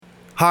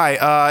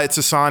Hi, it's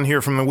Hassan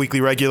here from the Weekly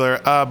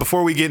Regular.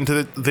 Before we get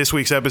into this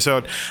week's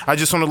episode, I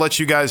just want to let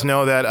you guys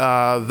know that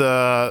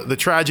the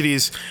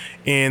tragedies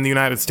in the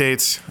United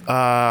States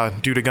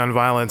due to gun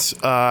violence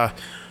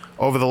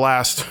over the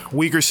last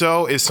week or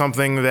so is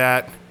something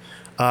that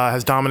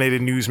has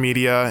dominated news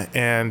media,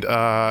 and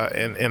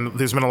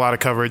there's been a lot of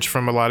coverage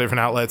from a lot of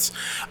different outlets.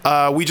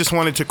 We just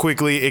wanted to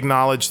quickly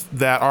acknowledge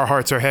that our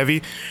hearts are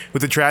heavy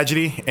with the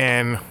tragedy,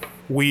 and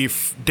we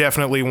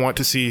definitely want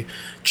to see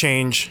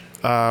change.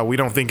 We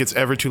don't think it's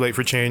ever too late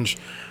for change.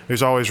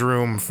 There's always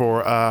room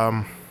for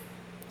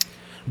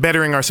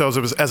bettering ourselves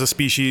as a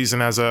species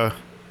and as a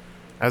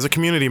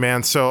community,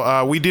 man.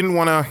 So we didn't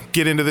want to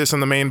get into this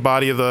in the main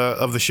body of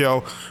the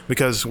show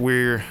because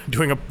we're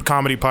doing a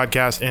comedy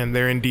podcast, and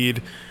there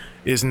indeed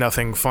is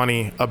nothing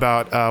funny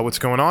about what's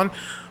going on.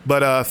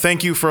 But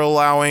thank you for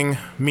allowing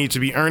me to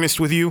be earnest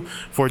with you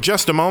for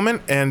just a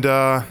moment, and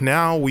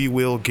now we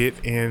will get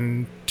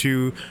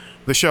into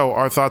the show.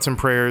 Our thoughts and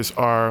prayers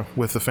are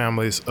with the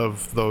families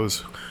of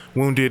those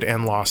wounded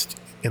and lost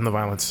in the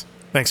violence.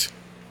 Thanks.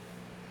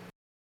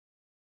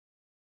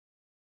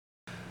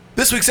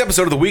 This week's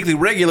episode of the Weekly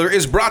Regular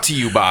is brought to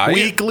you by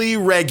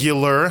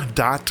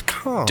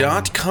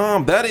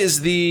weeklyregular.com. That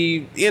is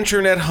the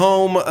internet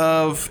home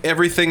of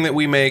everything that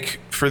we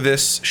make for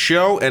this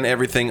show and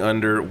everything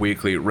under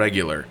Weekly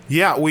Regular.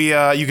 Yeah,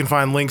 you can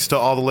find links to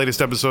all the latest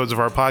episodes of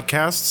our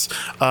podcasts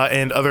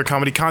and other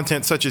comedy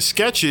content such as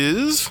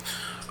sketches.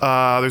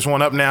 There's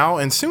one up now,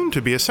 and soon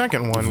to be a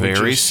second one.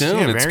 Very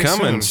soon. It's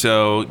coming. Soon.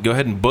 So go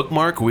ahead and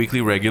bookmark Weekly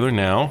Regular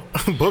now.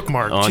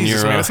 Bookmark? On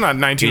Jesus, man, it's not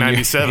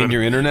 1997. In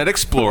your Internet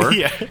Explorer.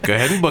 Yeah. Go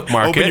ahead and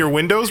bookmark Open your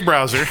Windows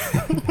browser.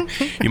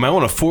 You might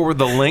want to forward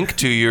the link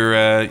to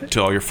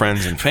all your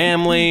friends and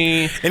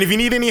family. And if you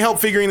need any help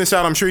figuring this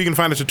out, I'm sure you can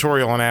find a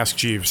tutorial on Ask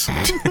Jeeves. Go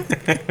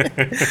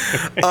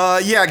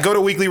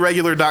to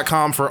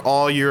weeklyregular.com for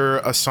all your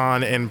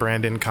Hassan and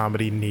Brandon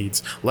comedy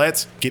needs.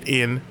 Let's get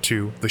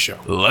into the show.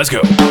 Let's go.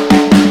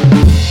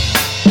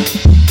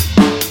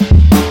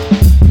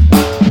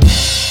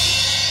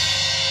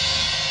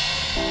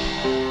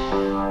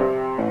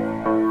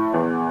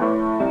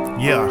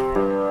 Yeah.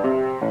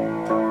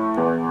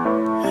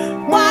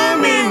 Why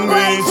men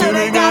gray till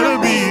they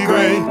gotta be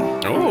gray?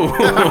 Oh,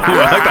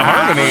 I like the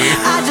harmony.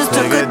 I just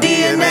took a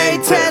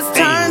DNA test,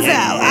 turns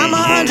out I'm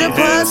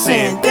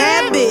 100%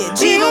 that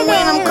bitch. Even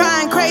when I'm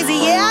crying crazy,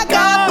 yeah, I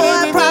got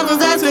blood problems,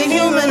 that's the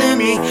human in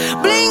me.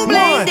 Bling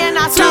bling, then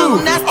I saw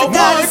them, that's the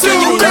goddess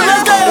in you. Then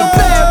I got a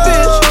bad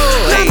bitch,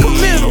 like a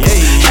middle.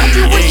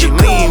 Happy with your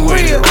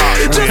career,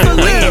 just a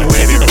little.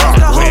 You supposed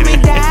to hold me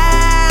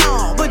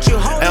down, but you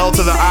hold L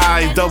to the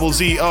I, double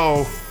Z,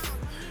 O.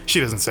 She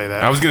doesn't say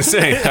that. I was going to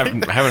say, I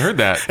haven't heard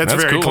that. That's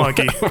very cool.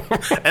 clunky.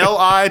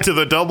 L-I to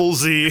the double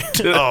Z,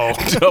 O.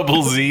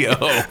 Double Z,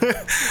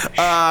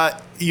 O.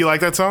 You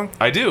like that song?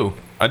 I do.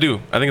 I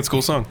think it's a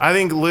cool song. I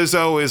think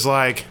Lizzo is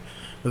like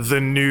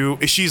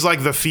she's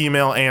like the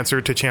female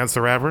answer to Chance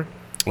the Rapper.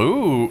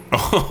 Ooh.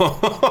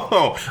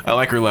 I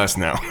like her less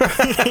now.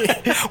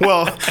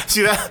 Well,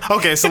 see that?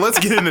 Okay, so let's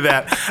get into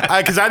that.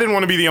 Because I didn't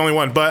want to be the only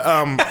one. But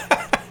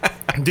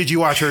did you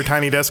watch her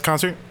Tiny Desk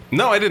concert?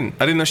 No, I didn't.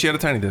 I didn't know she had a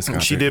Tiny Desk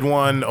concert. She did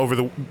one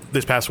over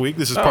this past week.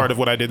 This is part of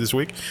what I did this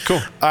week.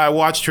 Cool. I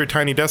watched her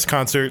Tiny Desk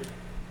concert.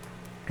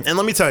 And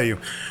let me tell you,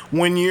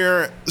 when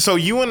you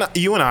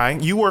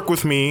work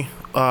with me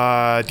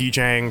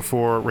DJing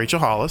for Rachel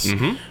Hollis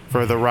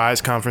for the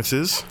Rise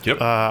conferences,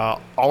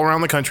 all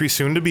around the country,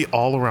 soon to be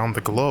all around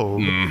the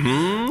globe.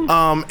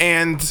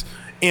 And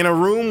in a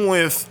room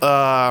with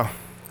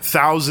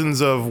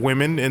thousands of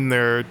women in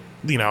their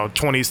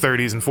 20s,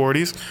 30s, and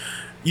 40s,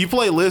 you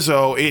play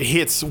Lizzo, it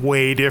hits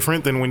way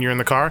different than when you're in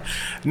the car.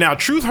 Now,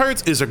 Truth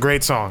Hurts is a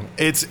great song.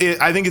 I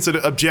think it's an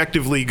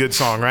objectively good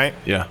song, right?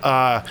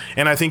 Yeah.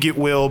 And I think it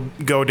will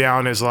go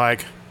down as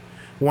like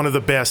one of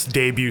the best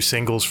debut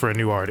singles for a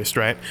new artist,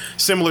 right?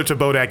 Similar to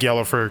Bodak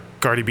Yellow for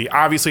Cardi B.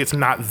 Obviously, it's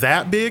not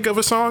that big of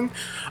a song,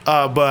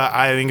 but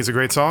I think it's a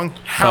great song.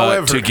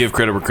 However, to give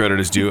credit where credit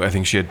is due, I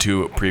think she had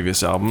 2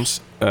 previous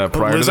albums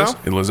prior to this.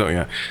 Lizzo,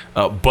 yeah.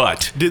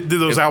 But did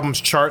those albums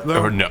chart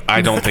though? Or no,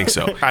 I don't think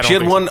so. She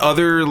had one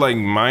other like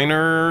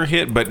minor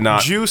hit, but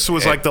not. Juice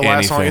was like the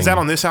last song. Is that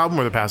on this album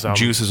or the past album?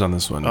 Juice is on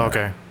this one.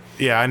 Okay.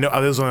 Yeah, I know.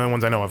 Those are the only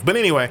ones I know of. But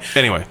anyway.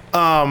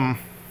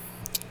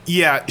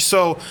 Yeah,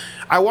 so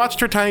I watched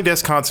her Tiny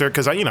Desk concert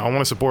because I want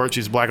to support.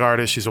 She's a black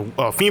artist. She's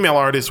a female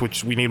artist,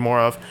 which we need more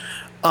of.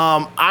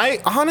 I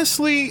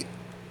honestly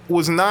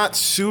was not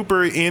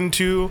super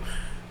into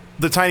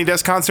the Tiny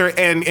Desk concert,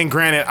 and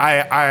granted,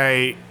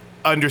 I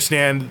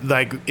understand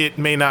like it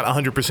may not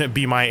 100%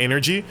 be my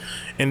energy,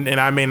 and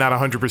I may not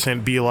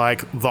 100% be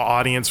like the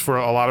audience for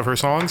a lot of her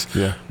songs.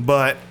 Yeah,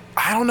 but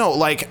I don't know.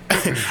 Like,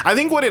 I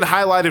think what it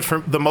highlighted for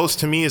the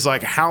most to me is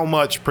like how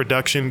much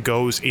production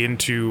goes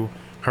into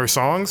her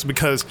songs,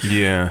 because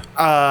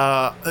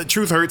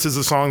Truth Hurts is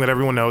a song that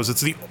everyone knows.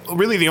 It's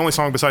really the only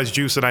song besides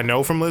Juice that I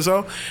know from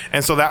Lizzo,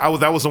 and so that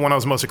was the one I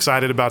was most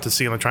excited about to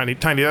see on the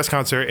Tiny Desk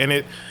concert.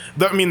 And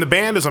the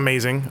band is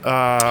amazing.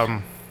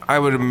 I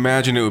would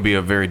imagine it would be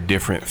a very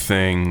different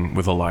thing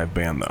with a live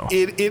band, though.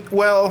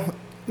 Well,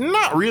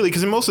 not really,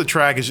 because most of the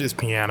track is just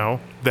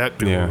piano. Is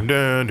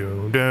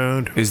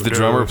the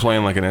drummer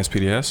playing like an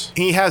SPDS?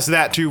 He has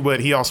that too, but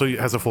he also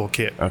has a full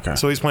kit. Okay.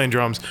 So he's playing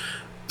drums.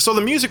 So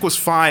the music was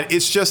fine.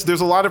 It's just there's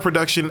a lot of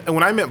production. And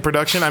when I meant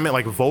production, I meant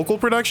like vocal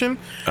production,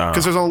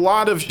 because there's a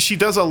lot of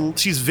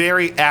she's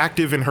very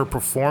active in her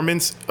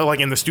performance, like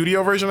in the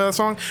studio version of that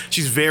song.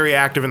 She's very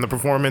active in the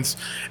performance,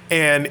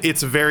 and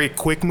it's a very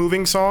quick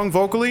moving song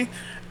vocally.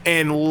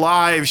 And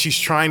live, she's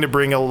trying to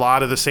bring a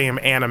lot of the same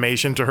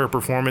animation to her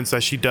performance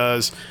that she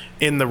does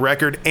in the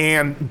record,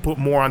 and put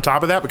more on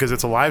top of that because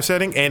it's a live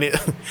setting. And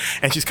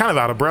she's kind of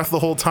out of breath the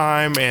whole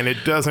time, and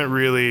it doesn't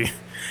really.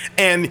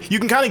 And you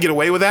can kind of get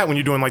away with that when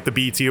you're doing like the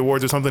BET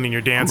Awards or something, and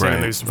you're dancing,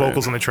 and there's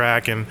vocals on the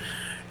track, and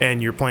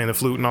you're playing the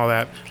flute and all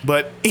that.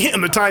 But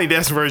in the Tiny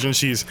Desk version,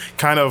 she's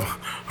kind of...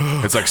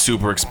 it's like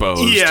super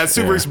exposed. Yeah, it's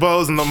super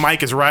exposed, and the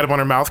mic is right up on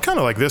her mouth, kind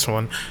of like this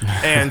one.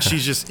 And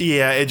she's just...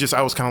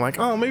 I was kind of like,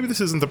 oh, maybe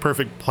this isn't the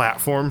perfect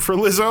platform for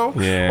Lizzo.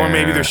 Yeah. Or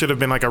maybe there should have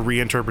been like a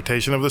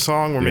reinterpretation of the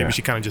song, where maybe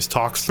she kind of just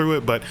talks through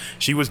it. But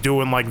she was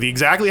doing like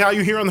exactly how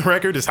you hear on the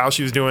record is how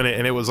she was doing it,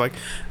 and it was like,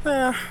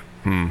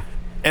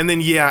 And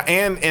then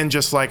and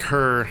just like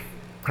her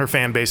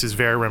fan base is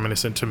very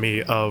reminiscent to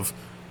me of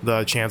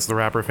the Chance the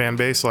Rapper fan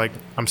base. Like,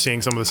 I'm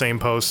seeing some of the same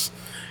posts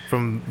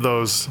from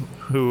those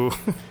who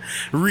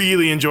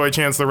really enjoy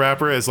Chance the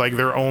Rapper as like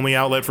their only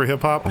outlet for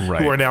hip hop,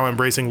 who are now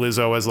embracing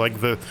Lizzo as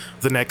like the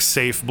next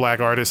safe black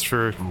artist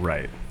for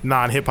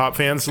non-hip hop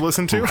fans to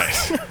listen to.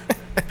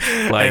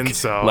 like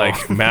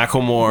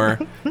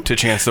Macklemore to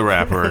Chance the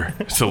Rapper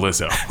to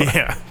Lizzo.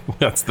 Yeah,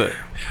 that's the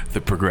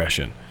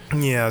progression.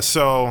 Yeah,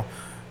 so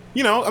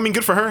I mean,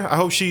 good for her. I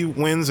hope she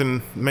wins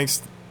and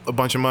makes a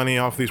bunch of money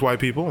off these white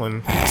people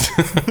and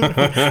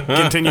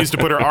continues to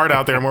put her art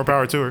out there. More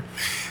power to her.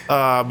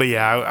 But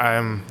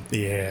I'm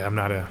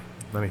not a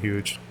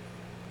huge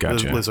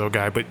Lizzo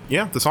guy. But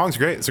yeah, the song's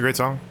great. It's a great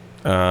song.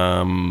 You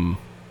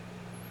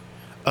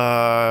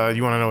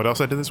want to know what else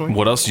I did this week?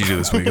 What else did you do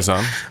this week,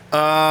 Hassan?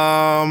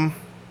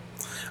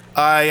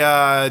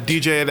 I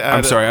DJ'd at...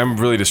 I'm sorry, I'm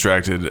really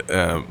distracted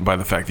by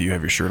the fact that you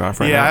have your shirt off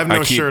right now. Yeah, I have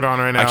no shirt on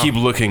right now. I keep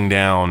looking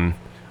down,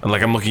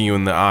 like I'm looking you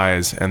in the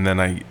eyes, and then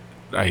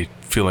I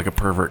feel like a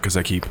pervert because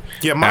I keep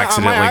accidentally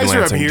glancing down. My eyes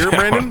are up here,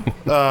 Brandon.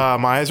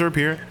 My eyes are up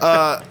here.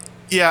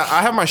 Yeah,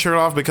 I have my shirt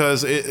off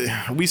because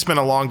we spent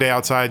a long day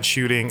outside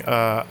shooting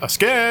a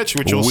sketch,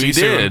 which you'll see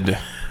soon.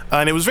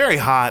 And it was very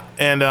hot.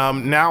 And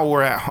now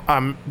we're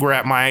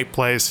at my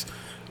place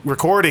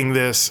recording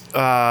this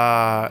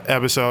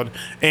episode,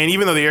 and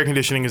even though the air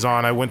conditioning is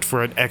on, I went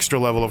for an extra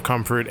level of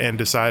comfort and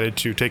decided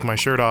to take my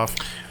shirt off.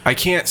 I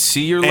can't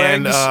see your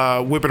legs.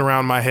 And whip it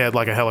around my head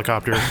like a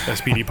helicopter, as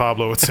Speedy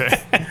Pablo would say,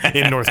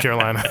 in North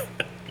Carolina.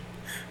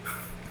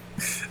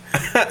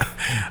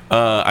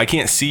 I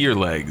can't see your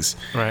legs.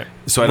 Right.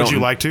 So would you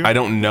like to? I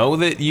don't know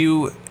that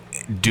you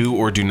do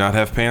or do not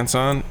have pants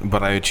on,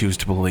 but I choose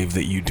to believe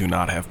that you do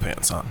not have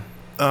pants on.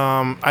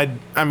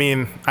 I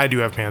mean, I do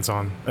have pants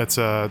on. It's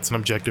an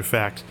objective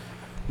fact.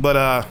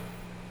 But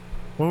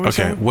what were we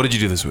saying? What did you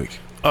do this week?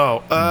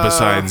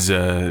 Besides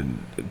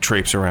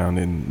traipse around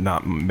in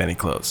not many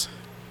clothes.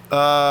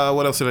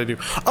 What else did I do?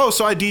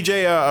 So I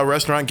DJ a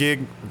restaurant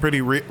gig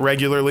pretty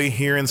regularly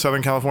here in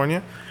Southern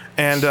California,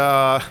 and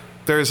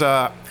there's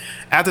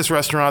at this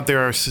restaurant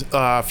there are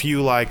a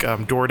few like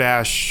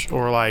DoorDash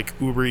or like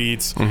Uber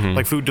Eats,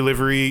 like food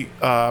delivery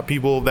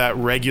people that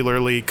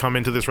regularly come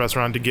into this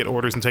restaurant to get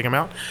orders and take them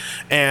out.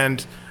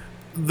 And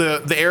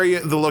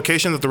the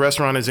location that the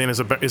restaurant is in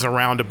is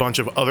around a bunch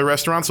of other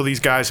restaurants. So these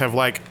guys have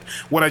like,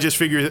 what I just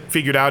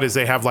figured out is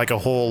they have like a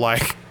whole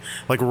like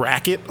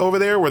racket over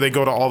there where they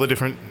go to all the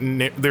different,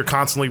 they're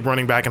constantly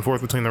running back and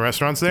forth between the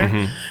restaurants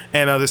there.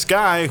 And this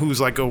guy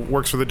who's like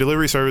works for the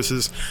delivery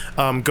services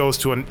goes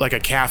to a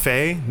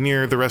cafe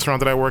near the restaurant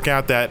that I work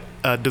at that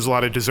does a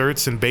lot of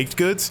desserts and baked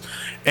goods.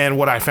 And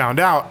what I found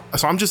out,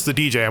 so I'm just the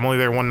DJ, I'm only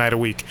there one night a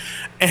week,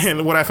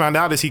 and what I found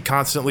out is he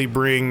constantly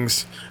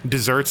brings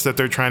desserts that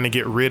they're trying to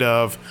get rid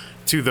of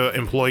to the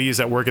employees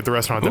that work at the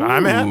restaurant that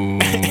I'm at.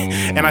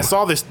 And I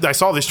saw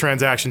this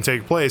transaction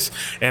take place,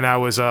 and I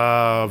was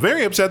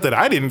very upset that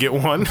I didn't get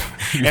one.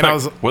 And I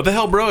was, what the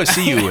hell, bro? I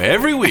see you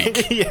every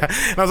week. Yeah.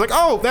 And I was like,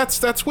 oh,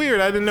 that's weird.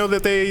 I didn't know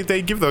that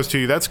they give those to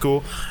you. That's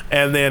cool.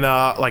 And then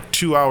like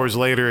 2 hours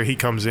later, he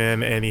comes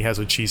in and he has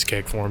a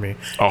cheesecake for me.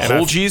 A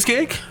whole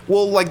cheesecake?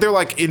 Well, like they're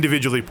like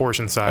individually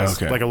portion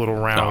sized, like a little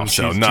round.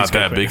 So not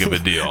that big of a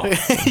deal.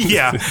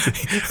 Yeah.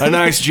 A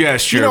nice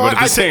gesture, but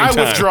at the same time,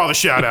 I withdraw the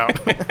shout out.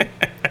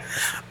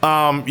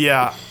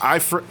 Yeah,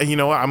 you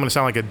know what? I'm gonna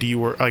sound like a D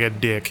word, like a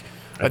dick.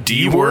 A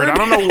D word? I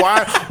don't know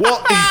why. Well,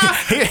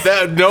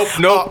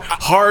 nope.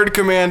 Hard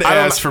command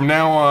S from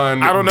now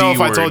on. I don't know if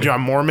D-word. I told you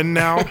I'm Mormon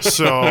now,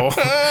 so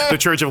the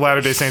Church of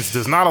Latter-day Saints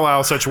does not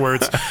allow such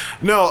words.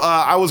 No,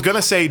 I was going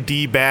to say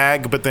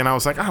D-bag, but then I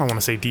was like, I don't want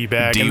to say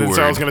D-bag. And then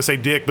so I was going to say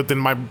dick, but then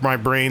my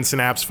brain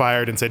synapse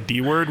fired and said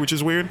D-word, which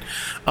is weird.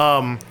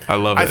 I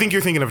love it. I think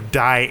you're thinking of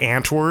Die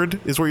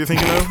Antwoord is what you're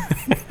thinking of.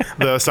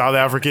 The South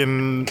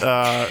African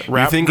rap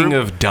You're thinking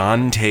group. of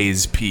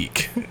Dante's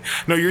Peak.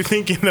 No, you're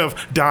thinking of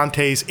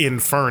Dante's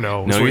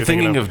Inferno. No, you're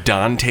thinking of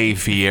Dante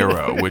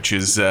Fierro, which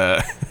is...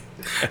 Dante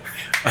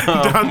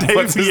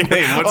what's his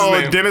name? What's his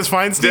name? Dennis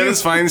Feinstein?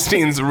 Dennis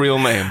Feinstein's real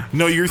name.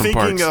 No, you're from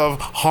thinking Parks. of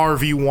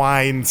Harvey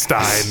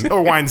Weinstein.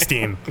 Or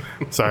Weinstein.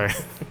 Sorry.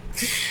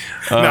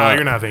 No,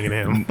 you're not thinking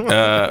of him.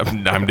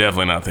 I'm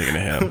definitely not thinking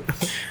of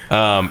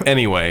him.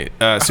 Anyway,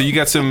 so you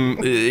got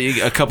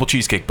a couple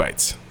cheesecake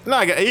bites. No,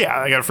 I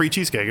got a free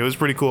cheesecake. It was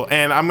pretty cool.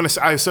 And I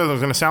said I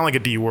was gonna sound like a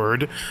D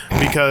word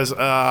because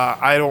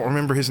I don't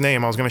remember his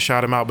name. I was gonna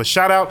shout him out, but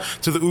shout out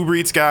to the Uber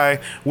Eats guy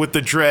with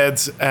the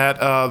dreads at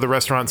the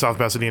restaurant in South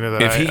Pasadena.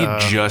 That If he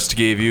just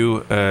gave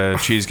you a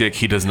cheesecake,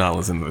 he does not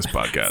listen to this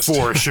podcast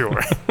for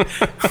sure.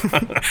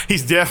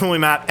 He's definitely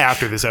not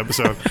after this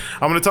episode.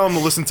 I'm gonna tell him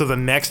to listen to the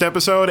next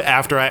episode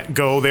after I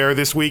go there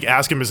this week,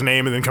 ask him his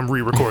name, and then come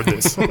re-record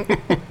this.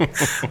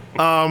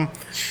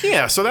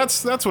 Yeah, so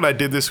that's what I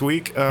did this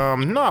week.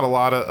 Not a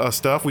lot of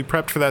stuff. We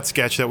prepped for that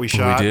sketch that we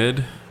shot. We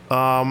did.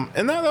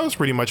 And that was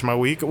pretty much my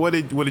week. What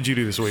did you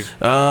do this week?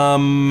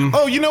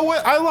 Oh, you know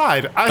what? I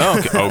lied.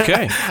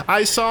 okay.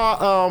 I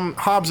saw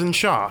Hobbs and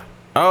Shaw.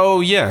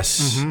 Oh,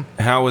 yes.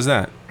 Mm-hmm. How was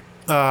that?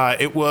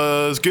 It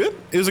was good.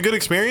 It was a good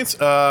experience.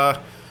 The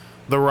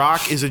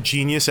Rock is a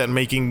genius at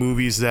making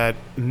movies that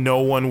no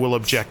one will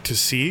object to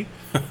see,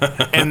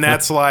 and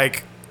that's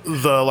like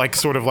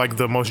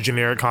the most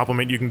generic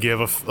compliment you can give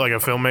a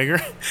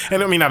filmmaker.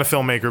 And I mean not a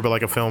filmmaker, but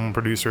like a film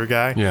producer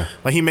guy. Yeah.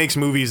 Like he makes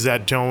movies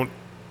that aren't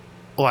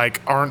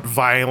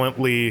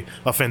violently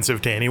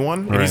offensive to anyone.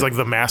 And Right. he's like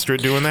the master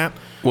at doing that.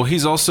 Well,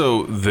 he's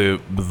also the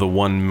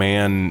one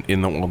man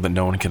in the world that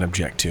no one can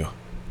object to.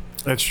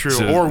 That's true.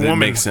 So or that woman.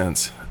 makes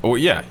sense. Or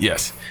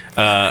yes.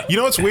 You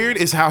know what's weird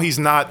is how he's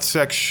not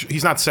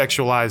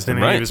sexualized in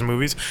any Right. of his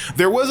movies.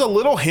 There was a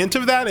little hint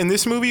of that in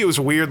this movie. It was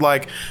weird.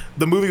 Like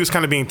the movie was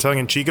kind of being tongue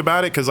in cheek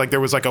about it because like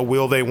there was like a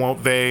will they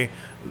won't they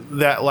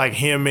that like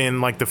him and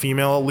like the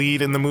female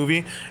lead in the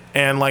movie,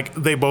 and like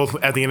they both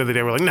at the end of the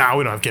day were like, nah,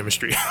 we don't have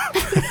chemistry.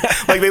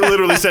 Like they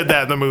literally said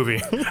that in the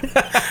movie.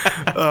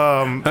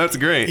 That's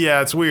great.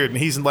 Yeah, it's weird.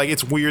 He's like,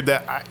 it's weird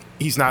that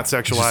he's not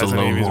sexualized in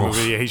any of his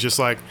movies. Yeah, he's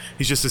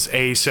just this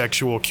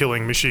asexual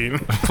killing machine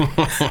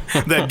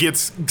that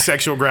gets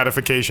sexual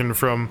gratification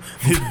from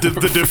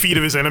the defeat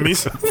of his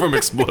enemies. From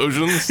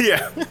explosions.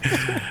 Yeah,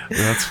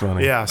 That's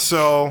funny. yeah.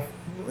 So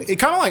it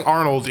kind of like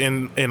Arnold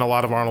in a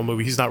lot of Arnold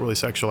movies. He's not really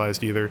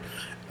sexualized either,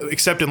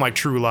 except in like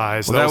True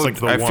Lies. Well, that was like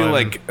the I one. feel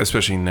like,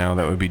 especially now,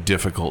 that would be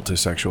difficult to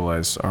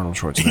sexualize Arnold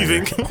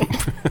Schwarzenegger.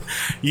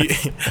 You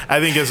think? I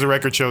think, as the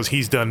record shows,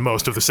 he's done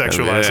most of the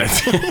sexualizing.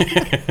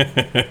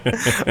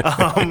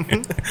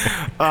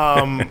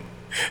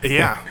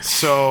 Yeah.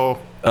 So.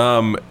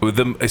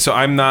 So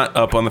I'm not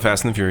up on the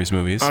Fast and the Furious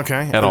movies.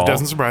 Okay. At all.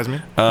 Doesn't surprise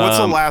me. What's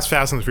the last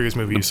Fast and the Furious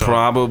movie you saw?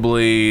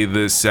 Probably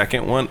the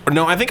second one.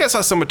 No, I think I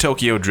saw some of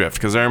Tokyo Drift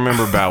because I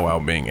remember Bow Wow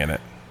being in it.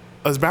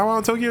 Is Bow Wow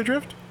in Tokyo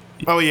Drift?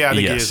 Oh yeah, I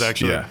think he is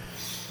actually. Yeah.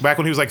 Back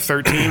when he was like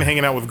 13,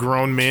 hanging out with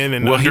grown men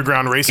in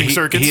underground racing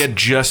circuits. He had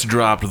just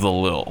dropped the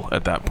Lil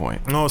at that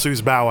point. Oh, so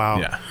he's Bow Wow.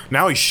 Yeah.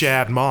 Now he's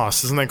Shad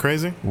Moss. Isn't that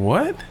crazy?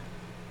 What?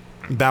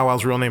 Bow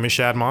Wow's real name is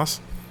Shad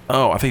Moss.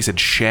 Oh, I think he said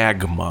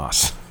Shag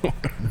Moss. I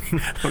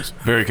was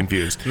very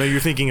confused. No, you're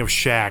thinking of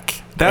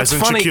Shaq. That's as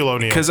in funny Shaquille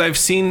O'Neal. because I've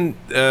seen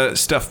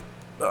stuff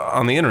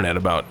on the internet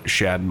about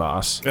Shad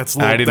Moss. That's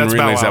I didn't that's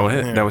realize Bow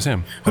Wow. that was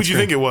him. Who'd you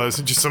think it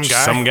was? Just some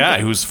guy? Some guy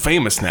who's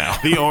famous now.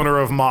 The owner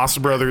of Moss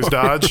Brothers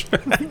Dodge.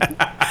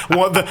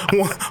 One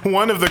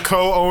of the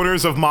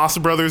co-owners of Moss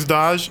Brothers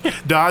Dodge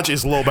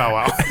is Lil Bow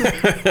Wow.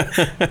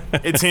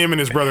 It's him and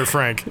his brother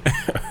Frank.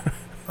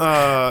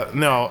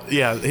 No,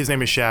 yeah, his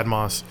name is Shad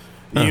Moss.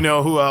 You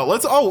know who?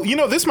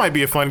 This might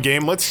be a fun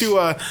game. Let's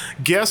do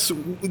guess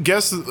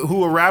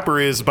who a rapper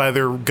is by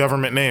their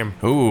government name.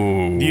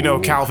 Ooh. Do you know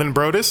Calvin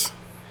Brodus?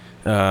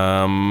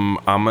 I'm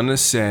gonna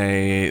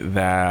say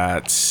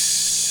that.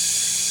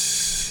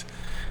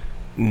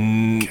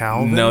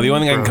 Calvin No, the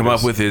only thing I can come up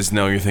Brodus. with is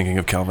you're thinking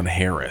of Calvin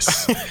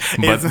Harris,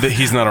 but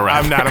he's not a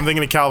rapper. I'm not. I'm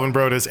thinking of Calvin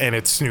Brodus, and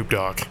it's Snoop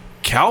Dogg.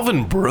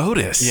 Calvin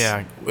Brodus.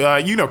 Yeah,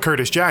 you know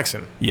Curtis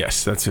Jackson.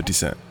 Yes, that's 50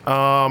 Cent.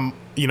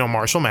 You know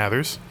Marshall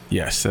Mathers.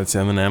 Yes, that's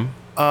Eminem.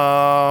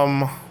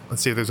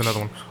 Let's see if there's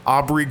another one.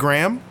 Aubrey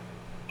Graham.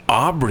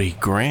 Aubrey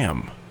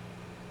Graham.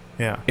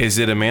 Yeah. Is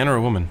it a man or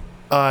a woman?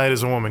 It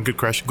is a woman. Good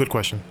question. Good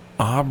question.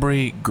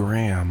 Aubrey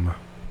Graham.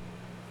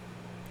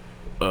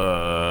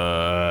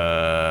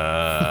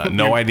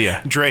 No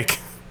idea. Drake.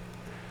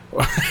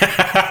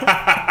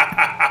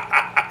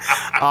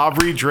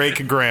 Aubrey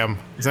Drake Graham.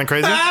 Isn't that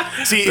crazy?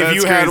 See, if That's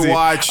you had crazy.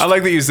 watched... I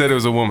like that you said it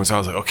was a woman, so I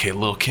was like, okay,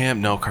 Lil Kim,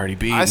 no, Cardi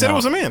B. I said no. it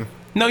was a man.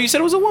 No, you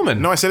said it was a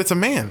woman. No, I said it's a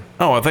man.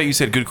 Oh, I thought you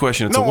said good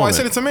question. It's a No, woman. I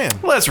said it's a man.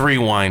 Let's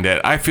rewind it.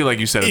 I feel like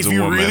you said it's a If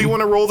you woman. really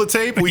want to roll the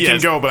tape, we can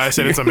Yes. go, but I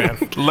said it's a man.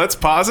 Let's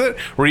pause it,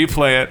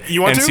 replay it,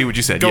 You want and to? see what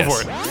you said. Go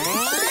Yes. for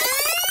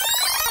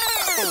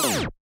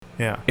it.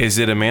 Yeah. Is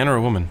it a man or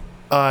a woman?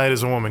 It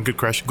is a woman. Good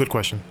question. Good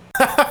question.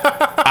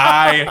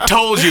 I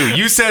told you.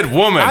 You said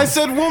woman. I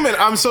said woman.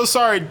 I'm so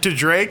sorry to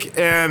Drake.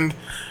 And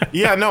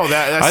yeah, no,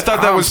 that's. I thought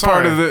that I'm was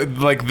part sorry. of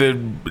the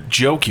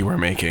joke you were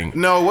making.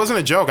 No, it wasn't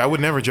a joke. I would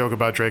never joke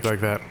about Drake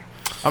like that.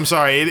 I'm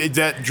sorry.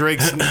 That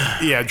Drake's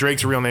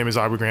Drake's real name is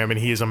Aubrey Graham, and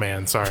he is a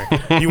man. Sorry.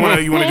 You want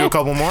to do a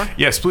couple more?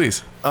 Yes,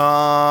 please.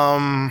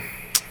 Oh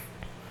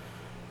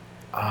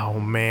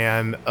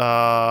man.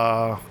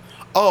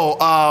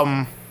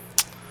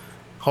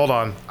 Hold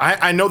on.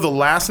 I know the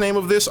last name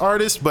of this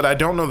artist, but I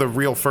don't know the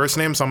real first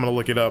name, so I'm gonna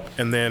look it up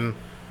and then.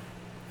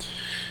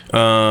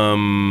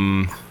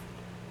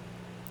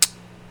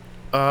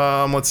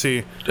 Let's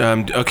see.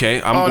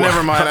 Okay.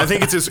 Never mind. I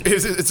think it's his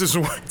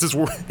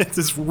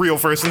real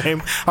first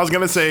name. I was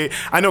gonna say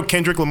I know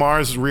Kendrick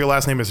Lamar's real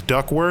last name is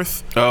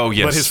Duckworth. Oh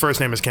yes. But his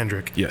first name is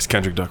Kendrick. Yes,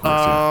 Kendrick Duckworth.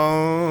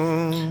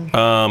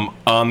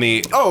 On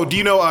the. Oh, do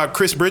you know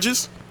Chris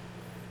Bridges?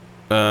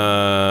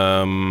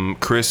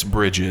 Chris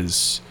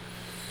Bridges.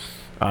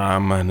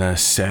 I'm gonna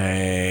say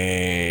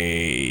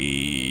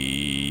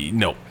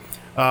no.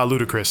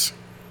 Ludacris.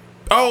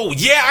 Oh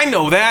yeah, I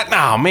know that.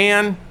 Oh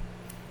man.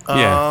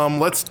 Yeah.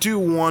 Let's do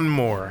one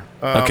more.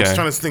 Okay. I'm just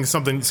trying to think of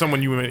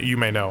someone you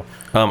may know.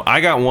 I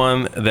got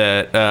one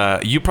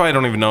that you probably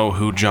don't even know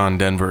who John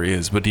Denver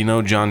is, but do you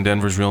know John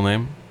Denver's real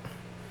name?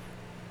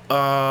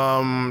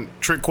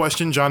 Trick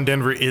question. John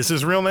Denver is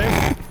his real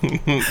name?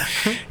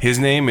 His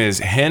name is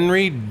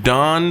Henry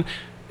John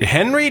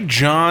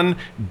Deutschendorf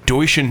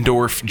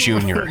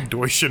Jr.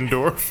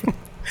 Deutschendorf.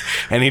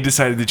 And he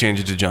decided to change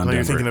it to John No,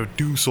 Denver. you're thinking of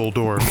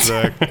Dusseldorf,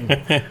 Zach.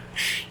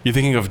 You're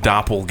thinking of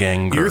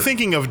Doppelganger. You're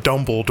thinking of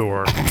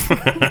Dumbledore.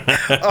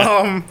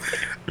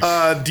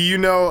 Do you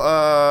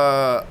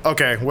know?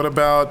 Okay, what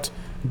about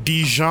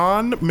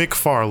Dijon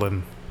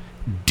McFarlane?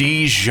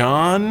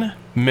 Dijon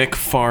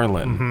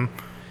McFarlane. Mm-hmm.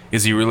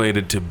 Is he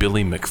related to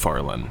Billy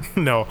McFarlane?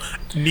 No,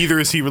 neither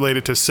is he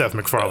related to Seth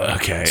MacFarlane.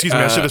 Okay, Excuse me,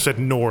 I should have said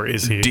nor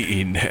is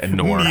he.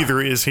 Nor.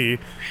 Neither is he.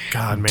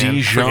 God, man.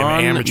 Dijon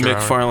friggin' amateur hour.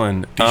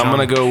 McFarlane. Dijon. I'm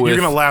gonna go with.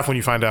 You're gonna laugh when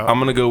you find out. I'm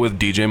gonna go with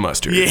DJ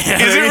Mustard. Yeah.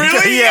 Is it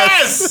really?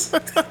 Yes.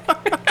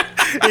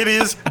 It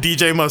is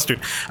DJ Mustard.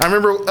 I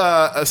remember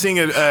seeing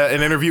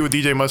an interview with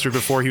DJ Mustard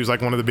before he was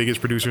like one of the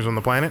biggest producers on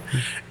the planet,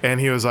 and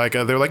he was like,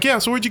 they're like, yeah.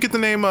 So where'd you get the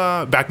name?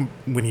 Back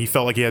when he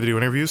felt like he had to do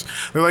interviews,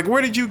 they're like,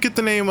 where did you get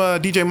the name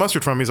DJ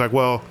Mustard from? He's like,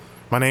 well,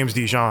 my name's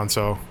Dijon,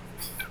 so.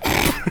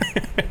 And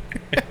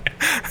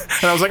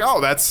I was like,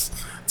 oh, that's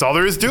all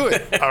there is to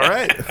it. All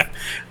right.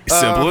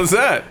 Simple as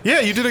that. Yeah,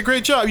 you did a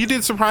great job. You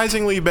did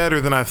surprisingly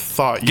better than I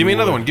thought you Give me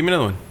another would. one. Give me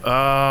another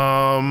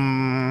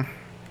one.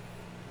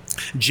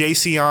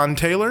 Jason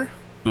Taylor.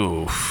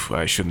 Oof,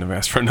 I shouldn't have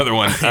asked for another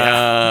one.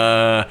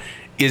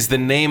 Is the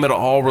name at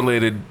all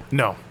related?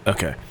 No.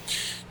 Okay.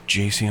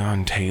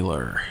 Jason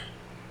Taylor.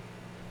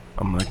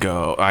 I'm gonna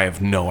go. I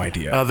have no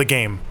idea. The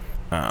Game.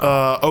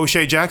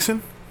 O'Shea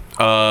Jackson.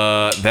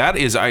 That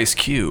is Ice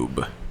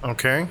Cube.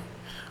 Okay.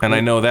 And I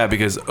know that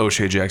because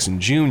O'Shea Jackson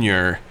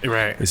Jr.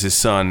 Right. is his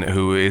son,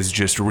 who is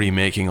just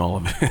remaking all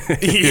of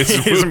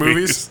his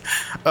movies.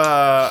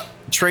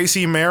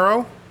 Tracy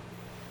Merrow.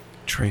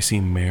 Tracy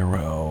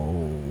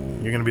Merrow.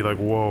 You're gonna be like,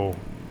 whoa.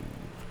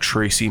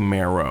 Tracy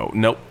Merrow.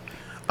 Nope.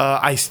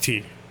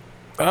 Ice-T.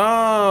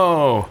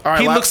 Oh.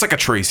 right, He looks like a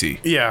Tracy.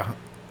 Yeah.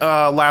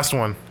 Last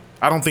one.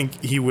 I don't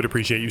think he would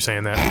appreciate you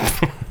saying that.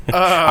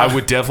 I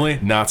would definitely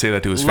not say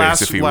that to his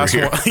face if he were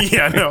here. one.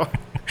 Yeah, no.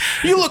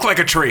 You look like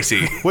a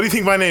Tracy. What do you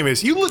think my name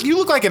is? You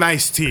look like an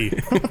iced tea.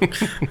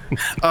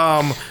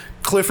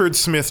 Clifford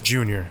Smith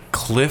Jr.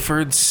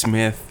 Clifford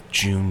Smith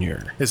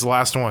Jr. His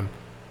last one.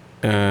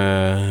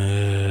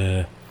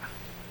 Can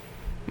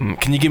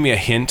you give me a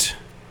hint?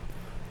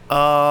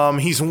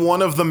 He's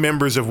one of the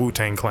members of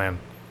Wu-Tang Clan.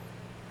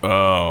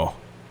 Oh.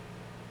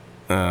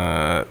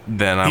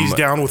 He's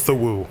down with the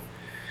Wu.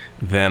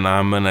 Then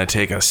I'm gonna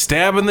take a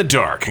stab in the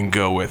dark and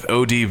go with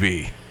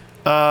ODB.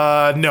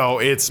 No,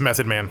 it's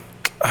Method Man.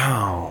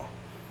 Oh.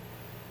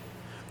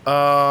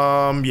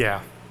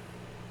 Yeah.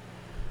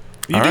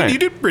 You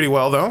did pretty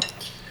well though.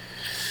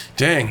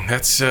 Dang,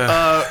 that's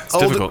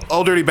difficult.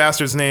 Old Dirty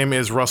Bastard's name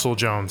is Russell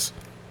Jones.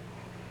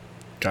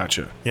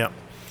 Gotcha. Yep.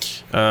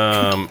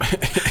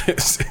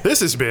 This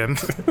has been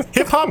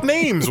Hip Hop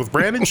Names with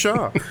Brandon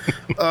Shaw.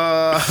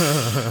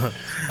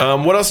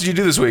 What else did you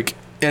do this week?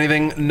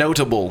 Anything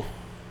notable?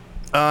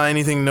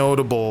 Anything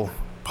notable?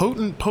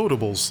 Potent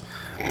Potables.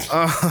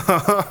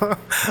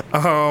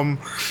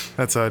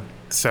 That's a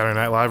Saturday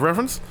Night Live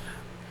reference.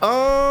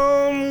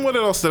 What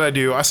else did I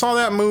do? I saw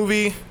that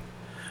movie.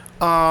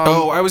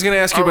 I was going to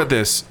ask you about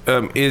this.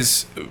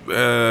 Is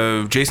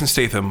Jason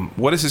Statham,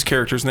 what is his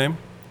character's name?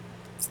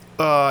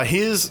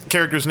 His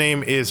character's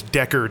name is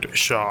Deckard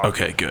Shaw.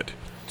 Okay, good.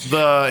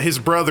 His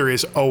brother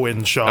is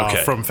Owen Shaw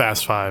Okay. from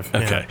Fast Five.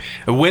 Okay.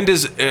 When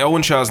does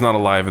Owen Shaw's not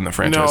alive in the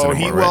franchise No,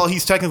 anymore, right?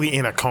 he's technically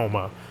in a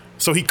coma,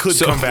 so he could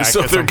come back.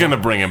 So at they're some gonna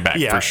point. bring him back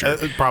Yeah, for sure.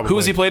 probably. Who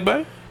was he played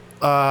by?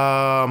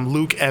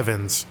 Luke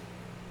Evans.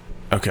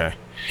 Okay.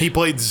 He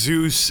played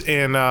Zeus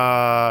in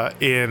that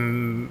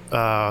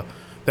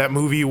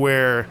movie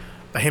where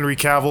Henry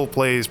Cavill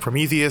plays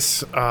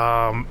Prometheus.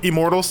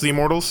 Immortals, The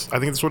Immortals. I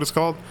think that's what it's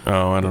called.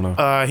 Oh, I don't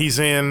know. He's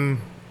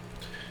in.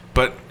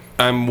 But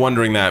I'm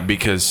wondering that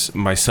because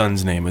my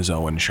son's name is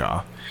Owen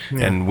Shaw.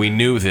 And we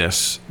knew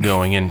this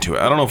going into it.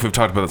 I don't know if we've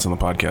talked about this on the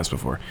podcast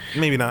before.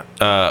 Maybe not.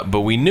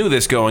 But we knew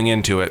this going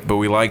into it, but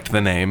we liked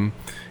the name.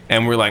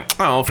 And we're like,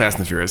 oh, Fast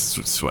and Furious,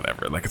 it's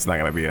whatever. Like, it's not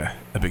going to be a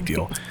big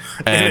deal.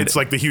 And it's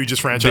like the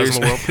hugest franchise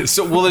in the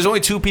world. There's only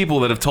two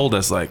people that have told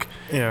us, like,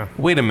 Yeah.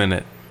 wait a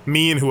minute.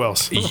 Me and who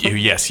else?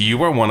 Yes,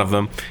 you are one of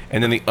them.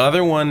 And then the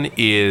other one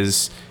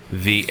is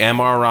the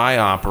MRI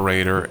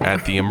operator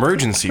at the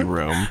emergency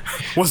room.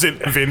 Was it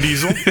Vin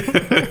Diesel?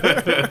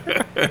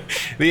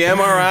 The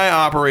MRI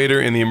operator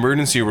in the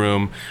emergency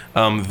room,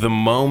 the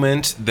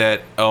moment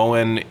that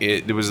Owen,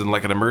 it was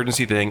like an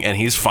emergency thing, and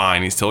he's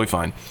fine. He's totally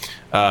fine.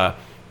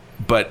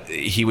 But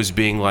he was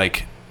being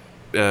like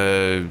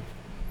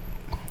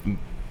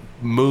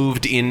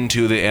moved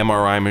into the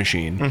MRI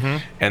machine. Mm-hmm.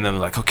 And then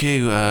they're like,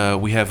 okay,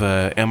 we have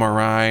a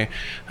MRI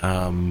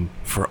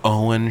for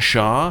Owen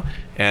Shaw.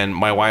 And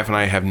my wife and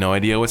I have no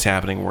idea what's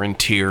happening. We're in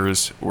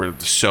tears. We're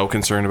so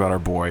concerned about our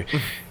boy.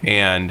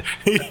 And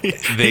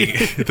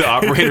the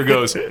operator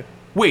goes,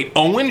 wait,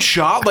 Owen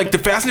Shaw? Like the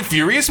Fast and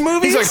Furious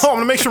movies? He's like, oh, I'm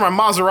going to make sure my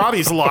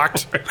Maserati's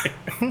locked.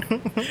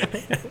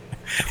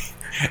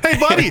 Hey,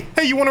 buddy.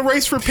 Hey, you want to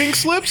race for pink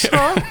slips?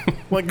 Huh?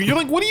 You're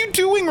like, what are you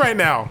doing right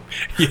now?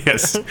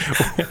 Yes.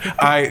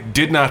 I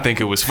did not think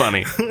it was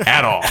funny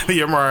at all. The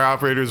MRI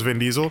operator is Vin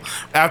Diesel.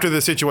 After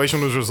the situation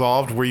was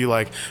resolved, were you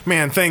like,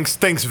 man, thanks,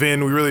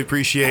 Vin. We really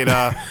appreciate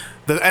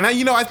we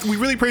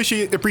really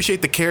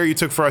appreciate the care you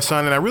took for our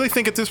son. And I really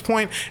think at this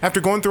point, after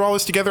going through all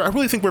this together, I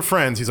really think we're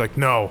friends. He's like,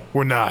 no,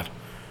 we're not.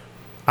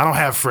 I don't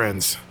have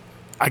friends.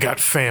 I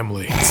got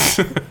family.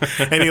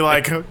 And he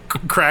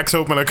cracks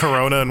open a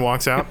Corona and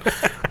walks out.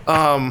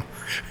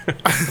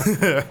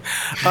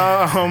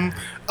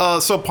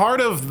 So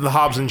part of the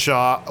Hobbs and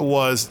Shaw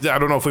was, I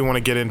don't know if we want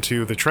to get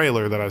into the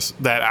trailer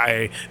that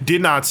I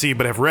did not see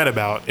but have read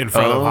about in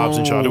front of Hobbs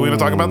and Shaw. Do we want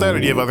to talk about that, or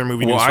do you have other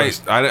movie news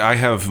first? I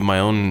have my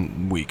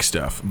own weak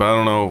stuff, but I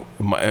don't know.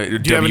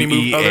 Do you have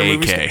any other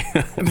movies?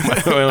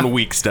 My own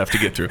weak stuff to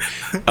get through.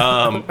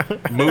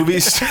 Movie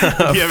stuff.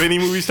 Do you have any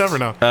movie stuff or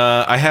no?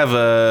 I have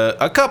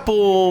a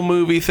couple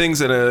movie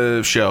things and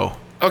a show.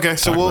 Okay,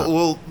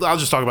 so I'll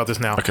just talk about this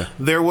now. Okay.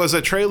 There was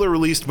a trailer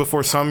released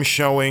before some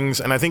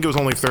showings, and I think it was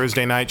only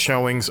Thursday night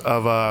showings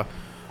of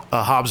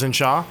Hobbs and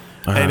Shaw,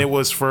 and it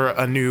was for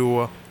a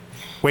new,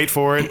 wait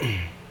for it,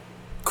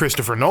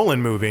 Christopher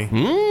Nolan movie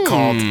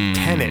called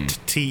Tenet,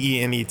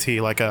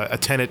 T-E-N-E-T, like a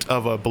tenet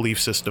of a belief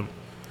system.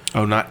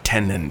 Oh, not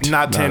Tenant.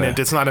 Not Tenant.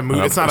 It's not a movie.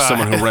 It's not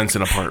someone who rents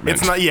an apartment.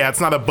 It's not. Yeah, it's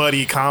not a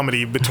buddy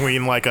comedy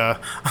between a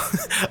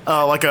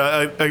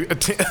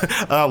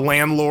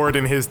landlord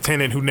and his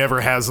tenant who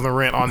never has the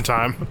rent on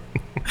time.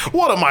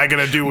 What am I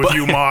gonna do with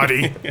you,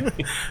 Marty?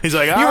 He's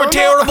like, you're a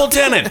terrible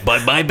tenant,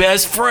 but my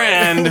best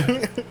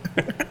friend.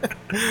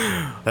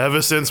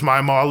 Ever since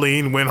my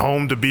Marlene went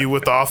home to be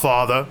with our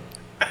father,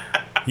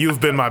 you've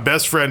been my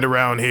best friend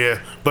around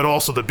here, but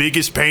also the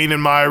biggest pain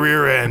in my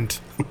rear end.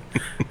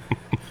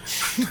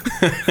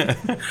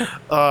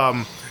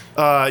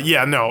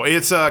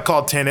 It's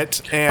called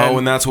Tenet.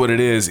 And that's what it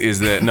is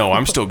that, no,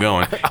 I'm still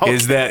going, okay.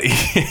 Is that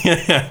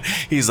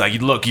he's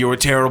like, look, you're a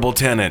terrible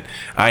tenant.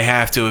 I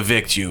have to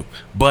evict you,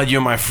 but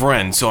you're my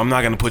friend, so I'm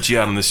not going to put you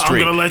out on the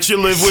street. I'm going to let you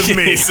live with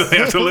me. So they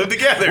have to live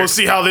together. We'll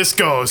see how this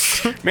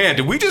goes. Man,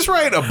 did we just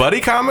write a buddy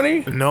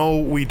comedy? No,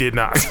 we did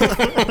not.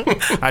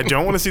 I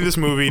don't want to see this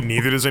movie,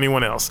 neither does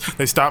anyone else.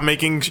 They stopped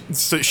making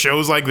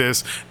shows like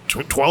this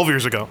 12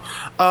 years ago.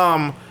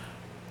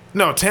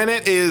 No,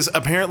 Tenet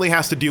apparently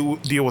has to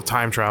deal with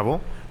time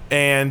travel,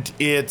 and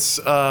it's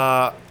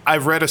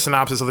I've read a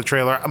synopsis of the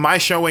trailer. My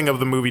showing of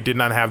the movie did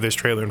not have this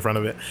trailer in front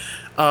of it,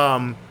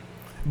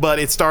 but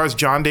it stars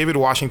John David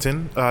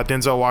Washington,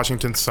 Denzel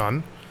Washington's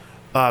son,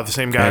 the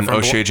same guy, and from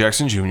O'Shea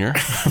Jackson Jr.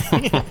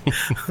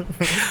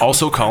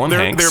 Also Colin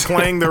Hanks. They're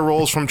playing their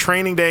roles from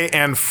Training Day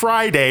and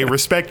Friday,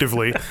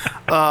 respectively.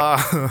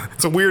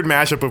 It's a weird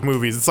mashup of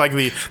movies. It's like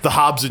the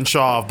Hobbs and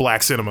Shaw of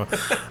black cinema.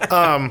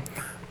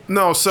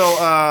 No, so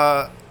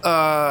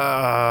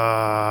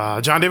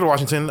John David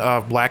Washington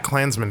of Black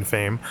Klansman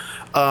fame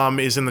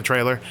is in the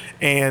trailer,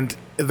 and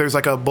there's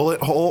like a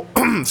bullet hole,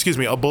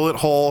 a bullet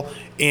hole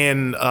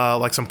in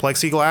like some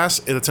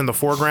plexiglass that's in the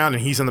foreground,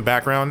 and he's in the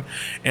background,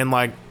 and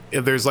like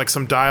there's like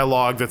some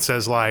dialogue that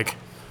says like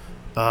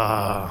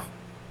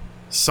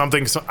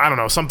something, I don't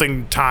know,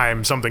 something,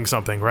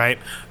 right?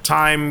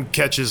 Time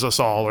catches us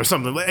all, or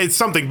something. It's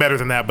something better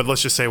than that, but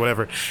let's just say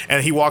whatever.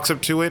 And he walks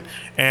up to it,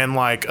 and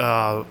like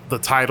the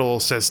title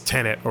says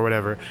Tenet or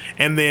whatever,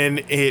 and then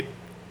it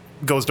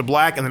goes to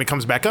black, and then it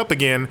comes back up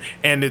again,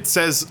 and it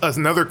says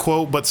another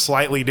quote but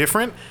slightly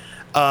different.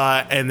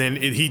 And then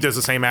he does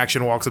the same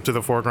action, walks up to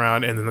the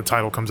foreground, and then the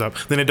title comes up.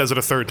 Then it does it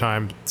a third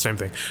time, same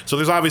thing. So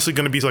there's obviously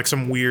going to be like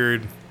some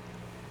weird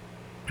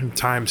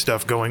time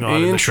stuff going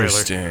on in the trailer.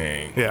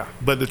 Interesting. Yeah,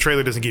 but the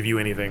trailer doesn't give you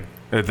anything.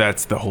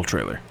 That's the whole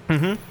trailer.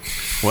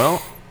 Mm-hmm.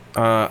 Well,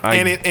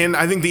 and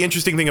I think the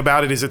interesting thing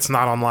about it is it's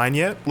not online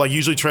yet. Like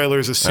usually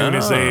trailers, as soon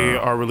as they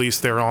are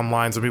released, they're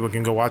online so people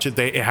can go watch it.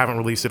 They haven't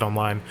released it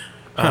online.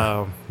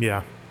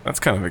 Yeah. That's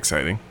kind of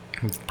exciting.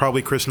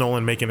 Probably Chris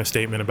Nolan making a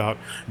statement about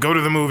go to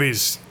the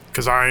movies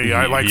because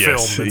I like film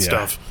and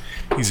stuff.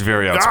 He's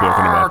very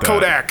outspoken about that.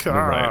 Kodak.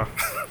 Right.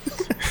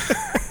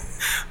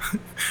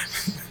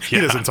 He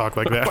doesn't talk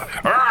like that.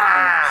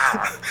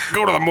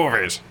 Go to the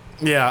movies.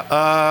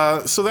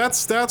 Yeah. So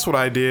that's what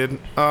I did.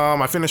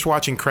 I finished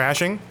watching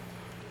Crashing.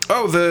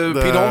 Oh,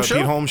 the Pete Holmes show?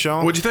 Pete Holmes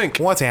show. What'd you think?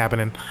 What's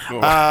happening?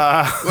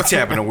 What's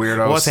happening,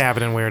 weirdos? What's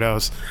happening,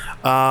 weirdos?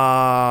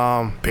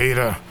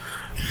 Peter.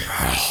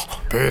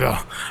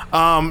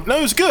 No,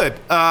 it was good.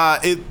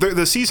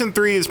 The season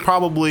 3 is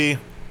probably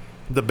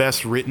the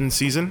best written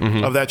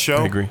season of that show.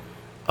 I agree.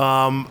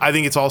 I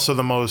think it's also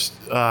the most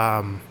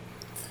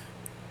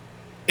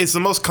it's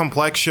the most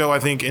complex show, I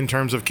think, in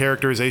terms of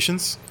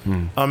characterizations.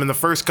 In the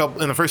first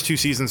 2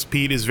 seasons,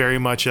 Pete is very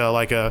much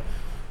like a,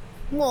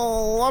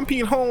 well, I'm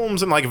Pete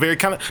Holmes, and like very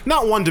kind of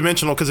not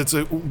one-dimensional because it's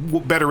a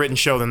better written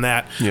show than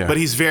that. Yeah. But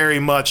he's very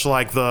much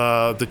like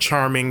the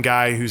charming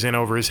guy who's in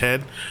over his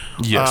head.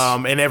 Yes.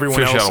 And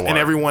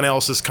everyone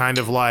else is kind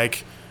of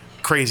like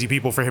crazy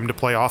people for him to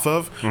play off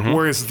of.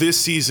 Whereas this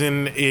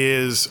season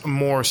is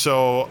more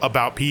so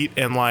about Pete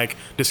and like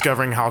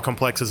discovering how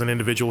complex as an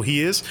individual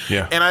he is.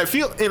 Yeah. And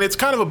it's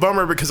kind of a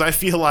bummer because I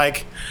feel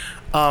like,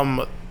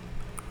 at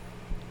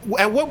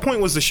what point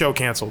was the show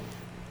canceled?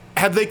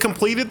 Had they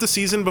completed the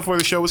season before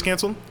the show was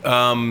canceled?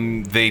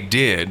 They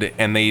did,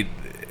 and they,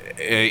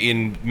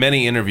 in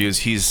many interviews,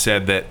 he's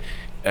said that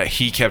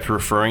he kept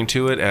referring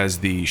to it as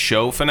the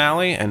show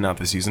finale and not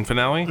the season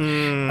finale,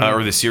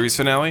 or the series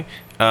finale.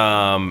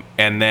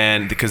 And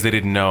then, because they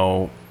didn't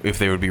know if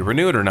they would be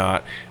renewed or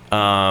not,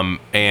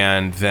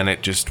 and then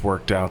it just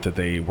worked out that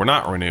they were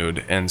not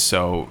renewed, and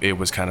so it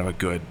was kind of a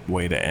good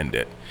way to end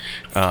it.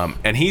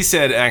 And he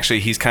said, actually,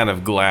 he's kind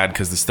of glad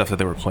because the stuff that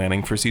they were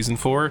planning for season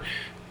 4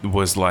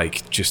 was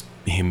like just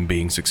him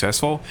being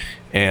successful,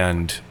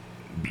 and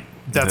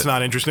that's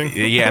not interesting.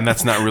 Yeah, and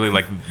that's not really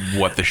like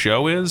what the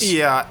show is.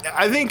 Yeah,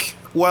 I think,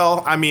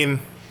 well, I mean,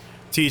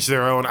 to each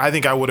their own. I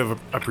think I would have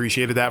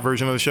appreciated that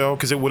version of the show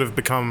because it would have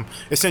become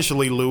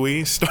essentially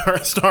Louis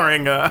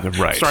starring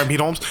Pete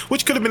Holmes,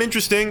 which could have been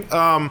interesting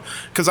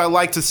because I would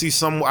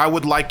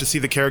like to see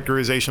the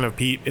characterization of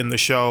Pete in the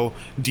show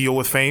deal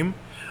with fame.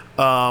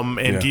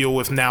 Deal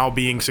with now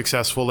being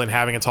successful and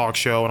having a talk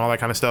show and all that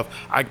kind of stuff.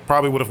 I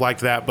probably would have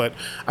liked that, but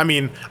I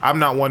mean, I'm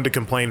not one to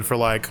complain for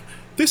like,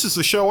 this is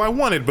the show I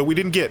wanted, but we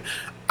didn't get.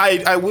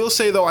 I will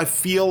say, though, I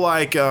feel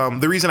like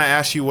the reason I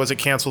asked you was it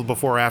canceled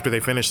before or after they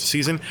finished the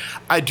season.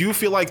 I do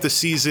feel like the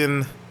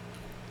season,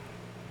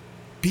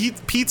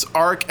 Pete's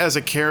arc as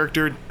a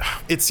character,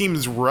 it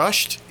seems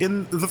rushed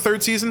in the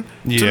 3rd season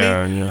to me.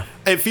 Yeah.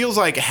 It feels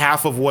like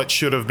half of what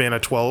should have been a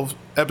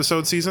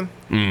 12-episode season.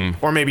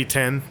 Or maybe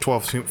 10.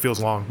 12 feels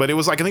long. But it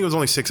was like, I think it was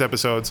only 6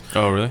 episodes.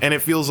 Oh, really? And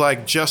it feels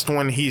like just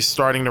when he's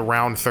starting to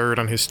round third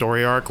on his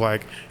story arc,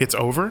 like, it's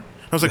over.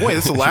 I was like, wait,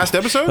 this is the last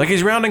episode? Like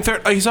he's rounding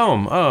third. Oh, he's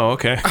home. Oh,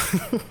 okay.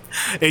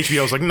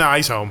 HBO's like, nah,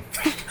 he's home.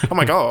 I'm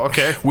like, oh,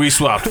 okay. We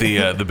swapped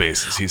the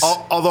bases.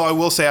 Although I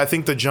will say, I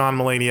think the John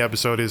Mulaney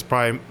episode is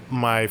probably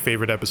my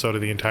favorite episode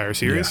of the entire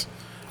series.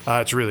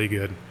 Yeah. It's really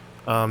good.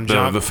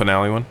 The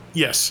finale one?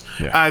 Yes.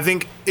 Yeah. I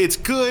think it's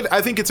good.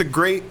 I think it's a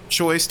great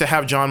choice to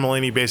have John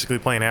Mulaney basically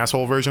play an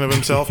asshole version of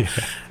himself.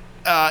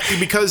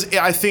 Because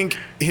I think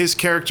his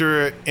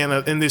character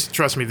in this,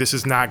 trust me, this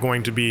is not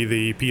going to be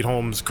the Pete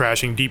Holmes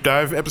crashing deep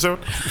dive episode,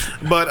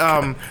 but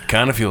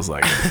kind of feels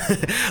like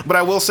it. But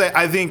I will say,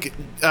 I think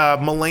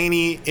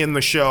Mulaney in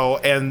the show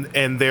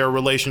and their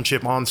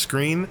relationship on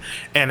screen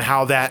and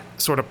how that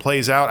sort of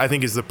plays out, I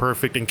think is the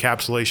perfect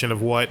encapsulation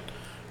of what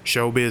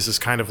showbiz is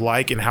kind of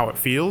like and how it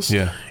feels.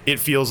 Yeah, it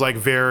feels like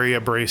very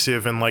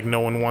abrasive and like no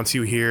one wants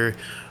you here.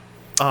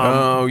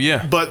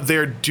 But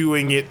they're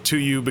doing it to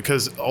you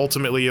because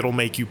ultimately it'll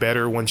make you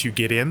better once you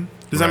get in.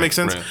 Does that make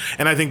sense? Right.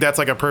 And I think that's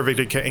like a perfect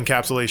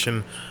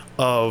encapsulation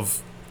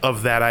of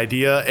that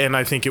idea. And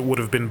I think it would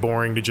have been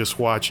boring to just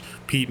watch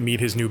Pete meet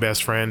his new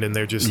best friend and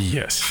they're just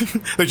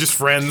they're just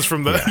friends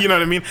from the you know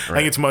what I mean? Right. I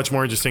think it's much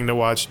more interesting to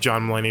watch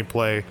John Mulaney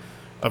play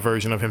a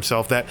version of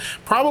himself that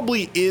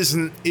probably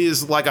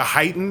is like a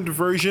heightened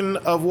version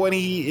of what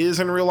he is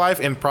in real life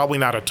and probably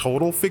not a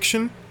total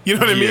fiction. You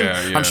know what I mean?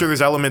 Yeah. I'm sure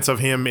there's elements of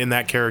him in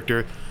that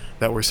character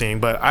that we're seeing,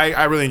 but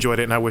I really enjoyed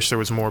it and I wish there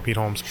was more Pete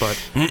Holmes, but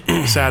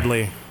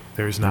sadly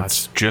there's not.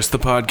 It's just the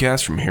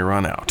podcast from here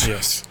on out.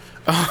 Yes.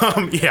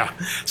 Yeah.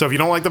 So if you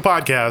don't like the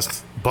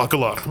podcast,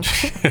 buckle up.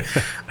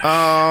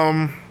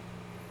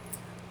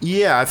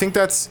 Yeah, I think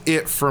that's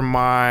it for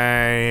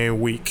my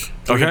week.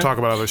 We Okay. can talk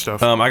about other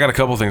stuff. I got a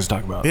couple things to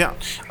talk about. Yeah.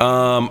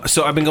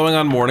 So I've been going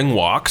on morning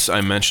walks.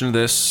 I mentioned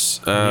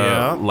this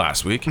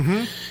last week.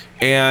 Mm-hmm.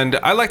 And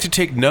I like to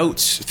take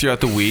notes throughout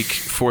the week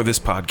for this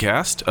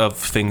podcast of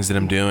things that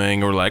I'm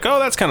doing, or like, oh,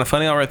 that's kind of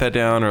funny, I'll write that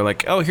down, or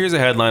like, oh, here's a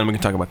headline, we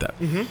can talk about that.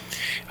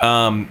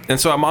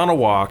 And so I'm on a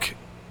walk,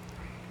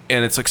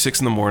 and it's like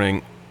 6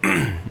 a.m,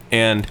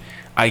 and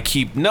I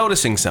keep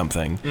noticing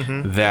something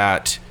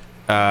that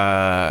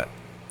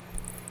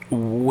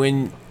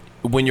when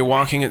you're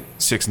walking at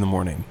 6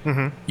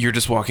 a.m, you're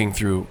just walking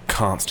through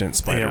constant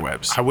spider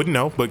webs. I wouldn't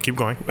know, but keep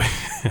going.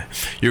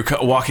 You're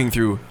walking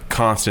through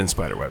constant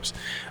spider webs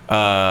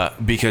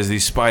because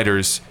these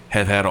spiders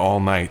have had all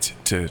night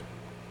to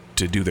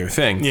do their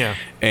thing. Yeah.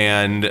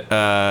 And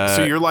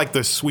So you're like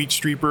the sweet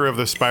streeper of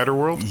the spider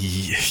world?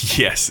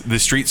 yes, the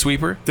street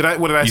sweeper.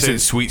 What did I You say?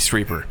 said sweet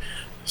streeper.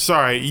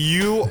 Sorry,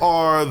 you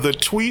are the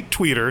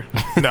tweeter.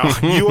 No,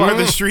 you are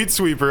the street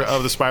sweeper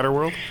of the spider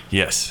world.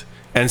 Yes.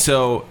 And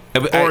so,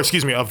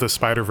 Excuse me, of the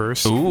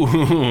Spider-Verse.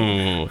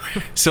 Ooh.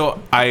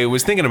 So I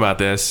was thinking about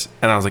this,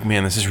 and I was like,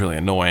 man, this is really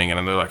annoying.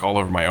 And they're like all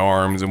over my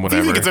arms and Do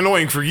whatever. you think it's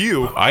annoying for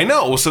you? I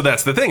know. Well, so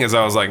that's the thing, is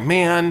I was like,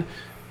 man,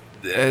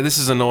 this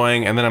is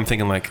annoying. And then I'm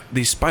thinking, like,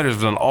 these spiders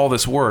have done all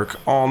this work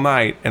all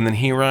night, and then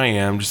here I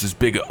am, just this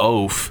big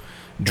oaf,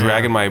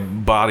 dragging my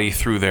body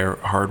through their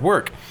hard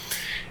work.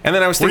 And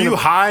then I was Were thinking, you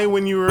high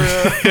when you were...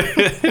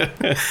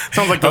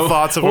 Sounds like the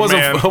thoughts of a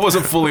man. I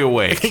wasn't fully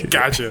awake.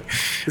 Gotcha.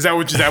 Is that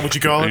what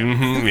you call it?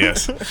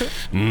 Yes.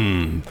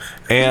 And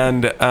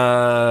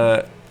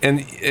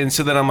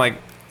so then I'm like,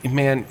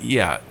 man,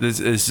 yeah, this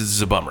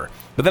is a bummer.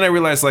 But then I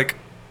realized, like,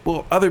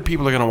 well, other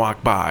people are gonna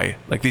walk by.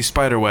 Like, these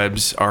spider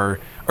webs are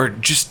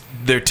just,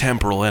 they're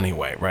temporal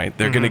anyway, right?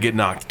 They're gonna get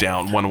knocked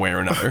down one way or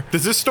another.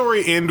 Does this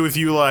story end with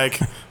you, like,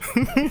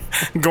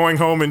 going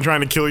home and trying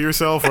to kill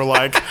yourself, or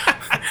like,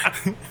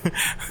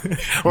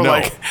 No.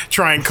 like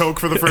trying coke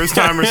for the first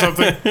time or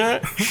something?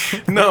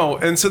 No.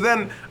 And so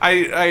then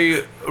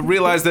I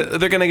realized that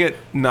they're gonna get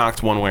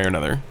knocked one way or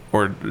another,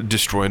 or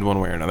destroyed one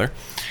way or another.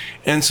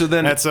 And so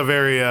then That's a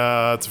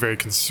very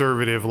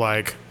conservative,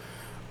 like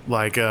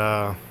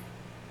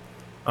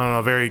I don't know,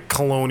 a very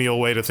colonial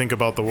way to think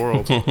about the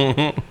world.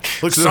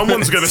 Look,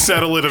 someone's going to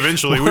settle it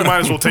eventually. We might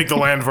as well take the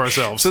land for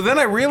ourselves. So then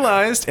I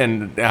realized,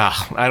 and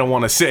I don't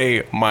want to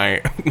say my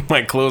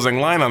closing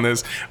line on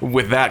this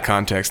with that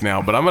context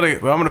now, but I'm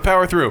gonna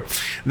power through.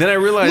 Then I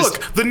realized,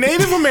 Look, the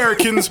Native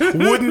Americans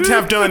wouldn't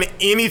have done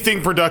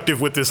anything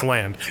productive with this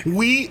land.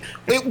 We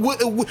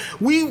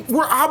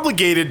were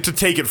obligated to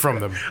take it from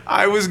them.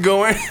 I was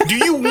going. Do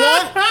you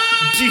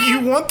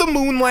want the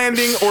moon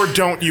landing, or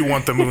don't you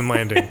want the moon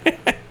landing?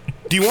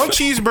 Do you want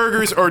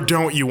cheeseburgers, or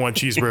don't you want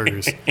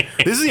cheeseburgers?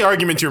 This is the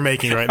argument you're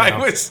making right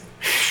now.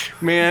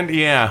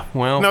 Yeah.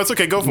 Well, No, it's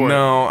okay. Go for it.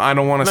 No, I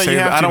don't want to say.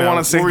 I don't want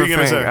to say What were the you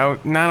gonna thing. say? I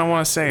don't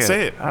want to say it.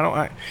 Say it. I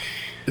don't.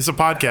 It's a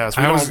podcast.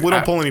 We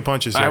don't pull any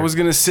punches here. I was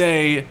gonna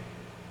say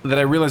that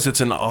I realized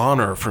it's an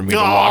honor for me to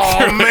walk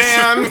through. Oh,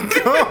 man.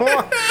 Come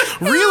on.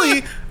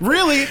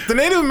 Really? The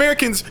Native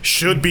Americans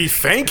should be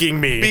thanking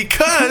me.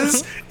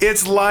 Because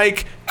it's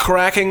like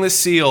cracking the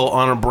seal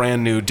on a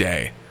brand new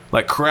day.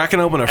 Like cracking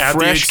open a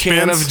fresh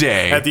can of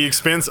day. At the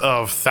expense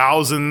of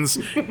thousands,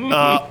 an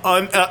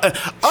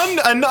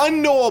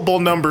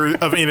unknowable number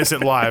of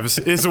innocent lives.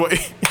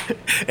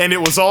 And it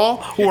was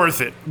all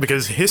worth it,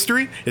 because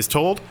history is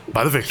told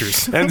by the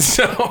victors. And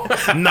so...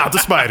 Not the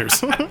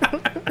spiders.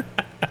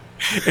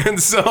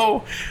 And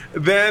so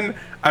then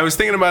I was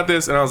thinking about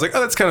this, and I was like,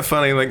 oh, that's kind of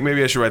funny. Like,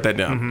 maybe I should write that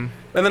down.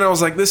 And then I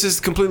was like, this is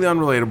completely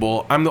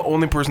unrelatable. I'm the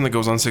only person that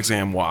goes on 6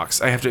 a.m. walks.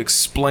 I have to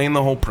explain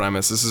the whole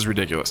premise. This is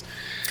ridiculous.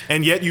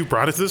 And yet you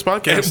brought it to this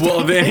podcast.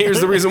 Well, then here's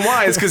the reason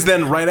why. Is because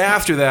then right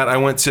after that, I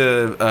went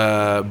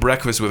to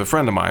breakfast with a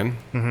friend of mine.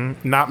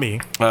 Not me.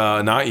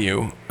 Not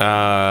you.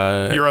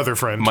 Your other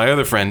friend. My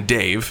other friend,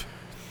 Dave.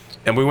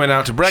 And we went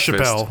out to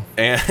breakfast. Chappelle.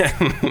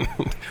 And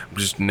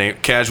just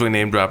casually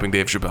name dropping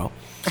Dave Chappelle.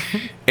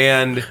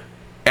 And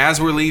as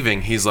we're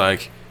leaving, he's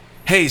like,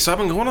 hey, so I've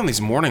been going on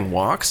these morning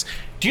walks.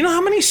 Do you know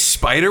how many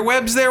spider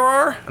webs there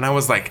are? And I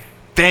was like,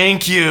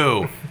 thank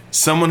you.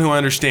 Someone who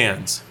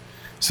understands.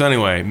 So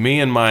anyway,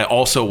 me and my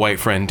also white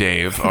friend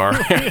Dave are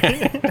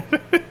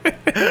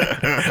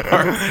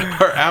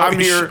out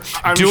here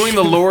doing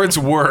the Lord's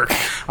work.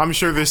 I'm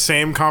sure this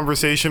same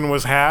conversation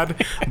was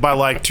had by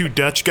like two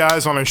Dutch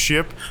guys on a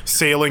ship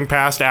sailing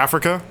past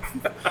Africa.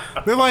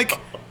 They're like,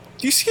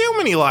 do you see how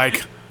many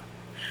like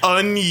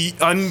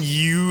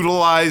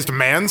unutilized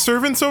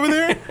manservants over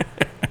there?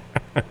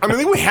 I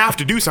mean, we have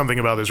to do something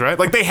about this, right?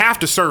 Like, they have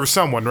to serve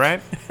someone, right?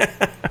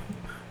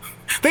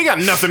 They got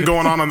nothing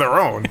going on their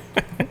own.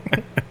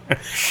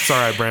 It's all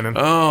right, Brandon.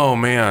 Oh,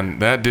 man.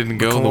 That didn't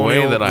go the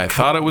way that I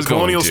thought it was going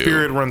to. Colonial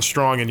spirit runs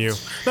strong in you.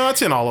 No,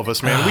 it's in all of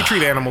us, man. We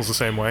treat animals the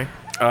same way.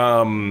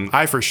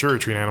 I for sure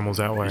treat animals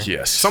that way.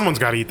 Yes. Someone's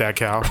got to eat that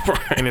cow.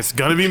 And it's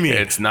going to be me.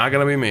 It's not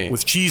going to be me.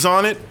 With cheese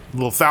on it, a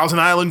little Thousand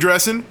Island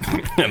dressing.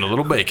 And a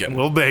little bacon. A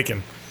little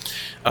bacon.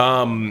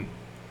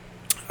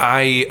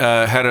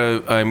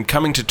 I'm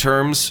coming to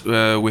terms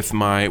with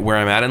where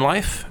I'm at in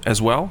life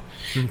as well.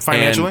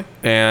 Financially?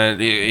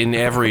 And in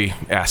every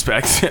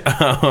aspect.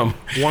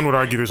 One would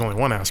argue there's only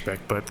one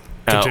aspect, but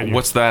continue.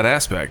 What's that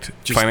aspect?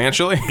 Just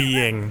financially?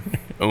 Being.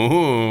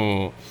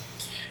 Ooh.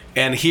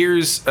 And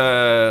here's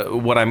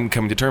what I'm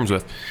coming to terms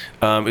with,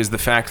 is the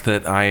fact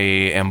that I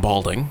am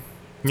balding.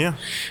 Yeah.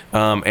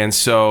 And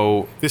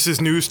so... This is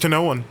news to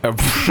no one.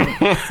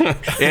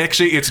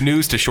 Actually, it's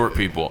news to short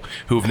people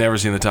who've never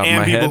seen the top of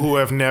my head.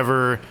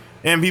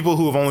 And people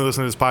who have only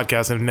listened to this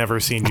podcast and have never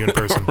seen you in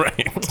person.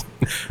 Right.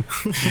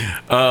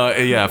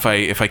 Yeah,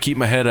 if I keep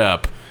my head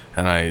up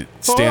and I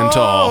stand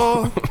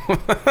tall.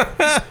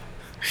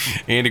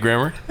 Andy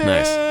Grammer?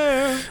 Nice.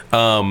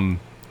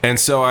 And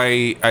so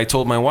I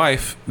told my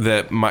wife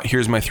that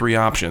here's my 3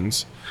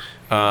 options.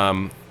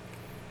 I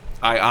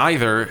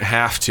either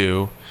have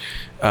to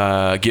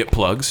get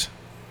plugs.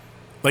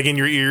 Like in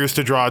your ears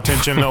to draw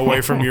attention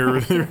away from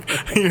your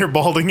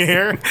balding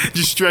hair.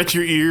 Just stretch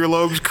your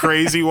earlobes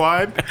crazy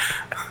wide.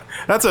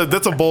 That's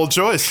a bold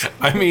choice.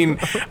 I mean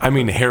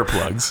hair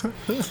plugs.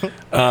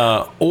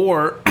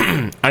 Or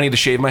I need to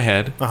shave my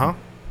head. Uh-huh.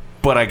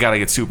 But I gotta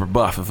get super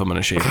buff if I'm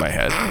gonna shave my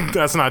head.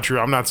 That's not true.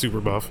 I'm not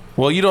super buff.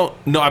 Well, you don't.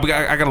 No, I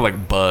gotta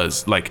like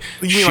buzz, like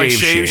you mean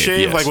shave,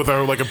 yes. like with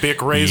a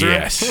Bic razor.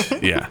 Yes,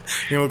 yeah.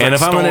 You look and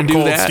like if I'm gonna do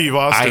Cold that, Steve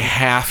Austin. I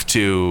have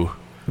to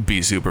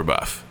be super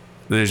buff.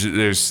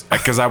 There's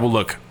because I will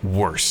look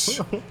worse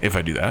if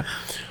I do that.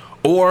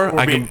 Or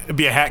I can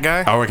be a hat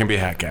guy. Or I can be a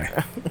hat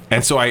guy.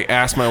 And so I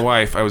asked my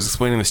wife. I was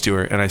explaining this to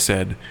her, and I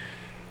said,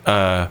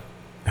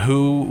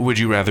 "Who would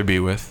you rather be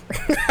with?"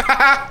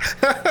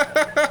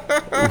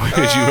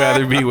 Would you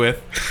rather be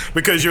with?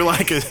 Because you're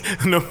like,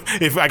 no,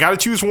 if I got to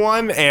choose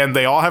one and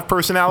they all have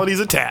personalities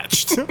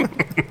attached.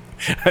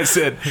 I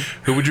said,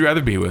 who would you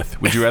rather be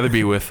with? Would you rather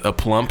be with a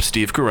plump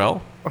Steve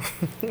Carell?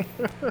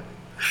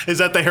 Is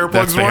that the hair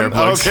plugs That's the one? hair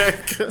plugs.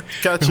 Okay,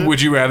 gotcha.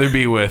 Would you rather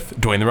be with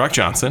Dwayne The Rock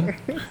Johnson,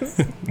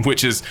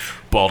 which is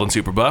bald and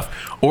super buff,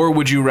 or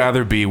would you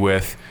rather be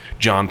with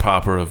John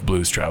Popper of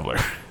Blues Traveler?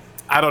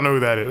 I don't know who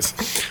that is.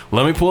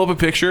 Let me pull up a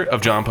picture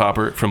of John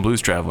Popper from Blues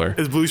Traveler.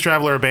 Is Blues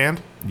Traveler a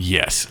band?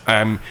 Yes.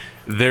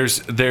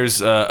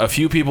 There's a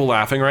few people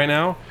laughing right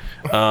now,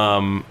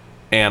 and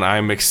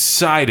I'm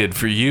excited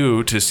for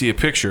you to see a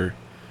picture.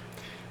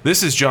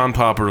 This is John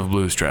Popper of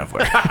Blues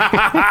Traveler.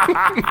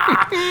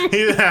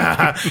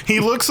 Yeah,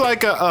 he looks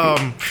like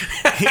a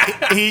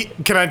he.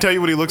 Can I tell you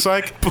what he looks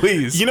like?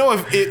 Please. You know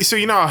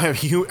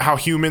how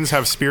humans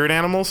have spirit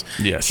animals.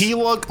 Yes. He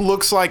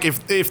looks like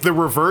if the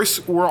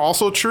reverse were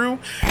also true.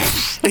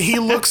 He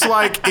looks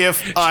like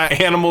if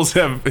animals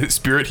have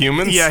spirit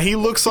humans. Yeah, he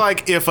looks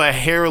like if a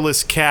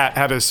hairless cat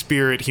had a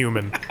spirit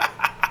human.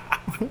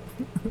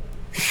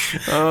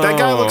 That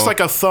guy looks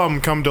like a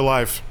thumb come to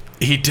life.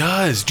 He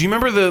does. Do you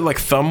remember the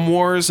thumb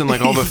wars and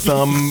all the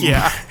thumb?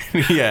 Yeah.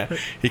 Yeah.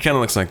 He kind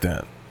of looks like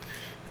that.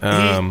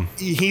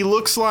 He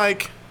looks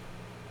like.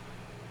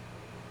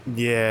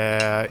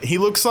 Yeah, he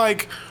looks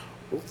like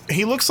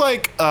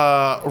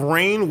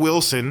Rainn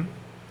Wilson.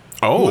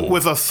 Oh.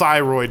 With a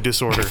thyroid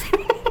disorder.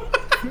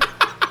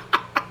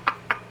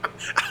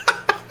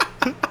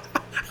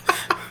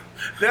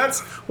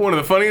 That's one of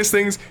the funniest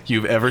things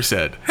you've ever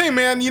said. Hey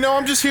man,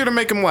 I'm just here to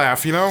make him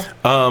laugh.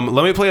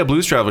 Let me play a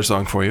Blues Traveler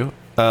song for you.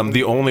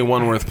 The only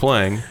one worth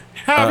playing.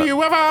 Have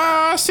you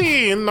ever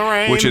seen the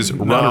rain? Which is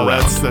Run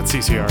Around. That's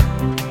CCR.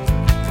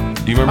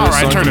 Do you remember this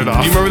song? Turn it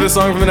off. Do you remember this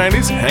song from the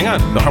 90s? Hang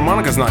on. The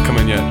harmonica's not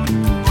coming yet.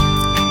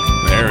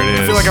 There it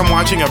is. I feel like I'm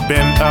watching a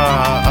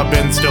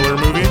Ben Stiller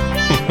movie.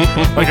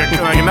 like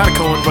not a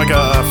Coen, like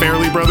a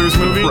Farrelly Brothers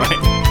movie. Right.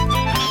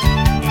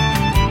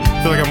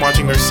 I feel like I'm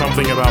watching There's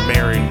Something About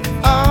Mary.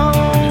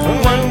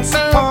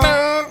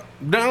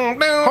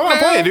 Hold on,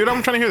 play it, dude.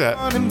 I'm trying to hear that.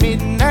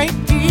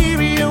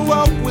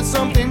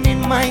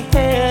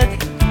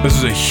 This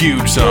was a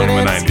huge song in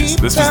the 90s.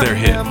 This was their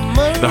hit.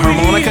 The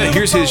harmonica,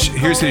 here's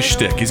his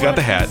shtick. He's got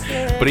the hat,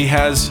 but he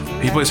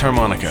plays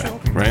harmonica,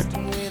 right?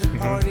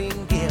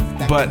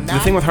 But the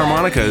thing with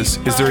harmonicas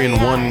is they're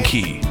in one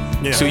key.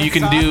 Yeah. So you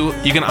can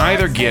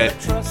either get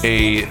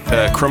a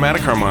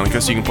chromatic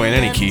harmonica, so you can play in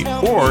any key,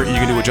 or you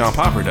can do what John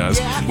Popper does,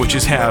 which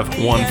is have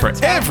one for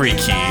every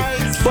key.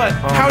 But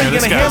how are you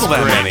going to handle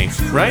that many,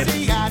 right?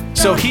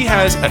 So he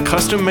has a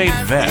custom-made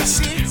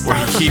vest where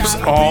he keeps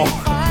all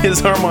his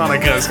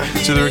harmonicas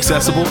so they're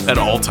accessible at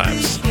all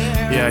times.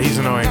 Yeah, he's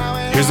annoying.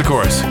 Here's the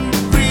chorus.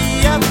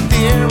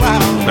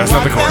 That's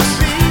not the chorus.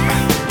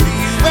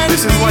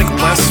 This is like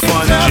less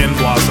fun Gin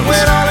Blossoms.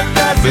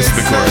 This is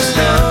the chorus.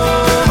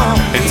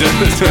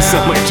 It does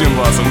sound like Gin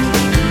Blossoms.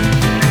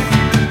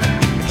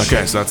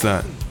 Okay, so that's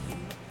that.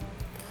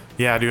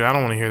 Yeah, dude, I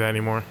don't want to hear that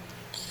anymore.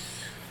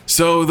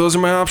 So those are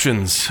my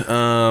options.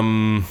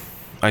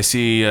 I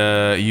see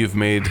you've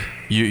made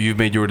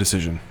your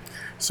decision.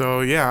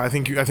 So yeah, I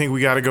think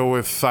we got to go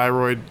with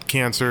thyroid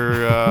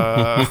cancer.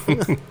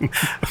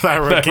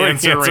 Thyroid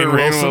cancer.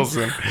 Rainn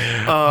Wilson.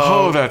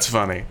 That's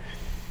funny.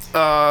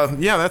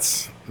 Yeah,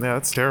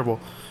 that's terrible.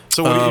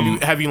 So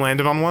what have you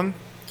landed on one?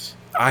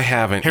 I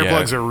haven't Hair yet.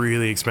 plugs are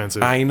really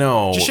expensive. I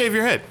know. Just shave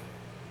your head.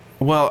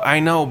 Well, I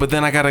know, but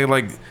then I gotta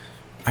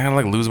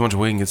lose a bunch of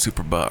weight and get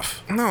super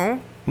buff.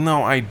 No.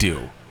 No, I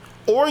do.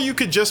 Or you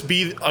could just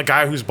be a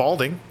guy who's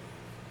balding.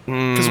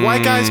 Because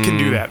white guys can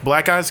do that.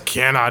 Black guys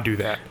cannot do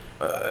that.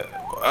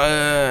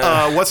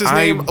 What's his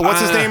name? What's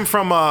his name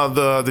from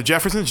the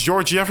Jeffersons?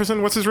 George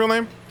Jefferson? What's his real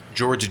name?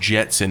 George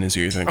Jetson is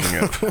who you're thinking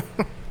of.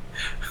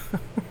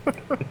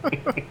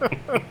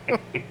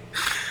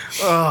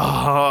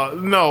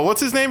 No.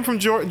 What's his name from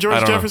George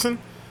Jefferson?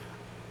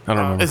 I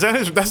don't know. Is that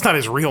his? That's not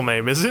his real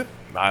name, is it?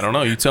 I don't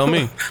know. You tell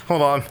me.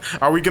 Hold on.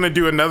 Are we gonna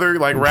do another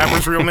like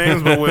rappers' real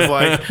names, but with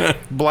like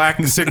black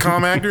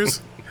sitcom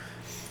actors?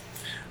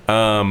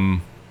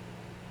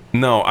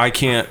 No, I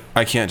can't.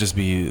 I can't just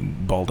be a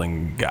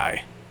balding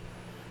guy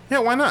Yeah,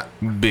 why not?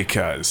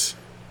 because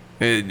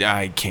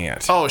I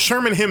can't. Oh,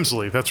 Sherman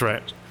Hemsley. That's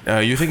right.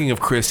 You're thinking of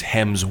Chris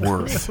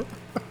Hemsworth.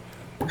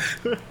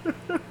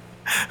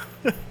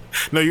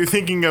 No, you're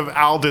thinking of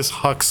Aldous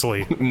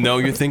Huxley. No,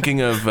 you're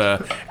thinking of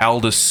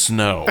Aldous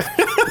Snow.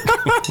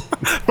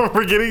 We're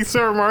forgetting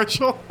Sarah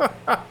Marshall.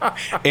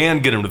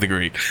 And get him to the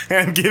Greek.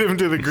 And get him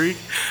to the Greek.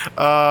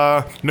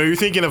 No, you're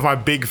thinking of my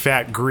big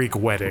fat Greek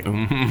wedding.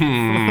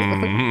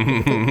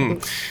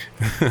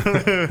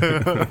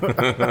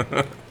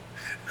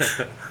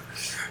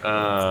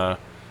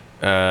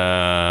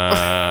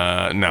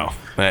 No,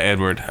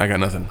 Edward, I got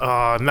nothing.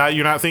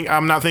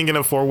 I'm not thinking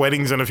of 4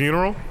 weddings and a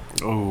funeral.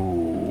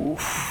 Oh,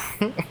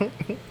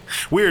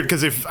 Weird,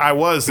 because if I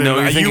was, then no,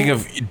 you're thinking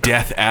of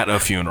death at a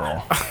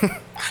funeral.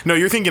 No,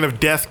 you're thinking of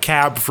Death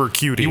Cab for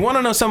Cutie. You want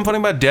to know something funny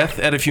about death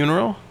at a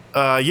funeral?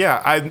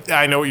 Yeah,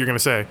 I know what you're gonna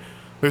say.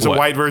 There's What? a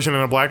white version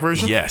and a black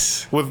version.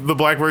 Yes. With the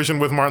black version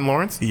with Martin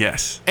Lawrence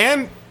Yes.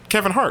 and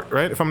Kevin Hart,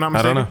 right? If I'm not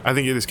mistaken, don't know. I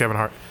think it is Kevin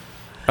Hart.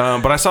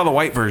 But I saw the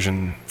white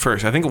version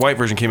first. I think the white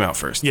version came out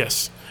first.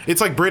 Yes, it's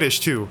like British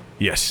too.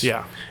 Yes.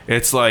 Yeah.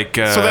 It's like...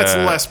 So that's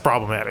less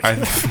problematic.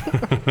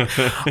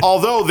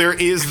 Although there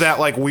is that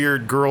like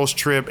weird girls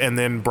trip and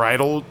then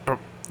bridal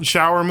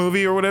shower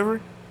movie or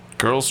whatever.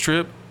 Girls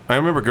Trip? I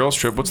remember Girls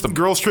Trip. What's the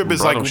Girls Trip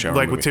is bridal like shower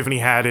with movie? Tiffany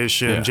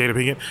Haddish and Yeah. Jada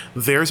Pinkett.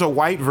 There's a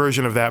white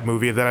version of that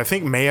movie that I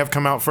think may have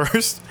come out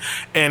first,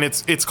 and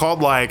it's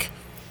called like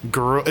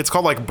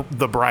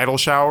The Bridal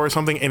Shower or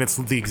something, and it's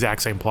the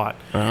exact same plot.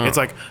 It's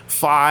like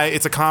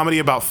it's a comedy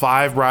about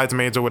 5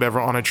 bridesmaids or whatever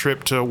on a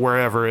trip to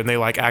wherever, and they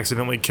like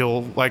accidentally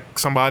kill like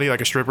somebody, like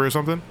a stripper or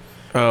something.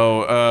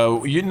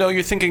 Oh,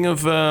 you're thinking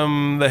of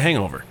The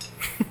Hangover.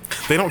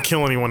 They don't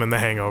kill anyone in The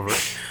Hangover.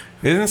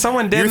 Isn't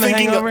someone dead You're in The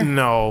thinking Hangover?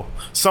 no,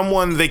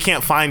 they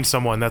can't find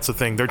someone. That's the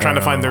thing. They're trying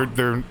to find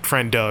their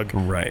friend Doug.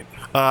 Right.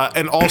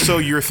 And also,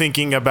 you're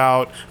thinking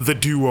about The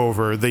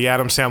Do-Over, the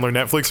Adam Sandler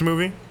Netflix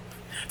movie.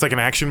 It's like an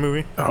action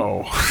movie.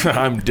 Oh,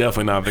 I'm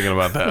definitely not thinking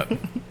about that.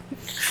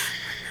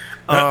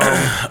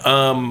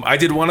 I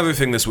did one other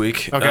thing this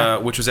week,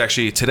 Okay. which was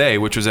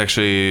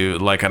actually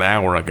like an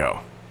hour ago.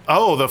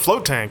 Oh, the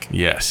float tank.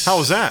 Yes. How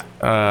was that?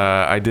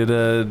 I did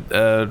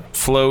a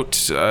float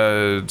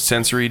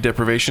sensory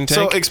deprivation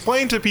tank. So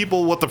explain to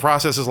people what the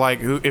process is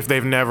like if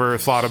they've never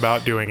thought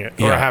about doing it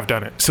or Yeah. have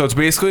done it. So it's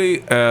basically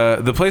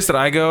the place that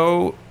I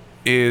go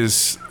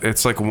it's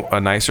like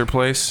a nicer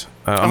place.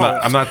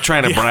 I'm not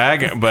trying to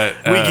brag, but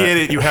We get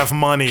it. You have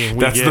money.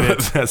 That's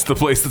the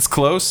place that's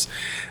close.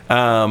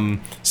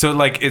 So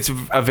like it's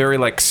a very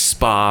like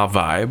spa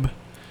vibe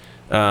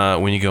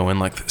when you go in,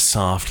 like the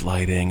soft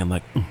lighting and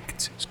like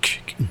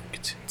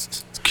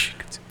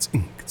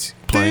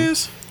playing.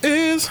 This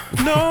is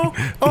no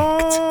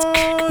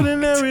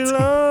ordinary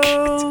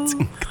love.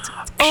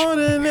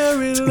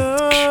 Ordinary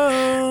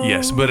love.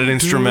 Yes, but an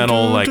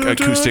instrumental, like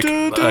acoustic,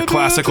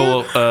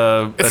 classical,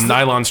 a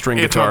nylon string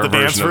It's guitar not the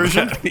dance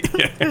version.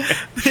 version.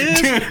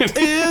 This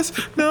is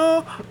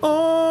no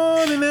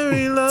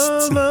ordinary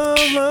love. Love,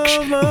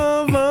 love,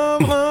 love,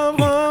 love, love, love,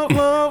 love,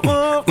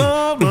 love,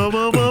 love,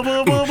 love, love,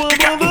 love, love, love,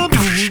 love, love.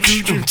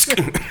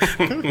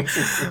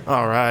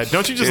 All right.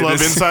 Don't you just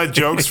love inside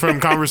jokes from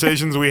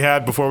conversations we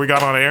had before we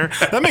got on air?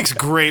 That makes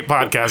great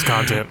podcast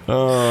content.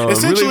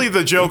 Essentially,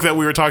 the joke that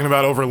we were talking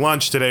about over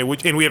lunch today,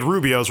 and we had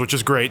Rubio's, which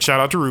is great. Shout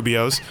out to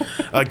Rubio's.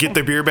 Get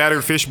the beer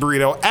battered fish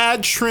burrito.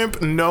 Add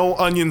shrimp, no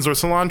onions or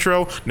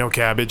cilantro, no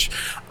cabbage.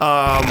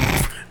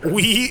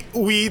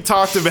 We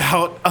talked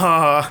about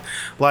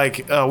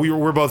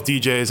we're both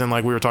DJs, and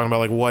like we were talking about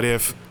like what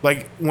if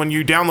like when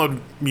you download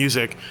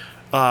music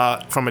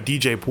from a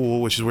DJ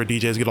pool, which is where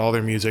DJs get all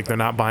their music. They're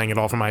not buying it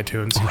all from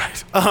iTunes.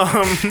 Right.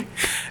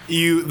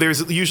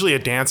 There's usually a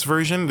dance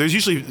version. There's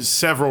usually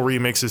several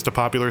remixes to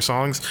popular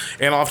songs,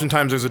 and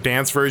oftentimes there's a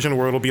dance version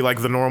where it'll be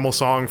like the normal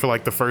song for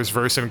like the first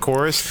verse and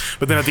chorus,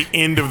 but then at the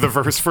end of the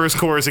first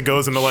chorus, it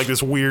goes into like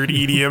this weird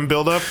EDM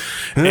buildup,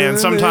 and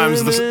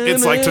sometimes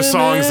it's like to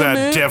songs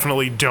that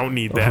definitely don't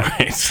need that.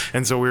 Right.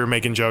 And so we were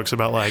making jokes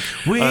about like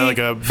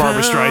a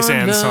Barbra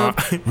Streisand song,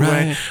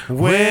 right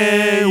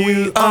where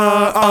you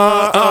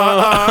are.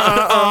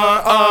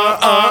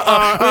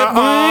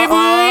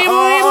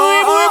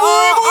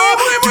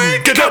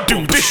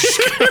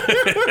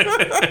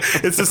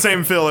 It's the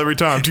same fill every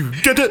time.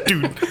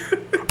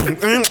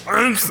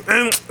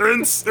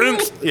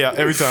 Yeah,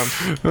 every time.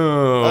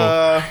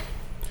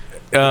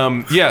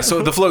 Yeah,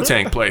 so the float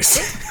tank place.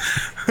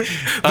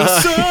 The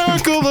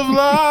circle of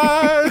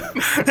life,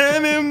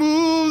 and it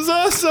moves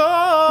us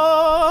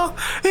all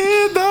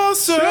in the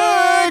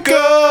circle.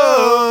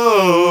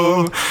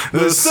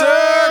 The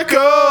circle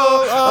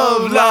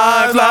of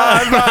life,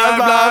 life, life,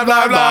 life,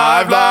 life,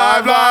 life,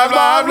 life, life,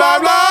 life,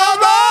 life, life.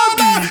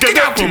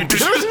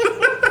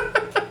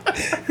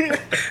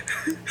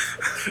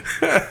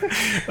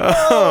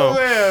 Oh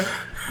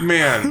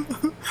man.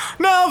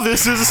 Now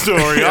this is a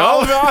story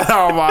all about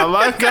how my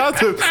life got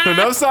turned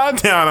upside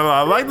down, and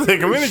I'd like to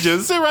take a minute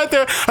just sit right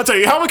there. I'll tell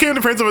you how I became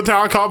the prince of a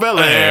town called Bel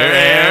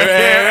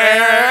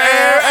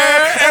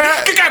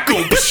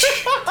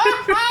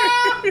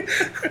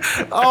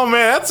Oh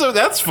man,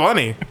 that's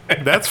funny.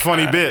 That's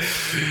funny bit.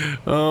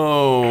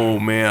 Oh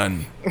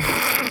man.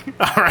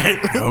 All right.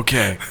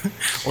 Okay.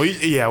 Well,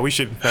 yeah, we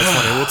should. That's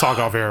funny. We'll talk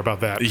off air about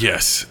that.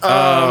 Yes.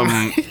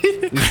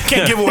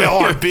 Can't give away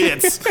all our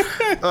bits.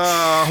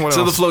 What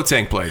So else? the float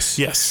tank place.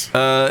 Yes.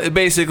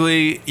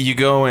 Basically, you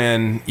go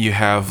in. You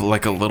have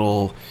like a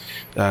little.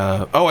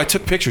 I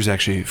took pictures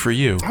actually for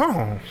you.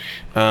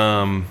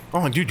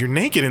 Oh, dude, you're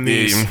naked in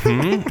these.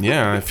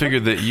 Yeah, I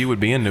figured that you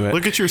would be into it.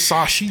 Look at your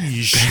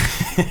sausage.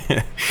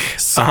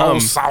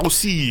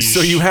 Sausage.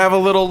 So you have a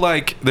little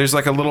there's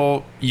like a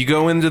little. You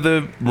go into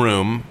the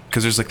room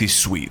because there's like these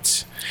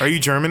suites. Are you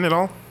German at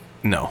all?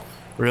 No.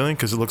 Really?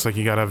 Because it looks like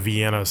you got a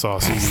Vienna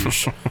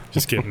sausage.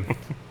 Just kidding.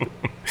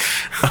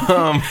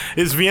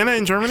 Is Vienna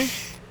in Germany?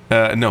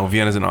 No,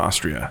 Vienna's in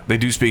Austria. They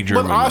do speak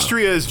German. But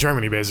Austria is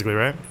Germany, basically,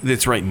 right?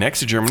 It's right next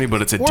to Germany,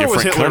 but it's a Where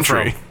was different Hitler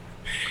country. from?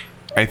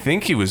 I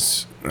think he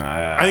was.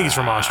 I think he's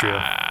from Austria.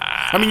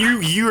 I mean,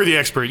 you are the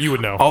expert. You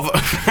would know. Although,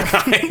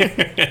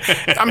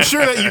 I'm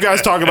sure that you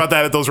guys talk about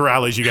that at those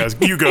rallies you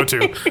go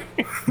to.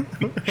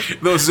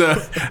 those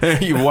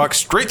you walk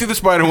straight through the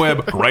spider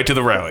web, right to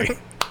the rally.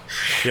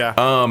 Yeah.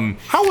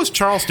 How was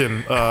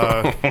Charleston?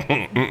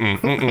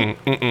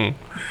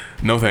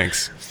 No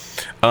thanks.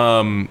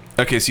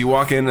 Okay, so you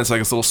walk in, it's like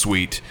this little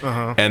suite,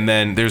 and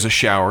then there's a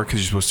shower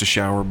because you're supposed to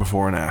shower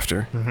before and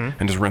after,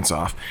 and just rinse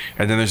off.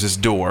 And then there's this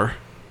door,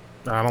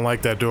 I don't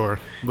like that door.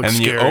 Looks and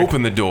then scary. you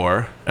open the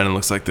door, and it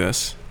looks like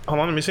this. Hold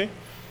on, let me see.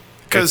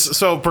 Because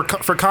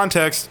for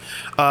context,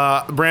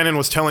 Brandon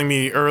was telling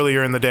me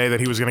earlier in the day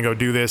that he was going to go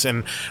do this,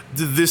 and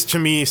this to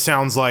me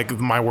sounds like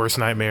my worst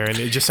nightmare, and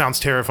it just sounds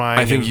terrifying.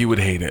 I think you would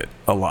hate it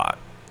a lot.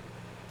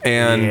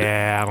 And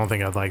yeah, I don't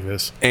think I'd like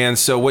this. And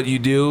so what you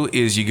do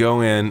is you go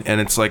in, and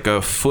it's like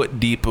a foot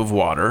deep of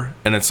water,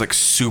 and it's like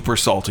super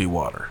salty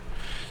water,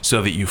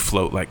 so that you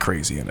float like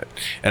crazy in it.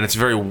 And it's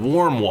very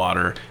warm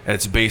water, and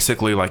it's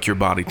basically like your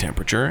body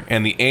temperature,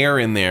 and the air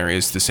in there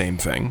is the same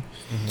thing.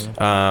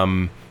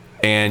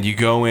 And you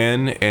go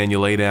in, and you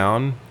lay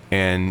down,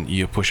 and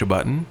you push a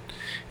button,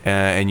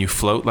 and you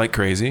float like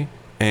crazy,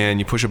 and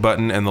you push a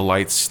button, and the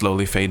lights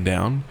slowly fade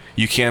down.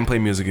 You can play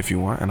music if you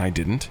want, and I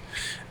didn't.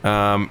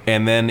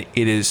 And then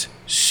it is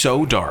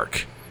so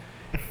dark.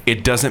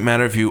 It doesn't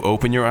matter if you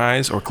open your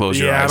eyes or close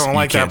your eyes. Yeah, I don't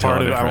like You that can't tell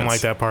part the of it. I don't difference.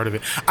 like that part of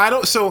it. I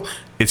don't. So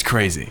It's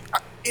crazy.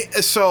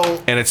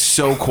 And it's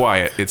so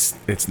quiet.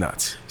 It's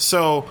nuts.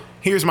 So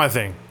here's my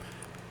thing.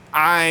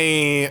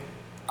 I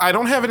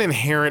don't have an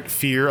inherent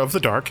fear of the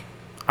dark.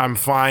 I'm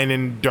fine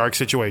in dark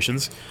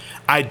situations.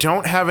 I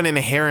don't have an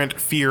inherent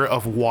fear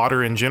of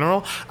water in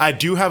general. I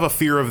do have a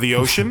fear of the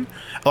ocean,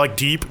 like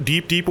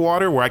deep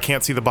water where I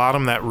can't see the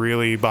bottom. That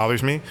really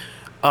bothers me.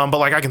 But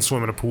like I can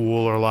swim in a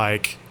pool or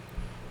like,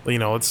 you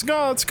know, let's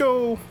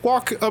go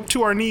walk up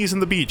to our knees in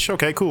the beach.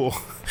 Okay, cool,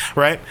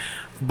 right?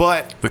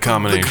 But The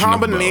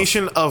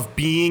combination of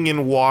being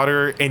in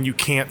water and you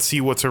can't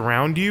see what's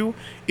around you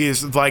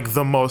is like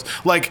the most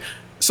like.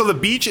 So the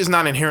beach is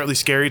not inherently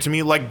scary to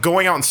me. Like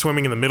going out and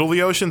swimming in the middle of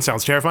the ocean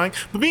sounds terrifying,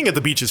 but being at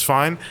the beach is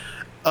fine.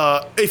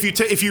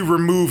 If you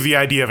remove the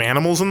idea of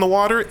animals in the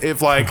water,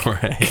 if like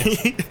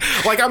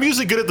like I'm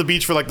usually good at the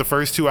beach for like the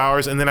first 2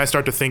 hours, and then I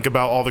start to think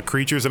about all the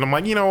creatures, and I'm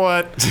like, you know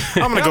what,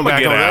 I'm gonna go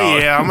back.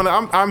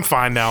 Yeah, I'm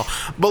fine now.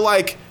 But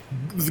like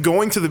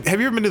going to the,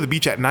 have you ever been to the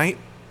beach at night?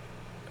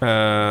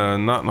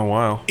 Not in a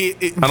while. I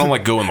don't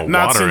like go in the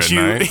water at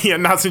night. Yeah,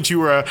 not since you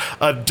were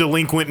a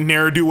delinquent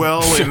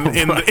ne'er-do-well in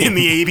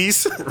the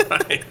 80s.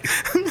 Right.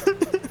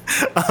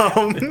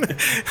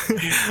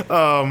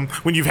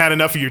 When you've had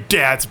enough of your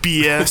dad's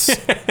BS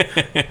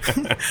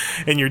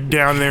and you're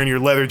down there in your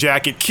leather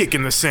jacket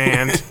kicking the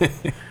sand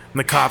and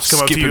the cops come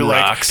up to you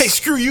rocks. like, hey,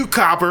 screw you,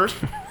 copper.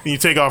 And you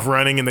take off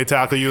running and they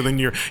tackle you, and then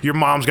your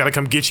mom's got to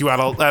come get you out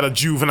of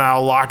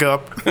juvenile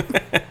lockup.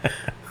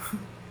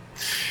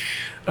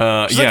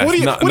 She's like,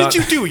 what did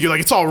you do? You're like,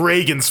 it's all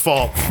Reagan's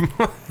fault.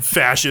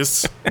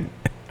 Fascists.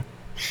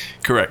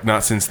 Correct.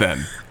 Not since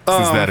then.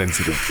 Since that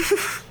incident.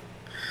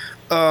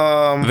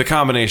 The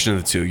combination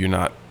of the two, you're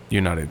not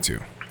into.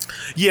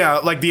 Yeah,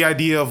 like the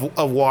idea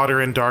of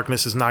water and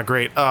darkness is not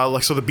great.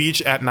 Like so, the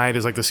beach at night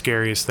is like the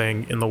scariest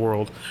thing in the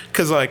world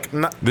because like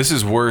this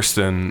is worse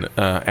than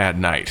at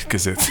night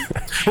because it's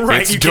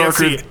right. It's You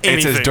darker. can't see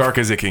anything. It's as dark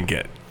as it can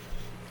get.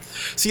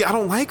 See, I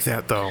don't like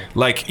that though.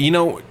 Like, you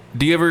know,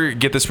 do you ever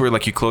get this where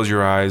like you close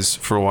your eyes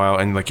for a while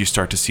and like you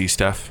start to see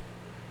stuff?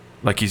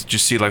 Like you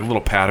just see like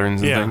little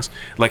patterns and things.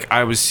 Like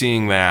I was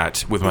seeing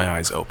that with my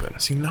eyes open.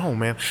 See, no,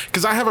 man,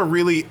 because I have a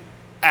really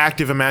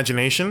active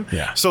imagination.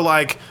 Yeah. So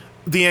like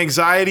the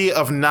anxiety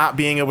of not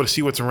being able to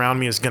see what's around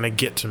me is gonna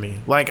get to me.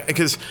 Like,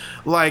 because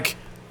like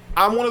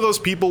I'm one of those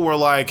people where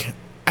like,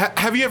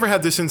 have you ever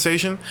had this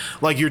sensation?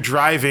 Like you're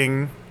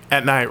driving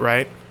at night,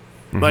 right?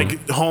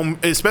 Like home,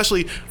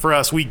 especially for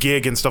us, we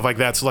gig and stuff like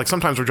that. So like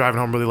sometimes we're driving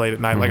home really late at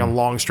night, like a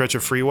long stretch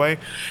of freeway,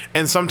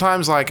 and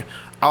sometimes like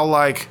I'll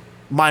like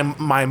my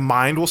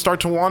mind will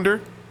start to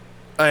wander,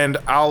 and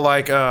I'll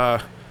like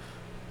I'll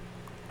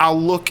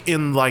look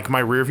in like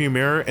my rearview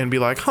mirror and be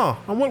like, huh,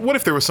 what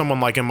if there was someone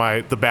like in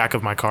the back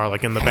of my car,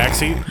 like in the back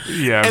seat?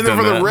 Yeah, and then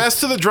for the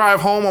rest of the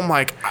drive home, I'm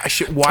like,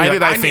 why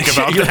did I think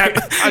about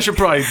that? I should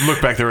probably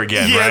look back there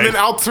again. Yeah, right? and then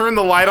I'll turn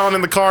the light on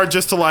in the car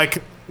just to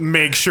like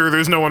make sure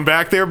there's no one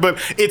back there, but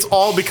it's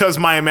all because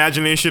my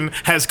imagination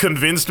has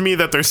convinced me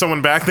that there's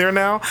someone back there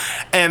now,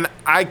 and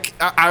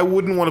I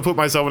wouldn't want to put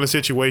myself in a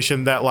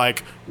situation that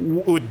like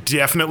would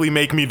definitely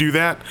make me do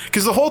that,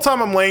 because the whole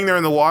time I'm laying there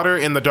in the water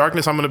in the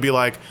darkness, I'm gonna be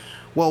like,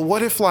 well,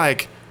 what if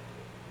like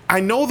I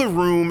know the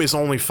room is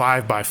only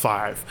 5 by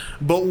 5,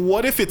 but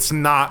what if it's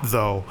not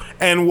though?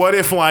 And what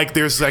if like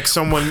there's like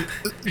someone?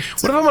 What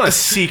if I'm on a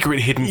secret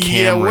hidden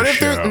camera Yeah, what if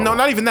show? there's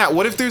not even that?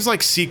 What if there's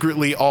like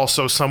secretly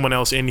also someone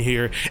else in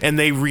here and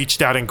they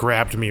reached out and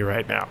grabbed me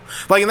right now?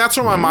 Like, and that's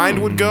where my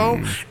mind would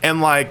go,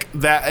 and like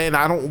that, and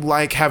I don't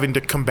like having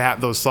to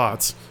combat those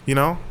thoughts, you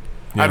know?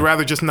 Yeah. I'd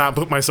rather just not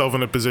put myself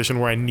in a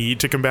position where I need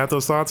to combat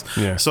those thoughts.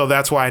 Yeah. So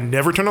that's why I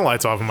never turn the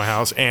lights off in my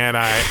house, and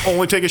I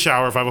only take a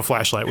shower if I have a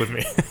flashlight with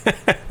me.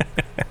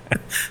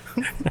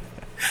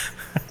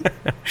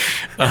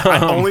 I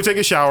only take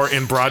a shower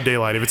in broad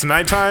daylight. If it's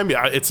nighttime,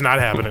 yeah, it's not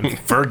happening.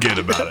 Forget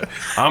about it.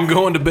 I'm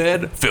going to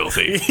bed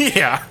filthy.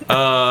 Yeah.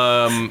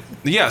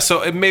 Yeah,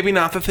 so it maybe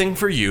not the thing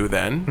for you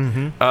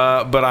then,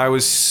 but I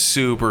was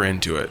super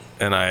into it,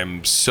 and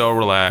I'm so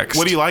relaxed.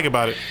 What do you like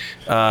about it?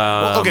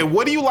 Well, okay,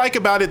 what do you like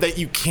about it that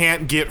you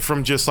can't get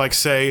from just like,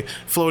 say,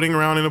 floating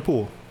around in a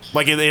pool?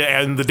 Like in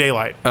the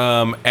daylight?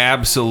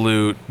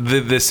 Absolute.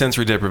 The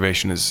sensory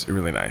deprivation is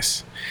really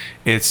nice.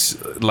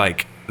 It's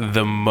like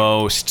the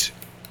most...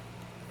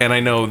 And I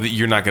know that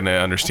you're not going to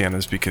understand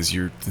this because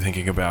you're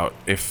thinking about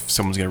if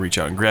someone's going to reach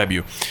out and grab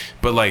you,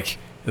 but like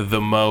the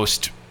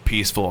most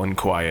peaceful and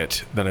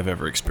quiet that I've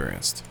ever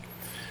experienced.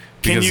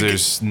 Because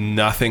there's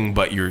nothing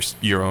but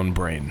your own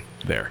brain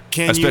there,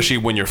 especially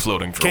when you're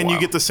floating for a while. Can you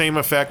get the same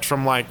effect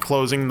from like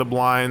closing the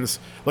blinds,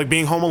 like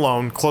being home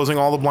alone, closing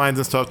all the blinds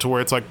and stuff to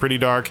where it's like pretty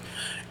dark,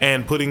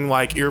 and putting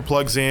like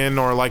earplugs in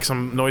or like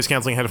some noise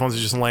canceling headphones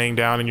and just laying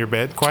down in your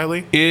bed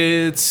quietly?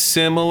 It's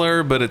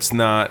similar, but it's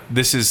not.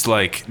 This is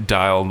like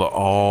dialed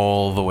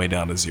all the way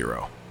down to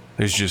 0.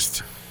 There's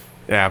just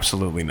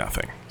absolutely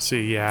nothing.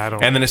 See, yeah, I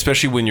don't. And then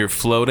especially when you're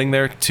floating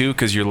there too,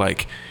 because you're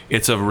like,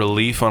 it's a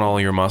relief on all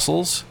your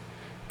muscles,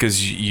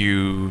 because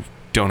you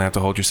don't have to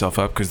hold yourself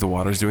up because the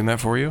water's doing that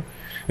for you,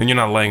 and you're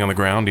not laying on the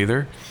ground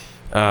either.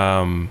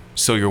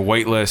 So you're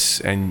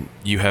weightless and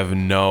you have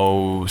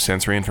no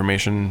sensory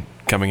information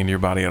coming into your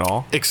body at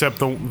all, except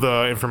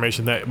the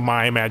information that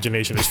my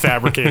imagination is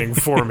fabricating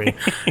for me.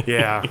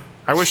 Yeah,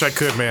 I wish I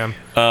could, man.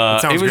 It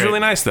was great.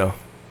 Really nice though.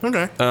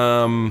 Okay.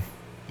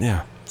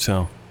 Yeah.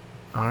 So.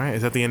 All right.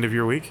 Is that the end of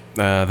your week?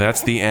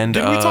 That's the end.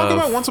 Did we talk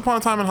about Once Upon a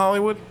Time in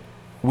Hollywood?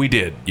 We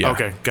did. Yeah.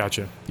 Okay.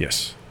 Gotcha.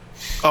 Yes.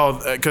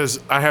 Oh, because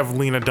I have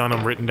Lena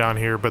Dunham written down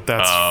here, but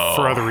that's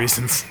for other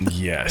reasons.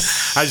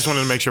 Yes. I just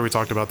wanted to make sure we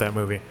talked about that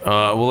movie.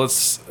 Well,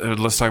 let's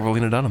talk about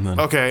Lena Dunham then.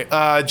 Okay.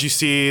 Did you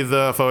see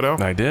the photo?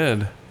 I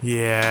did.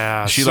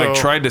 Yeah. She like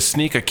tried to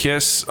sneak a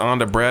kiss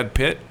onto Brad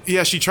Pitt.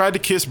 Yeah, she tried to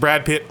kiss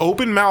Brad Pitt,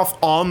 open mouth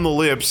on the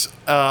lips,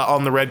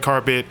 on the red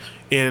carpet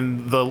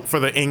for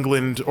the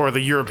England or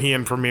the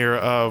European premiere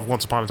of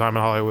Once Upon a Time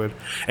in Hollywood,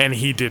 and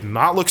he did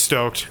not look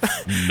stoked.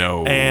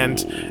 No.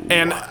 and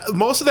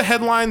most of the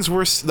headlines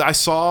I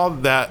saw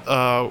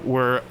that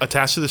were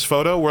attached to this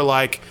photo were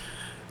like,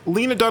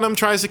 Lena Dunham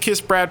tries to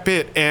kiss Brad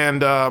Pitt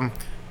and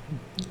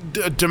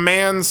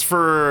demands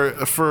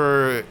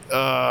for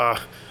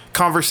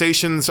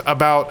conversations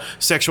about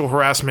sexual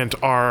harassment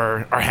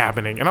are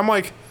happening, and I'm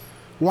like,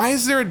 why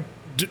is there a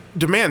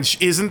demand?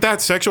 Isn't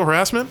that sexual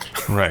harassment?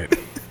 Right.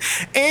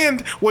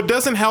 And what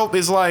doesn't help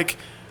is like,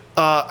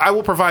 I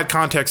will provide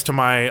context to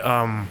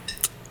my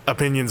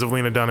opinions of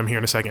Lena Dunham here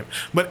in a second.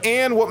 But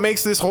what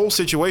makes this whole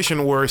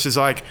situation worse is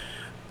like,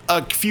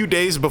 a few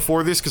days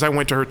before this, because I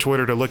went to her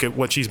Twitter to look at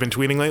what she's been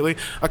tweeting lately.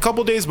 A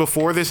couple days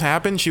before this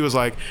happened, she was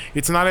like,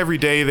 "It's not every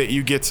day that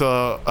you get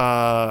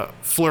to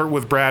flirt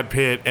with Brad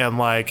Pitt and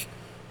like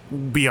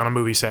be on a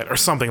movie set or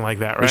something like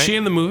that." Right? Was she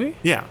in the movie?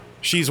 Yeah,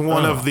 she's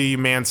one of the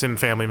Manson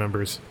family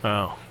members.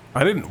 Oh.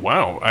 I didn't.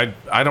 Wow.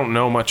 I don't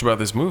know much about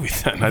this movie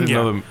then. I didn't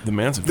know the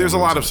Manson family. There's a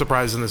lot of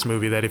surprises in this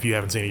movie that if you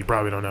haven't seen it, you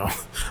probably don't know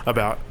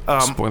about.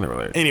 Spoiler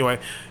alert. Anyway,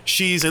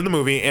 she's in the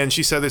movie, and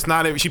she said it's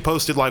not. She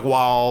posted like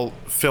while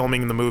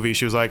filming the movie,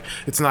 she was like,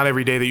 "It's not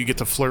every day that you get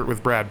to flirt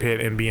with Brad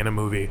Pitt and be in a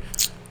movie."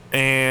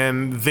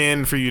 and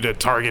then for you to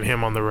target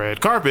him on the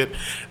red carpet.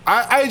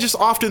 I just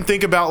often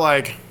think about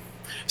like,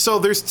 so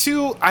there's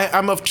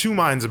I'm of two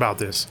minds about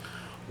this.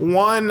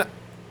 One,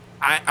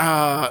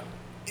 I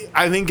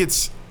think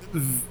it's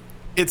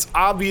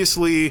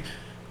obviously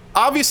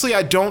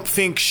I don't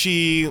think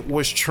she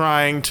was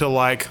trying to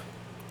like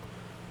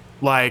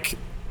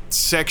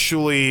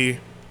sexually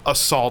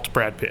assault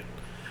Brad Pitt.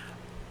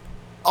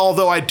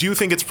 Although I do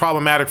think it's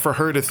problematic for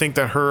her to think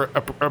that her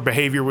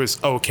behavior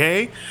was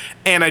okay,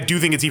 and I do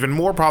think it's even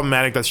more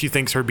problematic that she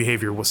thinks her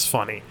behavior was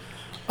funny,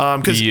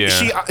 because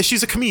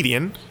she's a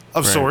comedian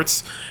of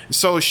sorts,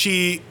 so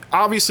she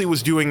obviously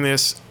was doing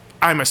this.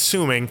 I'm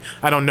assuming,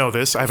 I don't know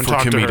this, I haven't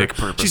talked to her.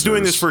 Purposes. She's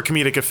doing this for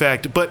comedic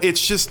effect, but it's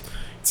just,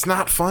 it's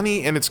not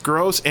funny and it's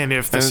gross. And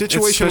if the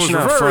situation was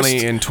reversed, not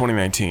funny in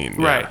 2019,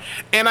 right?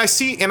 And I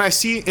see in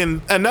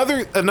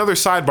another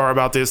sidebar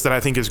about this that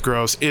I think is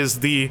gross is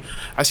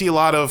I see a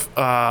lot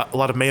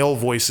of male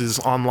voices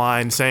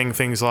online saying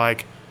things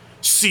like,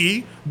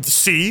 See,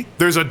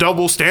 there's a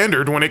double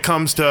standard when it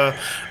comes to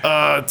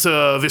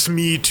this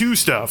Me Too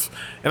stuff.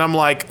 And I'm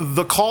like,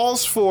 the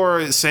calls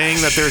for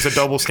saying that there's a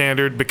double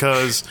standard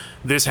because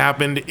this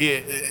happened,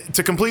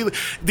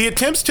 the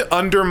attempts to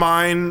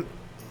undermine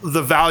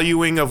the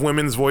valuing of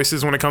women's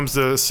voices when it comes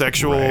to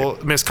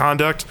sexual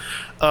misconduct,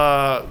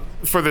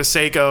 for the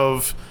sake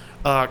of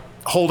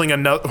holding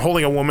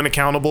a woman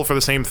accountable for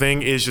the same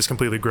thing is just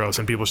completely gross,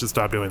 and people should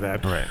stop doing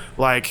that. Right.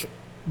 Like,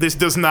 this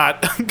does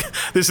not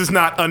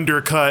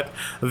undercut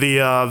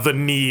the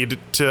need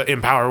to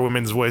empower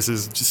women's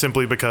voices just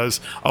simply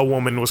because a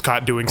woman was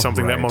caught doing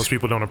something that most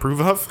people don't approve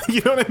of.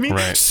 You know what I mean?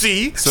 Right.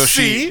 She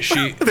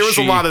there was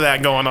a lot of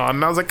that going on,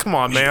 and I was like, come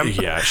on, man.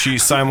 Yeah, she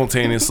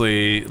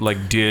simultaneously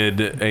like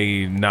did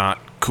a not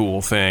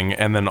cool thing,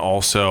 and then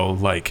also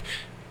like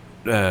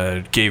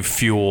gave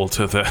fuel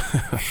to the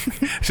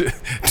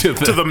to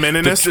the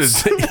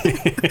meninists,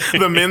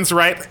 the men's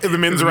rights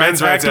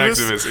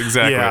activists.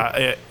 Exactly.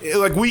 Yeah,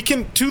 like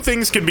two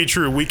things can be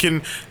true. We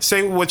can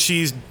say what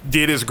she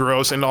did is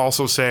gross, and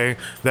also say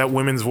that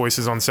women's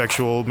voices on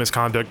sexual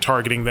misconduct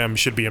targeting them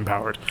should be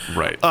empowered.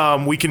 Right.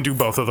 We can do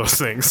both of those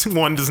things.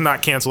 One does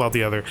not cancel out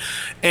the other.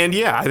 And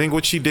yeah, I think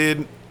what she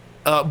did.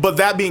 But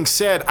that being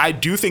said, I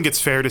do think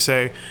it's fair to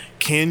say,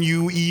 can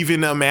you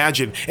even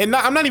imagine? And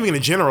I'm not even going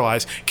to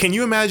generalize. Can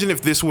you imagine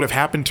if this would have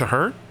happened to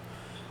her?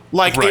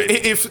 Like,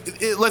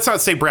 if let's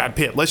not say Brad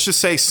Pitt. Let's just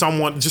say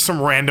some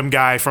random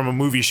guy from a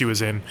movie she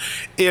was in.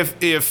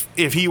 If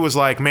he was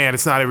like, man,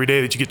 it's not every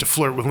day that you get to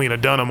flirt with Lena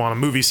Dunham on a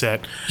movie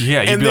set.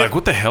 Yeah, you'd be like,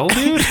 what the hell,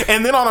 dude?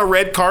 And then on a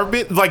red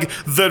carpet, like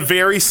the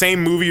very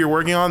same movie you're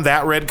working on,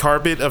 that red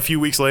carpet, a few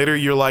weeks later,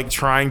 you're like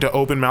trying to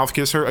open mouth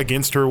kiss her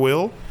against her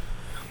will.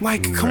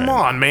 Like, come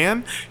on,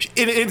 man.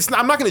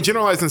 I'm not going to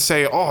generalize and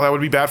say, oh, that would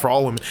be bad for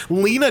all women.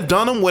 Lena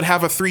Dunham would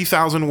have a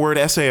 3,000-word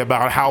essay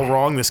about how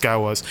wrong this guy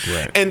was.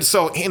 Right. And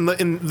so and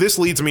this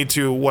leads me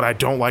to what I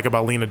don't like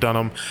about Lena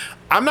Dunham.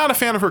 I'm not a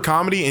fan of her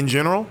comedy in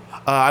general.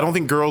 I don't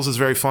think Girls is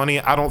very funny.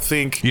 I don't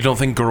think... You don't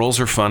think Girls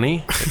are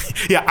funny?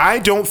 Yeah, I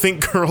don't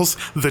think Girls,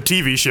 the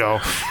TV show,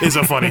 is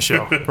a funny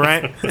show,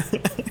 right?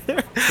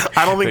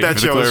 I don't think that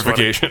show is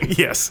funny.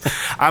 Yes.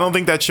 I don't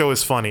think that show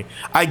is funny.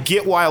 I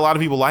get why a lot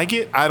of people like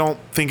it. I don't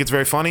think it's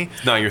very funny.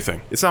 Not your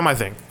thing. It's not my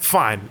thing.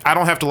 Fine. I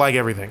don't have to like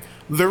everything.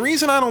 The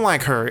reason I don't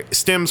like her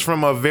stems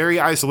from a very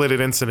isolated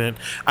incident.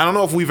 I don't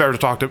know if we've ever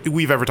talked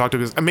to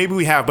this. Maybe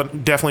we have,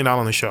 but definitely not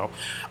on the show.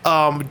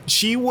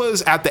 She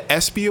was at the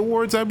ESPY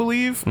Awards, I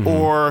believe,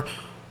 or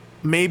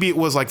maybe it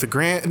was like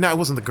the No, it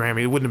wasn't the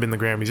Grammy. It wouldn't have been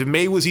the Grammys.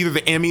 It was either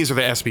the Emmys or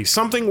the ESPYs.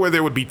 Something where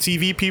there would be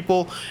TV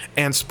people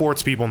and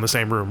sports people in the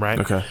same room, right?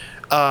 Okay.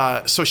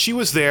 So she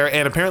was there,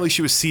 and apparently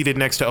she was seated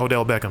next to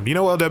Odell Beckham. Do you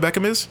know who Odell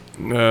Beckham is?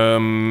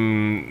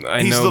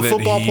 He's the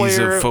football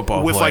player with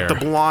player. like the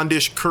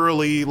blondish,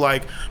 curly,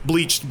 like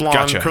bleached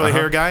blonde, curly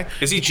hair guy.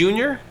 Is he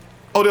junior?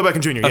 Odell Beckham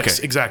Jr. Okay. Yes,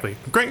 exactly.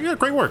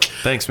 Great work.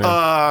 Thanks,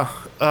 man.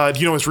 Do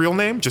you know his real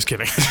name? Just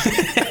kidding.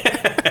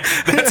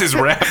 That's his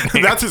rap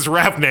name. That's his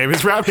rap name.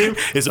 His rap name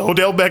is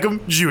Odell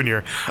Beckham Jr.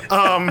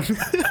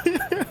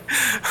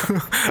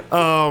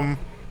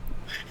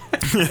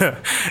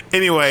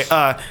 Anyway,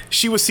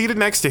 she was seated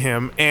next to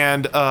him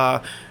and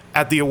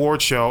at the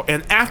award show.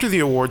 And after the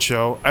award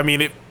show, I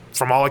mean,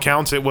 from all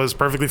accounts, it was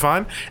perfectly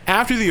fine.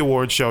 After the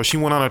award show, she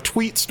went on a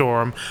tweet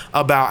storm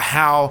about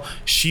how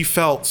she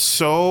felt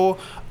so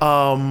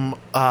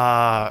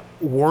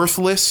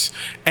worthless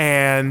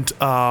and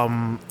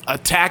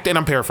attacked. And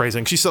I'm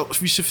paraphrasing. She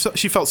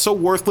felt so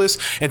worthless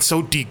and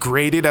so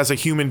degraded as a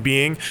human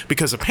being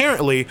because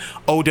apparently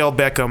Odell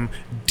Beckham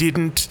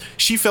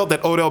she felt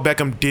that Odell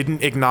Beckham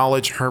didn't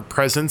acknowledge her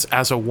presence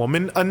as a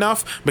woman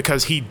enough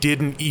because he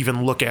didn't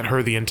even look at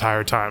her the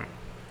entire time.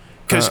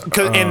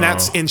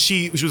 And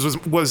she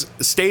was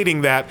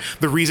stating that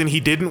the reason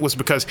he didn't was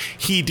because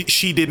she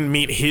didn't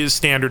meet his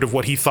standard of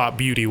what he thought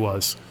beauty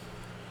was.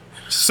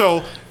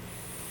 So,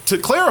 to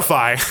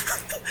clarify,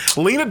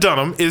 Lena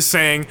Dunham is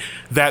saying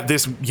that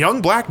this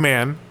young black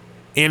man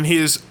in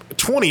his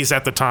 20s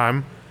at the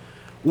time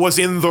was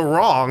in the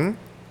wrong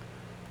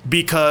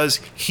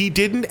because he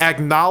didn't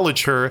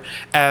acknowledge her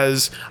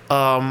as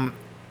a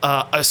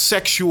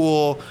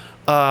sexual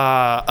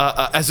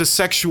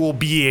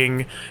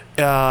being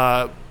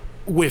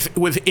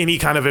with any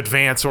kind of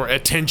advance or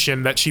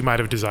attention that she might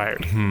have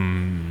desired.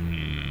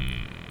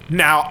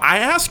 Now, I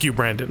ask you,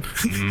 Brandon,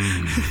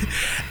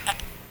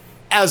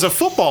 as a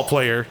football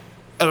player,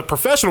 a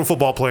professional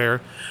football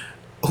player,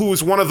 who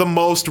is one of the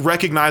most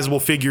recognizable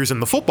figures in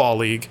the football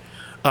league,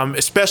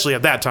 especially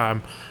at that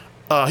time.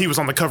 He was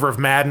on the cover of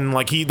Madden.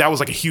 That was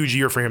like a huge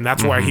year for him.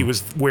 That's why he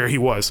was where he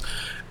was.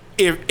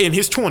 In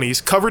his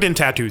 20s, covered in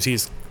tattoos. He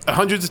has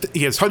hundreds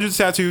of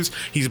tattoos.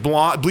 He's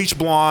blonde, bleach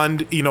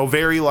blonde,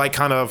 very like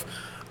kind of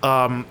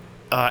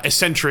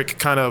eccentric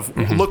kind of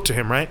look to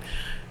him, right?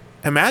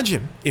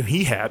 Imagine if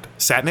he had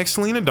sat next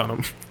to Lena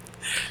Dunham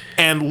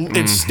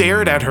and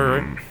stared at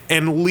her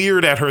and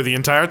leered at her the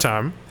entire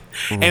time.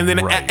 And then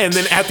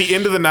at the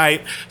end of the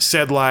night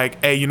said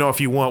like, hey, if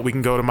you want, we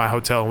can go to my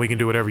hotel and we can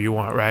do whatever you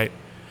want, right?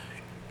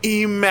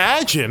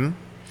 Imagine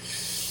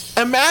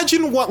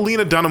what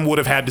Lena Dunham would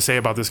have had to say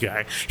about this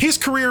guy. His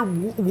career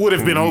would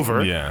have been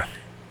over. Yeah.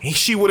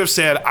 She would have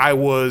said, I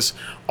was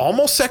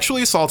almost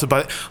sexually assaulted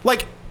by...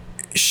 Like,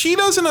 she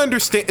doesn't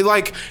understand...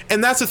 Like,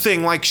 and that's the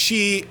thing. Like,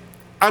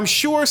 I'm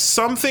sure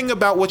something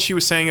about what she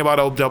was saying about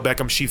Odell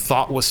Beckham she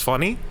thought was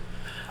funny.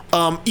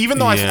 Even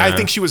though I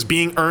think she was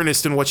being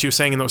earnest in what she was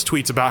saying in those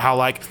tweets about how,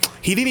 like,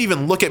 he didn't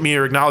even look at me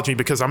or acknowledge me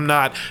because I'm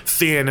not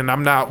thin and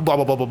I'm not blah,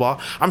 blah, blah, blah,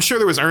 blah. I'm sure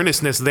there was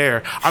earnestness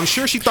there. I'm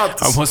sure she thought...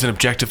 I wasn't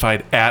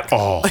objectified at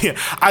all. Yeah,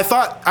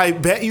 I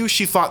bet you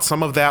she thought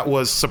some of that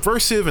was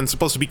subversive and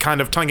supposed to be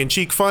kind of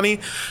tongue-in-cheek funny.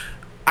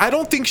 I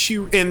don't think she...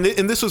 And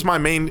this was my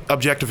main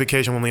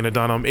objectification with Lena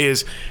Dunham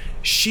is...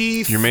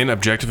 Your main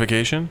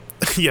objectification?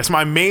 Yes,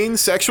 my main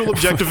sexual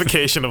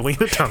objectification of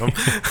Lena Dunham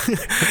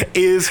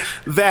is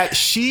that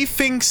she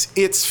thinks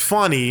it's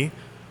funny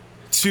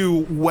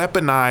to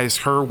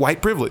weaponize her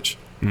white privilege.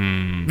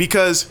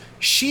 Because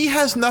she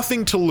has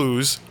nothing to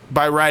lose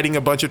by writing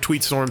a bunch of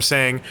tweets to him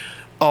saying,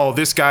 oh,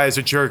 this guy is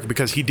a jerk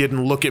because he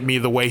didn't look at me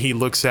the way he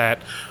looks at,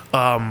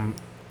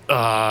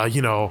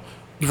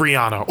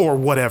 Rihanna or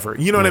whatever.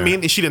 You know what I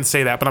mean? She didn't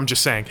say that, but I'm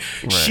just saying.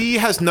 Right. She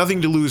has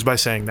nothing to lose by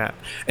saying that.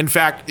 In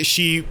fact,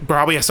 she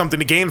probably has something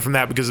to gain from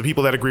that because the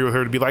people that agree with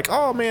her to be like,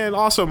 oh man,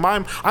 awesome.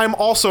 I'm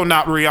also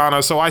not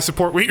Rihanna, so I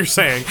support what you're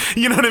saying.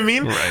 You know what I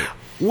mean? Right.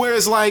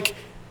 Whereas like,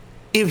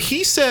 if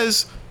he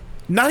says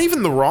not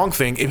even the wrong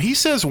thing, if he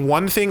says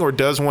one thing or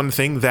does one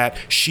thing that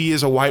she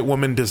as a white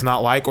woman does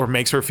not like or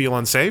makes her feel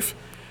unsafe,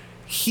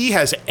 he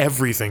has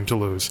everything to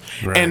lose.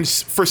 Right. And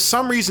for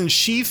some reason,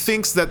 she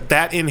thinks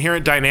that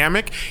inherent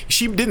dynamic,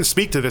 she didn't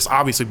speak to this,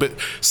 obviously, but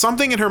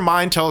something in her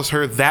mind tells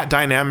her that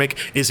dynamic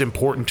is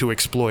important to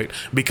exploit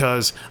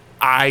because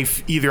I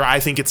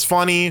think it's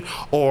funny,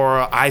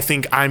 or I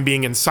think I'm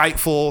being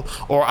insightful,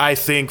 or I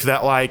think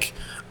that, like,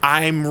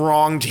 I'm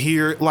wronged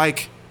here.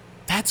 Like,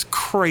 that's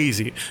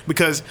crazy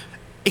because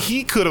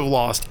he could have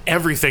lost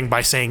everything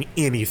by saying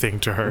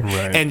anything to her.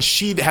 Right. And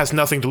she has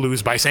nothing to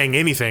lose by saying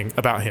anything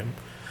about him.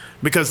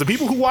 Because the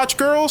people who watch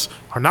girls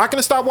are not going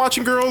to stop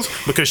watching girls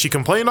because she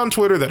complained on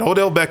Twitter that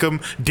Odell Beckham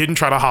didn't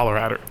try to holler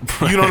at her.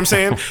 You know what I'm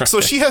saying? Right.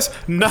 So she has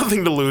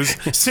nothing to lose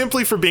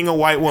simply for being a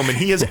white woman.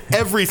 He has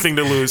everything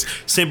to lose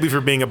simply for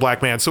being a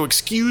black man. So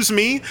excuse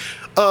me,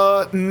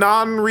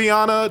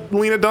 non-Rihanna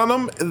Lena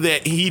Dunham,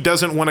 that he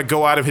doesn't want to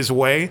go out of his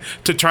way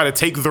to try to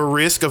take the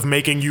risk of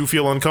making you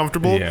feel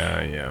uncomfortable.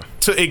 Yeah.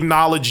 To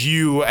acknowledge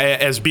you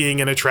as being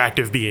an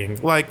attractive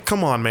being. Like,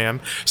 come on,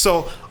 man.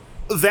 So...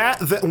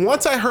 That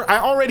once I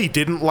already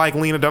didn't like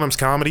Lena Dunham's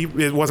comedy.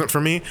 It wasn't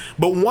for me.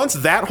 But once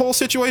that whole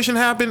situation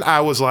happened,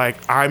 I was like,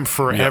 I'm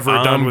forever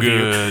done with you.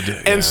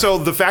 And so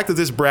the fact that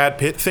this Brad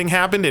Pitt thing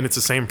happened and it's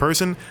the same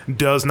person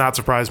does not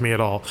surprise me at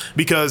all.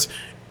 Because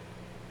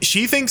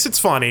she thinks it's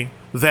funny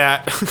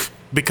that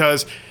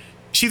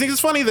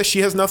she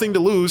has nothing to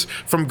lose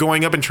from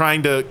going up and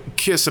trying to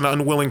kiss an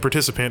unwilling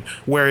participant.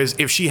 Whereas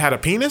if she had a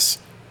penis,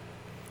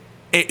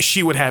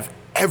 she would have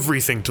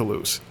everything to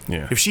lose.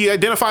 Yeah. If she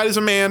identified as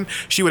a man,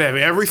 she would have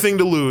everything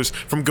to lose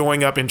from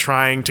going up and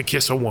trying to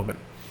kiss a woman.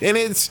 And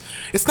it's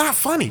not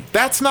funny.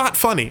 That's not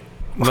funny.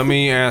 Let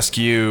me ask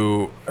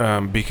you,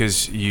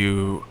 because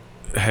you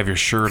have your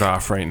shirt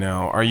off right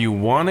now, are you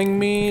wanting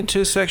me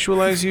to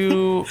sexualize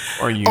you?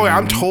 Are you? Oh, yeah,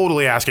 I'm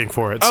totally asking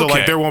for it. So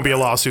like, there won't be a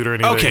lawsuit or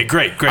anything. Okay,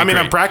 great. I mean,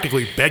 I'm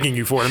practically begging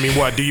you for it. I mean,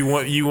 what do you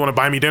want? You want to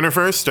buy me dinner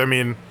first? I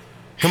mean,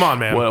 come on,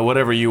 man. Well,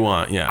 whatever you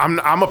want. Yeah.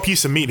 I'm a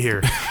piece of meat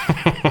here.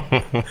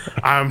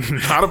 I'm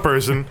not a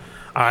person.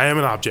 I am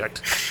an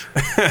object.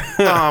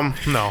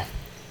 No.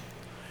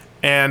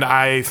 And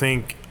I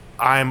think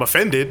I'm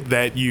offended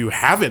that you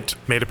haven't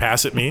made a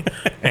pass at me.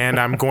 And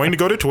I'm going to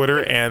go to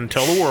Twitter and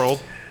tell the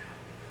world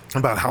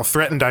about how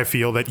threatened I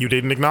feel that you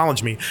didn't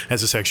acknowledge me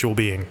as a sexual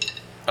being.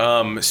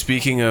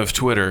 Speaking of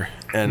Twitter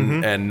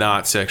and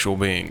not sexual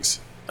beings.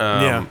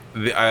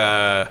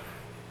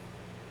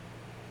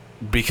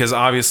 Because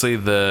obviously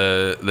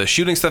the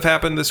shooting stuff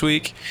happened this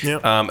week.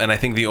 Yep. And I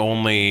think the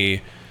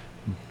only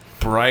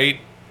bright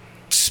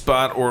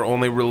spot or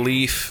only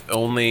relief,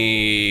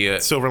 only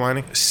Silver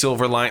lining.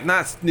 silver line.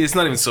 It's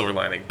not even silver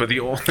lining, but the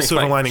only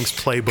Silver linings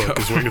playbook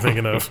is what you're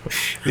thinking of.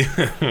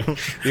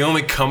 the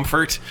only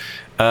comfort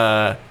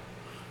that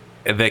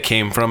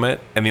came from it,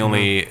 and the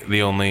only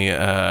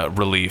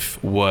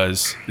relief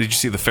was. Did you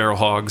see the feral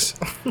hogs?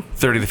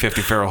 30 to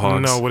 50 feral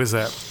hogs. No, what is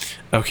that?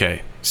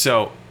 Okay,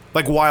 so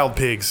Like wild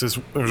pigs is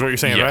what you're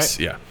saying, yes,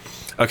 right? yeah.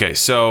 Okay,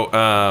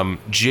 so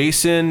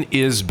Jason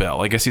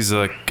Isbell, I guess he's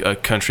a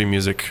country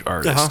music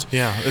artist.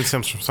 Yeah, it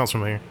sounds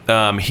familiar.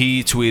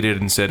 He tweeted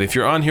and said, "If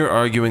you're on here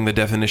arguing the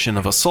definition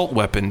of assault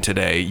weapon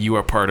today, you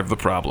are part of the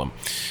problem.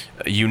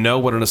 You know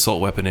what an assault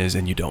weapon is,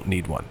 and you don't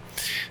need one."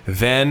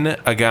 Then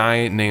a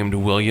guy named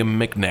William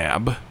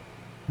McNabb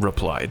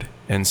replied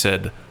and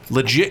said,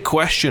 "Legit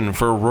question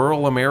for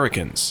rural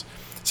Americans."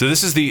 So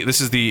this is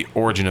the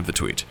origin of the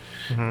tweet,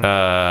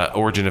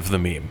 origin of the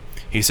meme.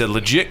 He said,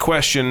 "Legit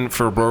question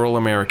for rural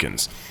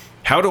Americans.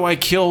 How do I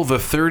kill the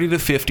 30 to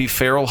 50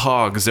 feral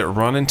hogs that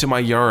run into my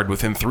yard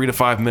within 3 to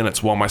 5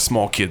 minutes while my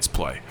small kids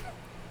play?"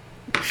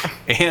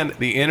 And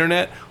the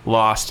internet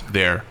lost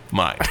their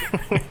mind.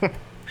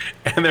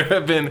 And there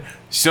have been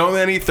so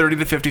many 30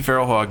 to 50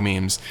 feral hog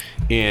memes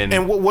in...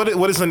 And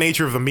what is the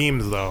nature of the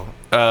memes, though?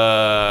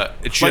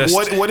 Just...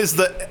 Like what is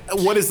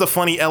the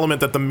funny element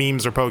that the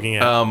memes are poking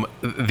at?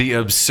 The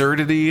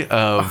absurdity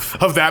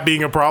of that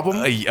being a problem?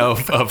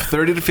 Of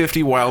 30 to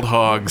 50 wild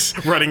hogs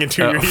Running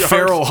into your yard.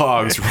 feral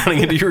hogs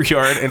running into your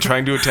yard and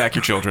trying to attack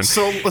your children.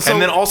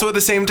 And then also at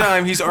the same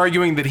time, he's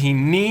arguing that he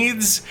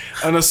needs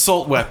an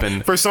assault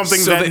weapon for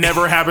something that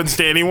never happens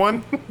to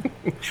anyone.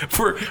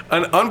 For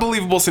an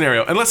unbelievable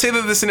scenario. And let's say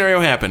that this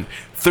scenario happened.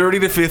 30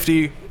 to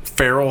 50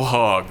 feral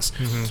hogs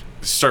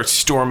start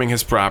storming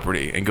his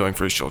property and going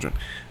for his children.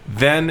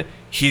 Then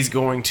he's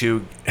going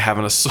to have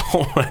an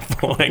assault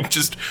rifle and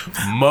just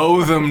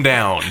mow them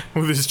down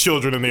with his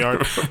children in the yard.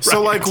 Right.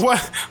 So like what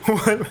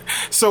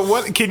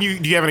do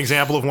you have an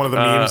example of one of the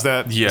memes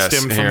that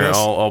stemmed from this?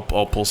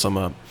 I'll pull some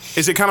up.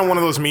 Is it kind of one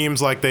of those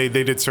memes like they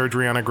did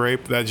surgery on a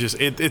grape that just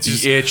it's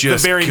just the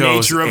very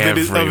goes nature of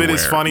it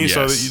is funny, yes.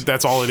 So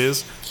that's all it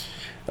is.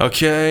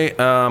 Okay,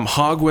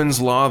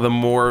 Hogwin's Law, the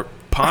more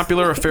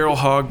popular a feral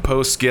hog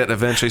posts get,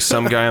 eventually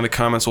some guy in the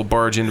comments will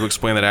barge in to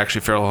explain that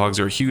actually feral hogs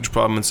are a huge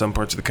problem in some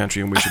parts of the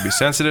country and we should be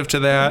sensitive to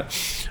that.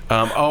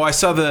 I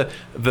saw the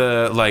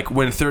like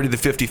when 30 to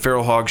 50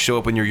 feral hogs show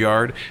up in your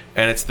yard,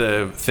 and it's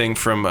the thing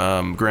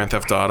from Grand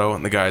Theft Auto,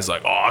 and the guy's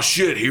like, "Oh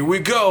shit, here we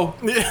go,"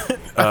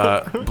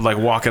 like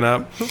walking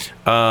up.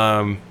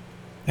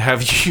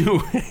 Have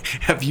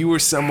you or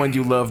someone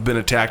you love been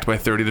attacked by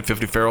 30 to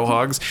 50 feral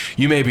hogs?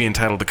 You may be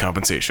entitled to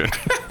compensation.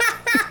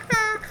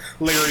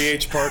 Larry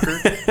H. Parker.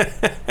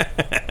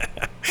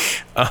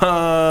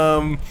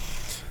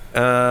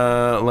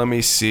 Let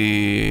me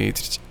see.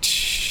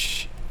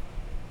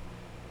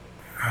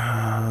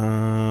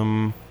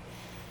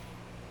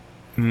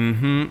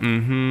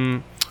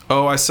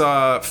 Oh, I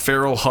saw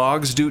feral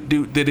hogs do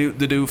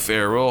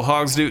feral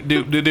hogs do.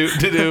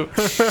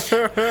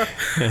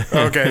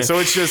 Okay, so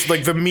it's just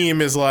like the meme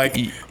is like,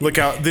 look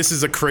out, this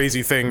is a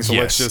crazy thing, so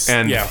let's just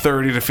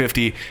 30 to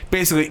 50,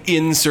 basically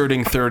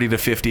inserting 30 to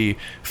 50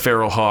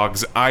 feral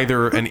hogs,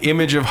 either an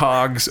image of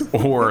hogs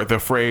or the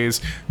phrase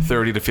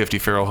 30 to 50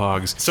 feral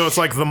hogs. So it's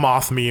like the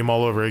moth meme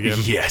all over again.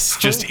 Yes,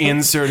 just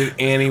insert it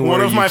anywhere. One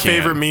of my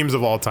favorite memes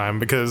of all time,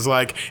 because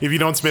like if you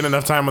don't spend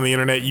enough time on the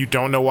internet, you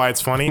don't know why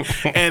it's funny.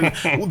 And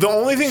the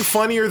only thing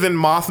funnier than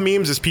moth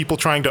memes is people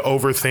trying to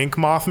overthink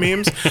moth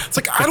memes. It's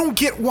like, I don't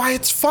get why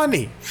it's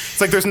funny. It's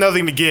like there's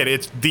nothing to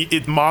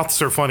get. Moths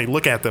are funny.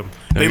 Look at them.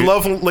 They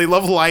love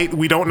light.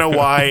 We don't know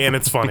why, and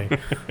it's funny.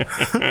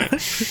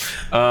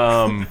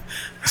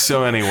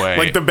 So anyway,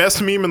 like the best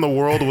meme in the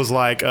world was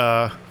like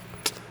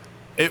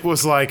it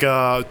was like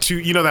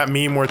you know that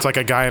meme where it's like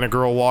a guy and a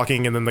girl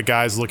walking, and then the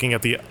guy's looking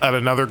at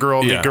another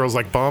girl, and the girl's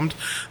like bummed.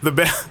 The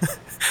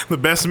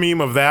best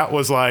meme of that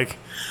was like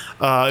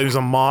it was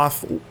a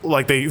moth,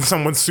 like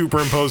someone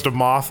superimposed a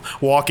moth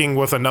walking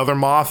with another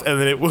moth, and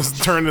then it was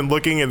turned and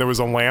looking, and there was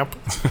a lamp.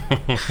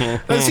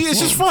 See, it's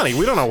just funny.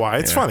 We don't know why.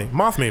 It's funny.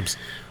 Moth memes.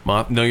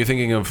 No, you're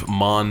thinking of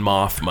Mon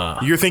Mothma.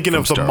 You're thinking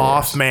of the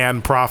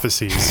Mothman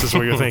prophecies. Is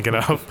what you're thinking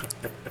of.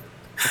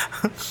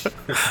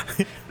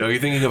 No, you're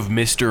thinking of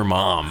Mr.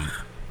 Mom.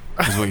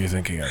 Is what you're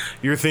thinking of.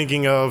 You're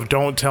thinking of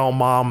Don't Tell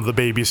Mom the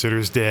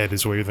Babysitter's Dead.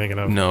 Is what you're thinking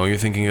of. No, you're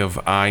thinking of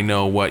I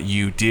Know What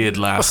You Did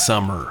Last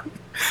Summer.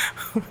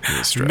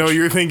 No,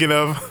 you're thinking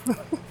of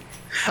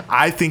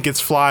I Think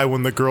It's Fly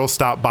When the Girl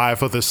Stopped By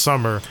for the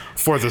Summer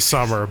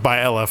by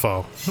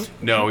LFO.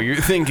 No, you're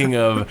thinking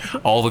of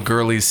All the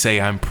Girlies Say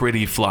I'm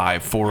Pretty Fly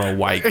for a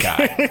White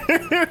Guy.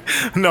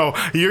 No,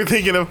 you're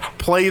thinking of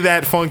Play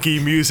That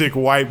Funky Music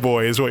White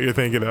Boy is what you're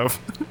thinking of.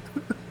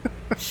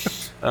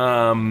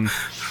 No,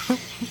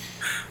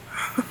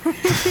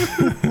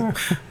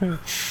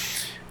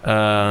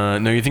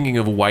 you're thinking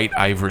of White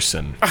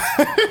Iverson.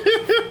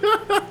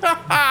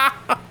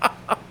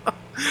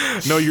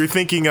 No, you're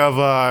thinking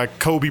of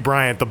Kobe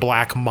Bryant, the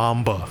Black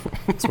Mamba.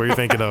 That's what you're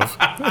thinking of.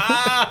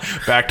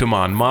 Back to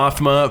Mon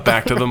Mothma.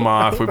 Back to the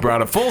moth. We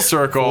brought it full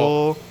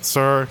circle. Full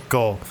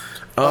circle.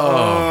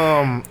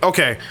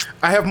 Okay,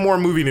 I have more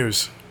movie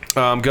news.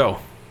 Go.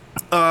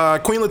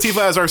 Queen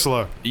Latifah as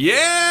Ursula.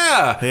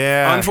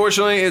 Yeah.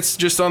 Unfortunately, it's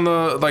just on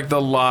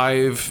the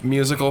live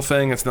musical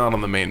thing. It's not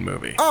on the main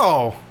movie.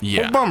 Oh,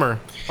 yeah. Well, bummer.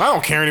 I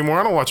don't care anymore.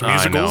 I don't watch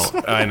musicals.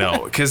 I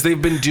know. Because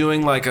they've been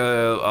doing like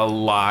a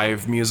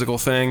live musical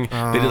thing.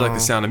 They did like the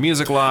Sound of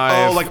Music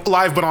live. Oh, like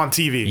live but on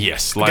TV.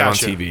 Yes, live on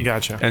TV.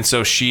 Gotcha. And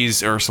so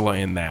she's Ursula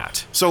in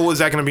that. So is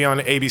that going to be on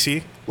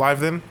ABC live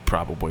then?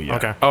 Probably, yeah.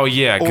 Okay. Oh,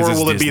 yeah. Or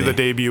will it Disney. be the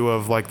debut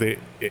of like the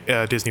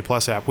Disney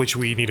Plus app, which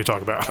we need to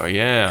talk about? Oh,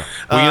 yeah.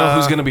 Well, you know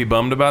who's going to be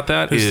bummed about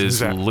that? Who's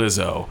that?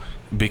 Lizzo.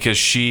 Because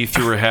she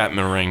threw her hat in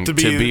the ring to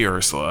be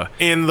Ursula.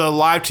 In the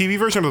live TV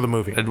version of the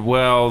movie?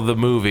 Well, the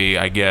movie,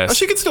 I guess. Oh,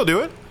 she could still do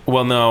it.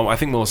 Well, no, I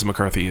think Melissa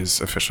McCarthy is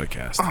officially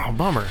cast. Oh,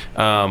 bummer.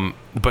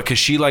 Because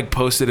she like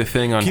posted a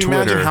thing on Can you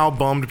Twitter. imagine how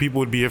bummed people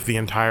would be if the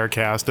entire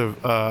cast of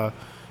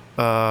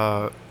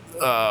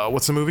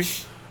what's the movie?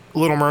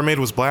 Little Mermaid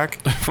was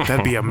black?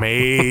 That'd be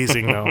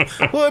amazing, though.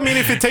 Well, I mean,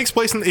 if it takes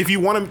place if you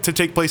want it to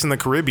take place in the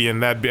Caribbean,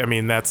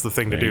 that's the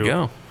thing to do. There you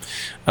go.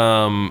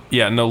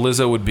 Yeah, no,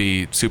 Lizzo would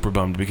be super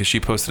bummed because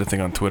she posted a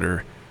thing on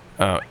Twitter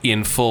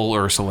in full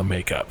Ursula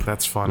makeup.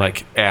 That's funny.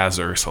 Like as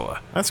Ursula.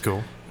 That's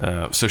cool.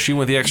 So she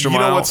went the extra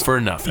mile for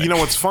nothing. You know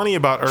what's funny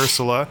about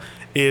Ursula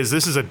is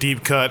this is a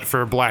deep cut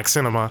for black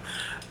cinema.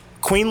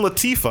 Queen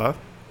Latifah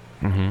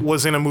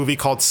was in a movie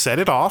called Set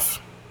It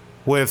Off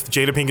with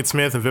Jada Pinkett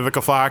Smith and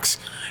Vivica Fox.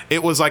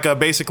 It was like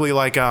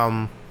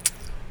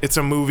it's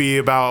a movie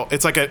about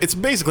it's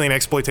basically an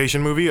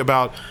exploitation movie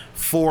about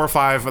 4 or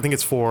 5, I think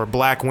it's 4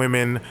 black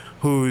women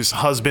whose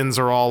husbands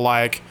are all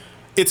like,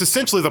 it's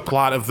essentially the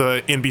plot of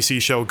the NBC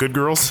show Good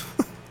Girls.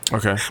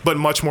 Okay. But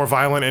much more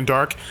violent and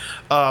dark.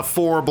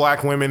 4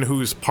 black women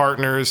whose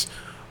partners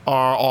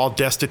are all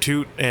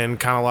destitute and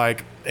kind of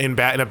like in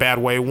a bad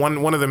way.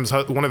 One of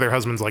their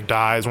husbands like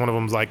dies. One of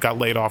them's like got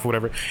laid off, or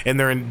whatever, and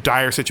they're in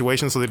dire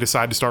situations. So they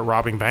decide to start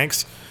robbing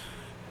banks.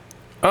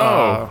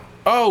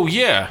 Oh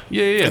yeah.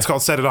 It's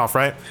called Set It Off,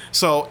 right?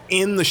 So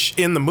in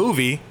the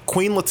movie,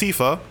 Queen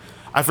Latifah,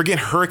 I forget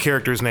her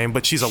character's name,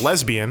 but she's a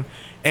lesbian,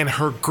 and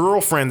her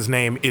girlfriend's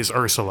name is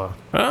Ursula.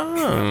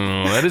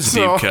 Oh, that is a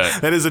deep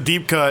cut. That is a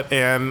deep cut,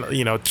 and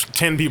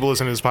 10 people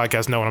listening to this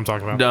podcast know what I'm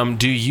talking about.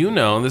 Do you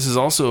know, this is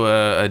also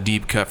a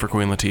deep cut for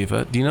Queen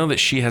Latifah, do you know that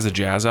she has a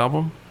jazz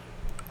album?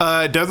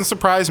 It doesn't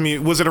surprise me.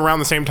 Was it around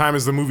the same time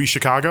as the movie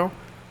Chicago?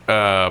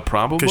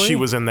 Probably. Because she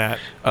was in that.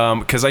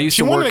 Because I used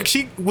to work...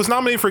 She was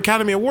nominated for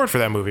Academy Award for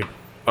that movie.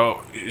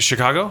 Oh,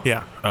 Chicago?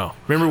 Yeah. Oh.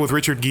 Remember with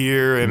Richard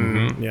Gere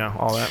and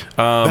all that?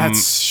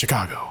 That's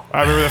Chicago.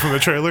 I remember that from the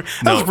trailer.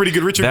 That was a pretty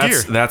good Richard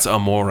Gere. That's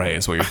Amore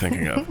is what you're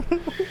thinking of.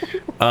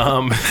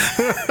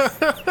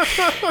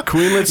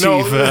 Queen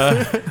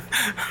Latifah. No.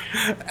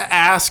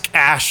 Ask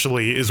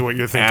Ashley is what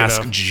you're thinking of.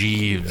 Ask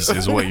Jeeves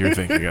is what you're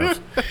thinking of.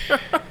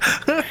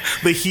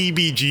 The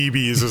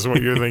heebie-jeebies is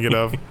what you're thinking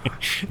of.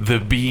 The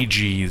Bee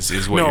Gees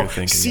is what you're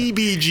thinking of.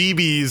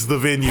 CBGB's the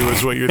venue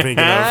is what you're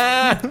thinking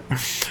of.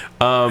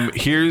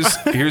 Here's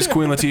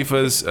Queen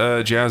Latifah's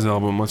jazz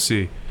album. Let's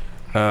see.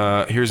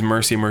 Here's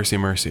Mercy, Mercy,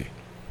 Mercy.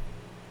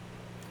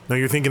 No,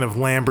 you're thinking of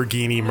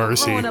Lamborghini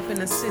Mercy. Growing up in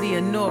the city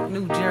of Newark,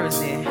 New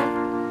Jersey.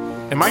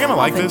 Am I gonna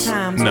like this?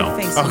 No.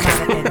 Okay.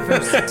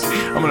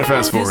 I'm gonna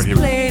fast forward here.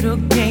 Played a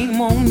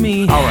game on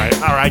me. All right,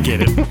 I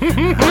get it.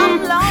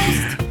 I'm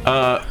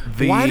lost.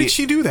 Why did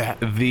she do that?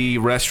 The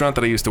restaurant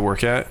that I used to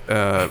work at,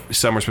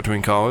 Summers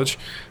Between College.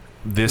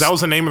 That was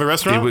the name of the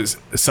restaurant? It was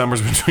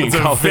Summers Between It's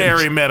College. a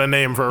very meta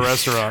name for a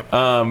restaurant.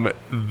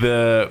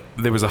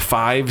 There was a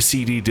 5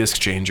 CD disc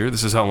changer.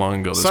 This is how long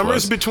ago this Summers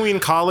was.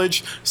 Between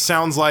College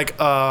sounds like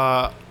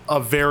a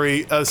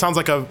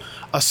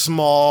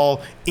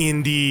small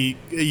indie,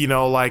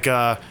 like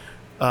a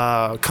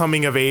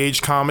coming of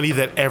age comedy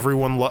that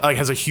everyone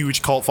has a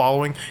huge cult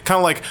following, kind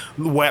of like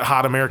Wet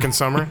Hot American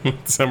Summer.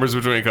 Summers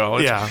Between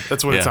College. Yeah,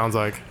 that's what it sounds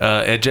like.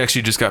 It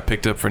actually just got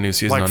picked up for a new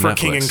season Like on for Netflix.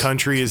 King and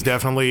Country is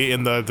definitely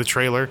in the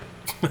trailer.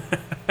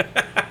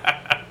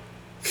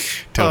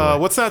 Totally.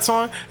 What's that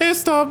song?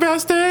 It's the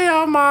best day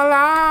of my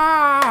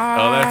life.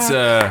 Oh, that's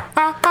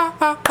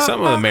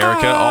something with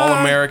America. All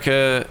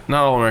America,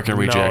 not All American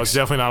Rejects. No, it's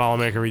definitely not All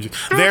American Rejects.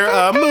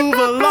 They're move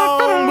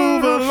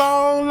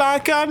along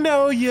like I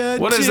know you.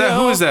 What is that?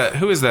 Who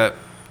is that?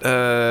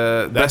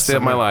 Best Day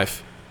of My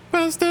Life.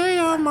 Best day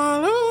of my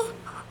life.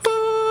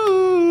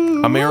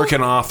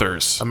 American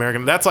Authors.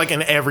 American. That's like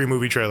in every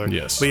movie trailer.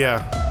 Yes. But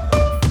yeah.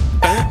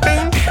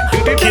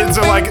 Kids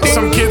are like,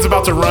 some kid's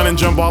about to run and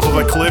jump off of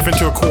a cliff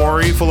into a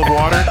quarry full of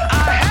water.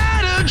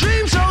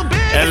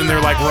 And then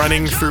they're like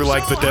running through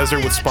like the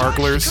desert with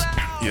sparklers.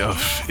 Yeah.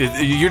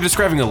 You're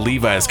describing a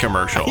Levi's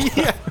commercial.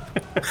 Yeah.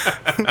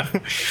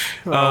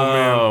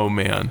 Oh,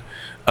 man.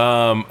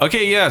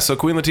 Okay, yeah, so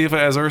Queen Latifah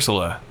as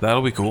Ursula.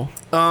 That'll be cool.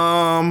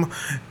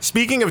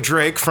 Speaking of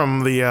Drake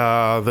from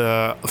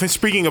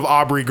speaking of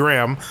Aubrey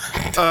Graham,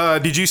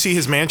 did you see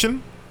his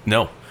mansion?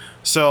 No.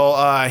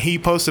 So he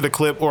posted a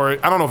clip, or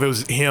I don't know if it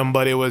was him,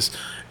 but it was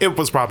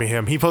probably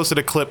him. He posted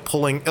a clip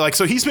pulling, like,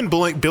 so he's been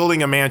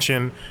building a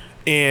mansion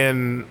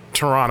in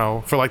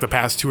Toronto for like the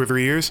past 2 or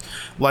 3 years.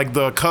 Like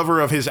the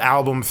cover of his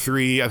album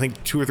 3, I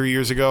think 2 or 3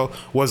 years ago,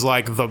 was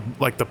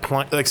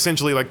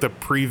essentially like the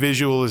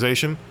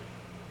pre-visualization.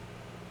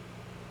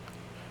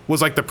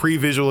 Was like the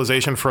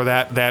pre-visualization for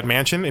that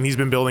mansion, and he's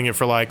been building it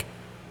for like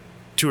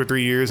 2 or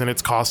 3 years, and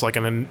it's cost like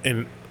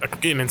an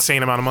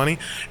insane amount of money.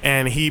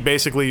 And he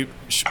basically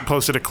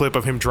posted a clip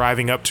of him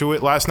driving up to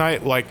it last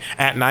night, like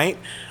at night.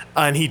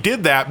 And he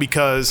did that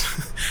because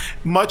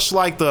much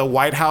like the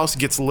White House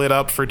gets lit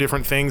up for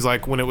different things,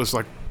 like when it was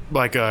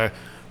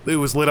it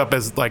was lit up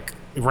as like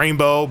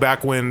rainbow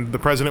back when the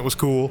president was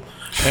cool,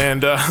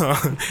 and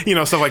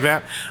stuff like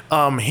that.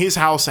 His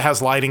house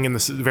has lighting in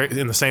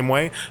the same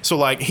way. So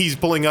like he's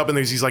pulling up and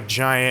there's these like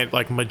giant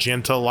like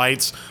magenta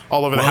lights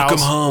all over the house.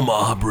 Welcome home,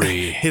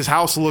 Aubrey. His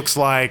house looks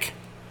like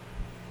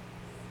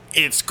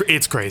it's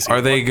crazy.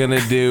 Are they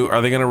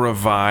gonna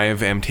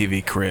revive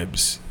MTV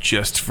Cribs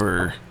just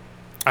for?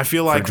 I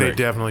feel like they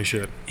definitely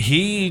should.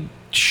 He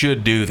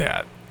should do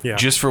that. Yeah.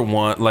 Just for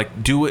one,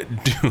 like do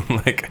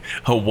like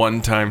a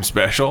one-time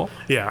special.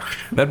 Yeah.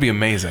 That'd be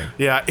amazing.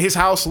 Yeah, his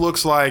house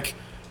looks like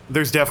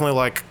there's definitely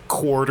like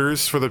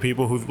quarters for the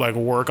people who like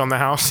work on the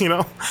house,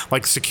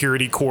 like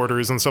security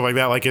quarters and stuff like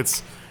that. Like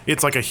it's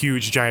like a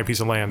huge giant piece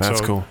of land. That's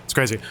so cool. It's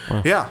crazy.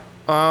 Wow. Yeah.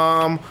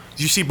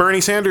 Did you see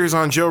Bernie Sanders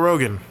on Joe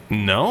Rogan?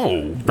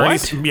 No.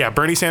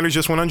 Bernie Sanders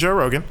just went on Joe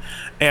Rogan,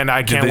 and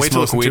I can't wait to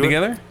listen to it. Did they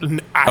smoke weed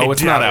together?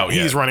 It's not out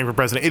yet. He's running for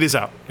president. It is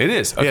out. It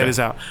is? Okay. Yeah, it is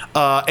out.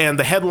 And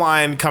the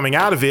headline coming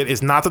out of it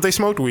is not that they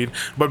smoked weed,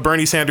 but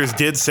Bernie Sanders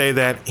did say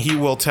that he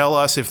will tell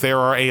us if there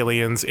are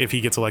aliens if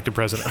he gets elected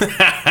president.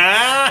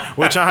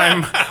 Which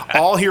I'm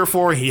all here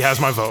for. He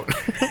has my vote.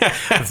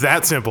 It's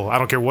that simple. I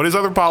don't care what his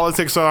other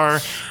politics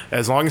are.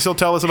 As long as he'll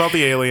tell us about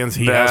the aliens,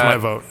 he has my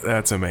vote.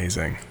 That's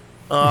amazing.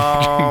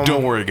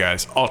 Don't worry,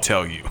 guys. I'll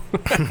tell you.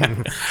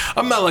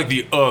 I'm not like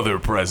the other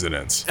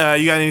presidents.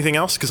 You got anything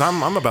else? Because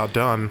I'm about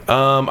done.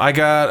 I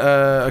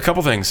got a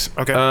couple things.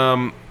 Okay.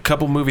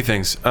 Couple movie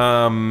things.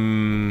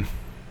 The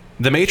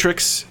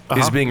Matrix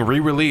is being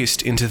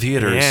re-released into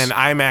theaters. And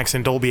IMAX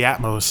and Dolby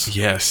Atmos.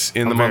 Yes,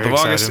 in the month of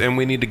August, and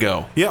we need to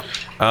go. Yep.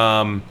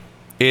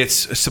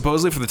 It's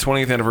supposedly for the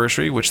 20th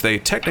anniversary, which they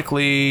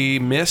technically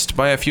missed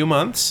by a few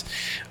months.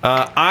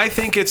 I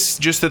think it's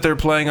just that they're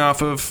playing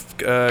off of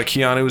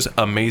Keanu's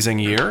amazing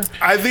year.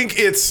 I think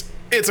it's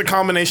a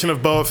combination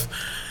of both.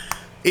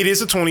 It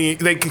is a 20.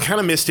 They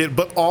kind of missed it,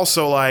 but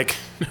also like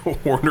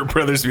Warner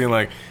Brothers being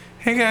like,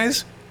 "Hey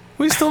guys,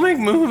 we still make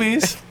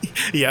movies."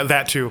 Yeah,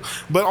 that too.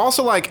 But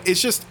also like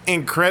it's just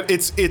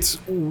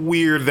it's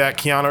weird that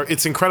Keanu.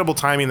 It's incredible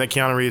timing that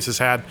Keanu Reeves has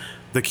had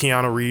the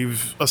Keanu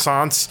Reeves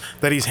assance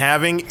that he's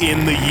having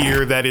in the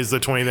year that is the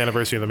 20th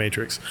anniversary of The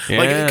Matrix. Yeah.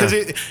 Like, because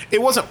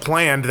it wasn't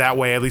planned that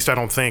way, at least I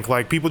don't think.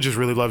 Like, people just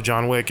really love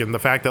John Wick, and the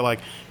fact that, like,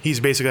 he's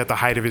basically at the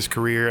height of his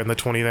career and the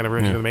 20th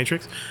anniversary of The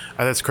Matrix,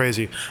 that's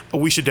crazy. But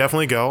we should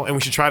definitely go, and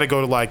we should try to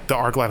go to, like, the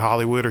ArcLight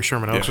Hollywood or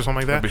Sherman Oaks or something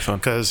like that. That'd be fun.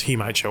 Because he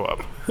might show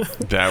up.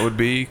 That would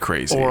be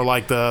crazy. Or,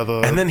 like,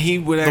 the and then he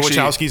would the actually...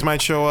 Wachowskis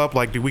might show up.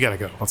 Like, dude, we got to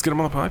go. Let's get him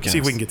on the podcast. See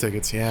if we can get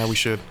tickets. Yeah, we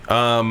should.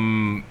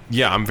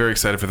 Yeah, I'm very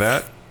excited for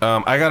that.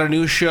 I got a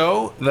new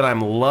show that I'm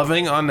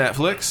loving on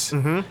Netflix.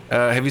 Mm-hmm.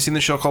 Have you seen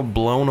the show called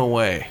Blown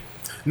Away?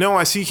 No,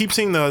 keep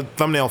seeing the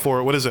thumbnail for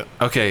it. What is it?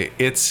 Okay,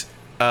 it's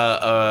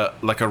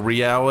like a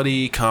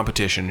reality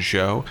competition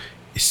show.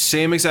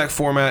 Same exact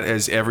format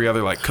as every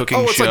other like cooking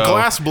show. Oh, it's like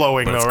glass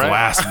blowing, though, it's right?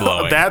 Glass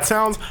blowing. That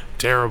sounds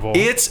terrible.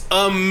 It's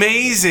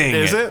amazing.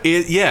 Is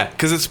it? Yeah,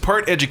 because it's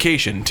part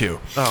education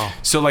too. Oh,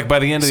 so like by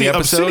the end of the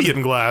episode,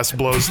 obsidian glass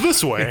blows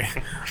this way.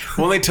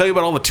 Well, they tell you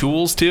about all the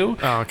tools too.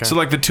 Oh, okay. So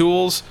like the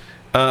tools.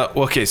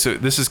 Okay, so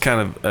this is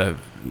kind of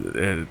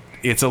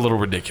it's a little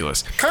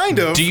ridiculous. Kind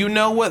of. Do you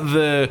know what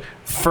the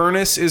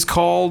furnace is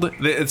called?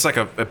 It's like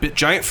a bit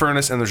giant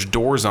furnace, and there's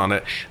doors on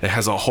it that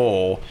has a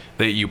hole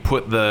that you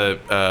put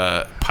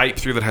the pipe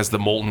through that has the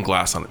molten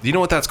glass on it. Do you know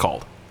what that's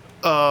called?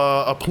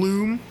 A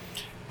plume?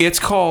 It's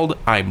called,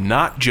 I'm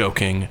not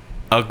joking,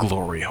 a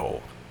glory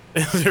hole.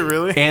 Is it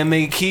really? And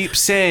they keep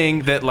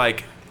saying that,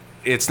 like,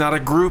 it's not a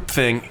group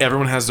thing.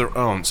 Everyone has their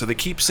own. So they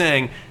keep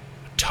saying...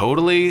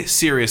 Totally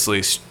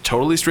seriously,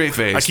 totally straight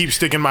face. I keep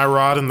sticking my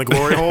rod in the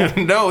glory hole.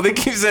 No, they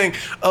keep saying,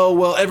 "Oh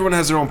well, everyone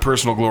has their own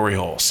personal glory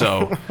hole."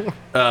 So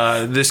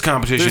this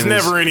competition.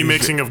 There's never any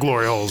mixing of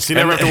glory holes. You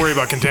never have to worry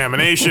about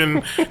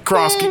contamination,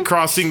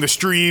 crossing the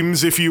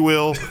streams, if you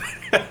will,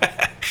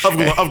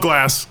 of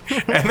glass.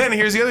 And then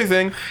here's the other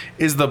thing: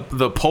 is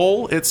the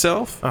pole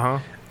itself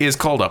is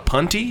called a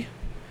punty.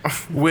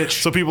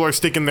 Which so people are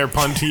sticking their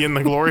punty in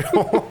the glory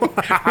hole.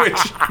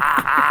 Which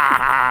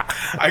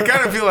I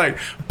kind of feel like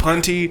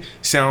punty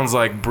sounds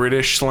like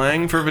British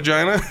slang for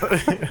vagina.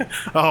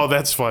 Oh,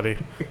 that's funny.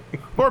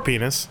 Or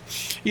penis.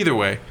 Either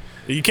way.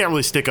 You can't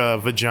really stick a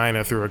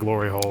vagina through a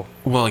glory hole.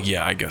 Well,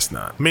 yeah, I guess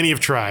not. Many have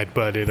tried,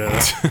 but it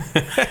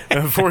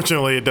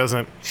unfortunately it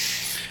doesn't.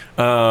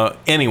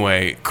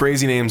 Anyway,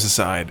 crazy names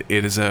aside,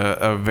 it is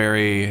a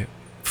very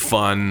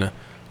fun,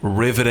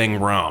 riveting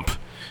romp.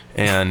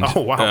 And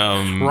Oh,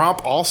 wow.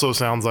 Romp also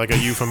sounds like a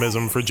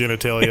euphemism for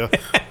genitalia.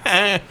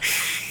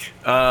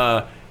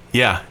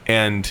 Yeah,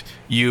 and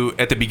you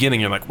at the beginning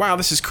you're like, wow,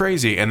 this is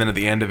crazy, and then at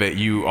the end of it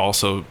you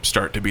also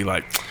start to be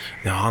like,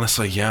 no,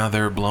 honestly, yeah,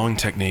 their blowing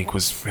technique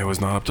was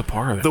not up to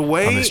par on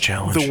this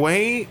challenge. The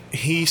way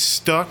he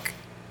stuck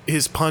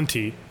his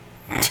punty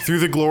through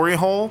the glory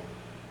hole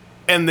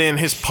and then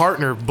his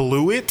partner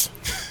blew it,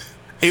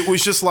 it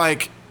was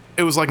like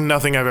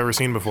nothing I've ever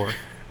seen before.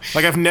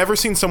 Like, I've never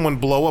seen someone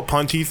blow a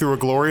punty through a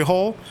glory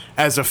hole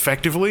as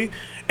effectively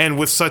and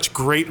with such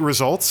great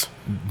results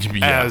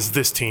as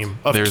this team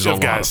of, There's of a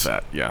guys. lot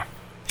of that, yeah.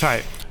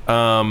 Tight.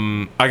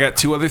 I got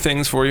 2 other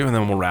things for you, and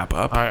then we'll wrap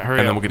up. All right, hurry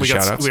and up. then we'll get to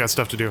shout-outs. We got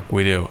stuff to do.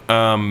 We do.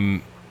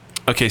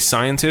 Okay,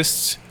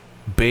 scientists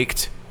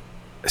baked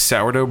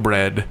sourdough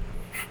bread.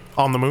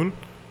 On the moon?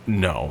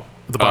 No.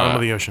 The bottom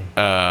of the ocean.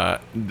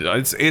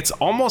 It's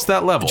almost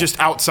that level. Just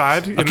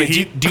outside in the Okay,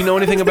 heat? do you know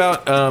anything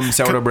about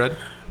sourdough bread?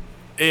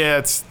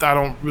 Yeah, I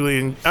don't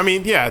really... I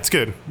mean, yeah, it's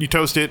good. You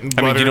toast it and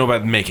butter. I mean, do you know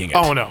about making it?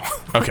 Oh, no.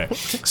 Okay.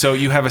 So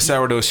you have a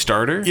sourdough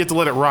starter. You have to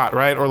let it rot,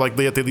 right? Or like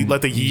you have to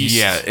let the yeast...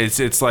 Yeah,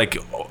 it's like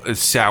a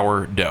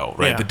sourdough,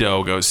 right? Yeah. The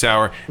dough goes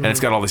sour, and it's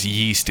got all this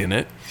yeast in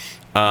it.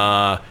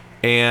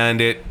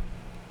 And it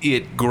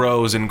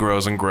grows and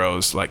grows and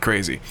grows like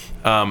crazy.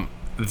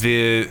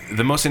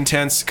 The most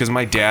intense, because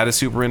my dad is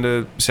super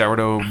into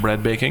sourdough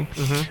bread baking.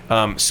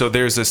 So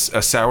there's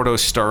a sourdough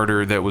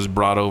starter that was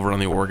brought over on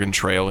the Oregon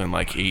Trail in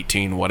like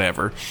 18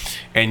 whatever,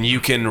 and you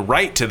can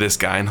write to this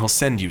guy and he'll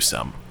send you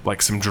some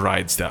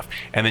dried stuff,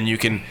 and then you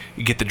can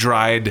get the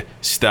dried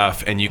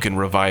stuff and you can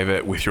revive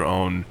it with your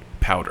own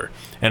powder,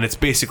 and it's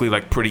basically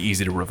like pretty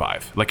easy to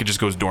revive. Like, it just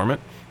goes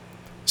dormant.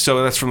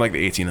 So that's from like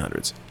the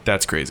 1800s.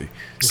 That's crazy. Okay.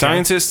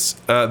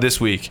 Scientists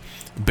this week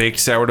baked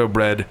sourdough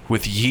bread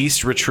with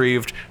yeast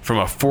retrieved from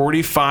a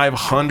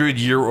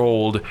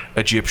 4,500-year-old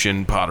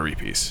Egyptian pottery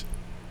piece.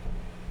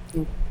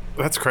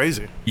 That's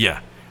crazy.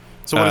 Yeah.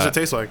 So what does it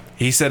taste like?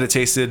 He said it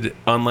tasted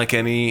unlike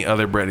any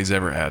other bread he's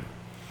ever had.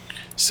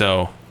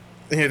 So...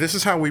 Yeah, this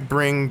is how we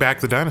bring back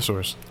the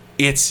dinosaurs.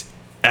 It's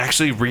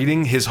actually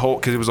reading his whole...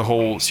 Because it was a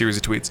whole series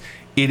of tweets.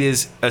 It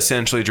is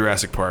essentially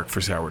Jurassic Park for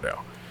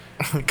sourdough.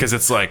 Because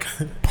it's like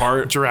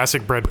part...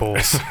 Jurassic bread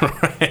bowls.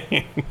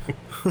 Right.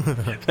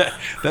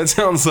 That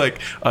sounds like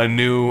a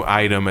new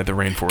item at the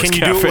Rainforest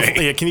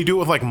Cafe. Can you do it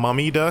with like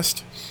mummy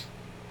dust?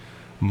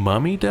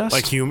 Mummy dust?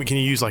 Like human? Can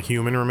you use like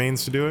human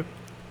remains to do it?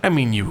 I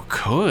mean, you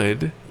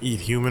could.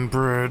 Eat human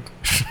bread.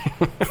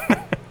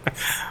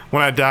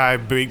 When I die,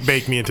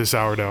 bake me into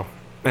sourdough.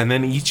 And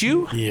then eat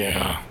you?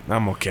 Yeah.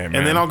 I'm okay, man.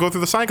 And then I'll go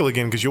through the cycle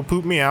again because you'll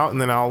poop me out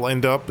and then I'll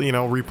end up,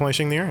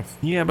 replenishing the earth.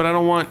 Yeah, but I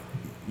don't want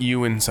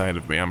you inside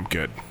of me. I'm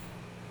good.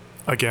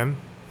 Again?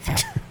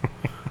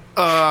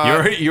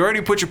 You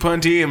already put your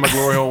punty in my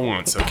glory hole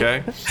once,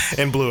 okay?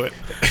 And blew it.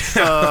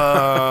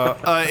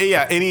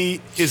 Yeah.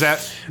 Is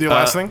that the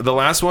last thing? The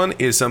last one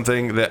is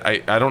something that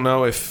I don't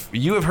know if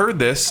you have heard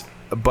this,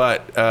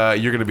 but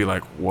you're gonna be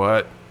like,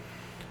 what?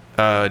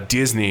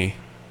 Disney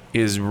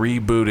is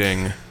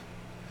rebooting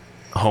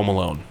Home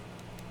Alone.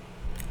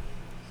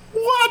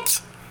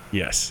 What?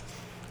 Yes.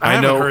 I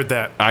haven't heard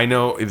that. I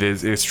know it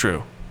is. It's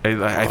true.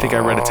 I think I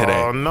read it today.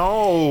 Oh,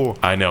 no.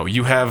 I know.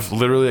 You have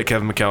literally a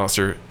Kevin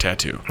McAllister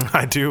tattoo.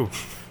 I do.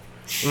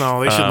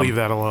 No, they should leave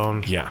that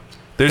alone. Yeah.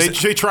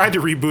 They tried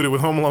to reboot it with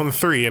Home Alone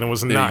 3, and it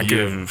was not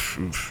good.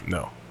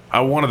 No.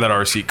 I wanted that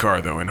RC car,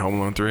 though, in Home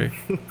Alone 3.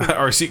 That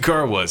RC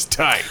car was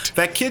tight.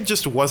 That kid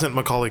just wasn't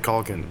Macaulay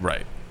Culkin.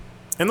 Right.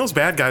 And those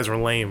bad guys were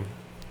lame.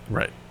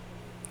 Right.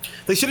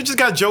 They should have just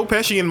got Joe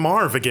Pesci and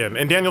Marv again,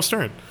 and Daniel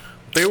Stern.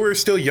 They were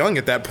still young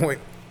at that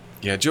point.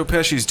 Yeah, Joe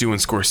Pesci's doing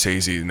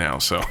Scorsese now,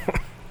 so...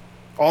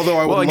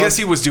 Although I guess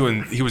he was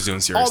doing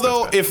serious stuff.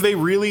 Although if they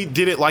really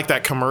did it like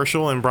that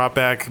commercial and brought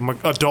back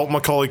adult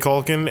Macaulay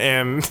Culkin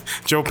and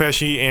Joe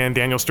Pesci and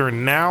Daniel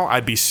Stern now,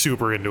 I'd be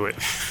super into it.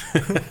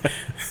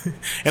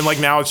 And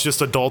like now it's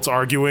just adults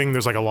arguing.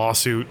 There's like a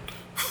lawsuit.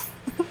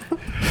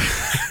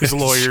 There's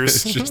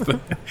lawyers.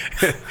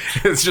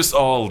 It's just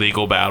all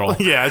legal battle.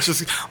 Yeah, it's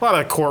just a lot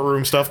of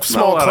courtroom stuff.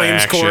 Small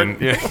claims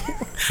court. Yeah.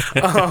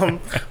 All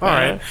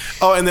right.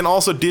 Oh, and then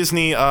also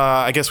Disney,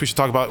 I guess we should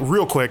talk about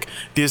real quick.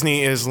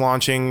 Disney is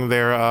launching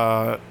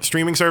their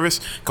streaming service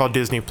called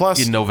Disney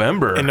Plus. In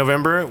November.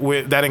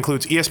 That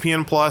includes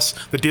ESPN Plus,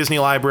 the Disney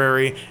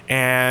Library,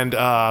 and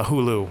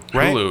Hulu,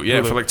 right? Hulu,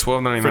 yeah, for like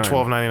 $12.99. For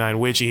 $12.99,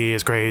 which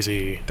is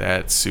crazy.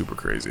 That's super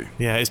crazy.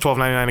 Yeah, is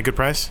 $12.99 a good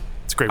price?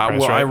 It's a great price,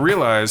 well, right? I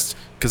realized,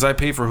 because I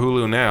pay for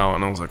Hulu now,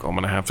 and I was like, I'm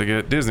going to have to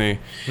get Disney.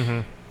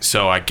 Mm-hmm.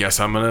 So I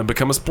guess I'm going to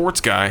become a sports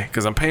guy,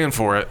 because I'm paying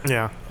for it.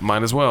 Yeah.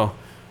 Might as well.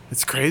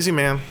 It's crazy,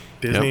 man.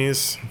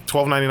 Disney's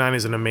 $12.99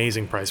 is an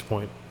amazing price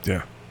point.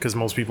 Yeah. Because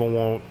most people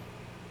won't,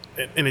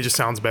 and it just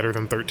sounds better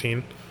than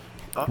 13.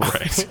 Right.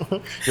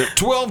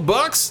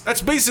 $12?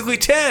 That's basically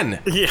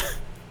 10. Yeah.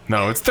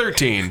 No, it's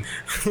 13.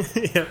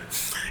 Yeah.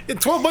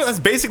 $12, that's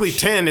basically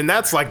 10, and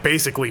that's like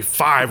basically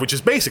 5, which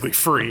is basically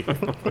free.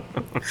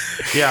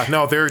 Yeah,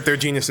 no, they're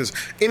geniuses.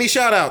 Any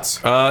shout outs?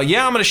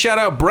 Yeah, I'm gonna shout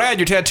out Brad,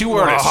 your tattoo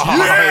artist.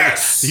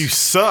 Yes! You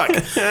suck.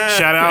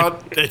 Shout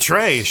out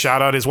Trey.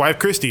 Shout out his wife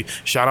Christy.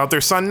 Shout out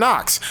their son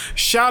Knox.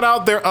 Shout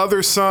out their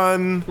other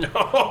son.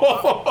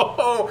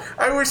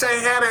 I wish I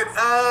had it.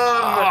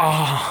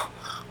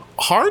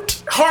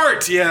 Hart?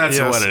 Hart. Yeah, that's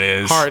what it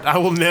is. Hart. I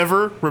will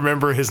never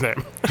remember his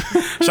name.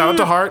 Shout out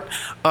to Hart.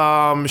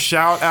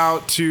 Shout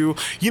out to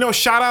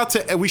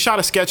we shot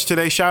a sketch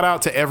today. Shout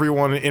out to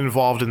everyone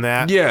involved in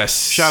that.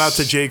 Yes. Shout out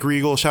to Jake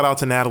Regal. Shout out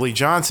to Natalie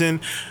Johnson.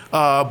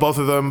 Both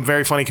of them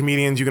very funny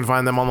comedians. You can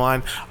find them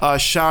online.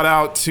 Shout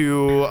out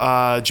to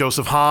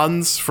Joseph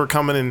Hans for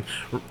coming and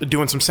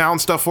doing some sound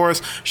stuff for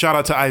us. Shout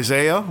out to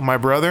Isaiah, my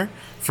brother,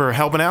 for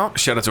helping out.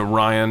 Shout out to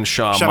Ryan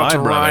Shaw, Shout out to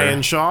brother.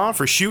 Ryan Shaw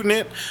for shooting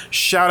it.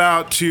 Shout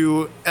out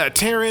to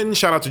Taryn.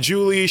 Shout out to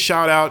Julie.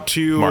 Shout out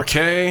to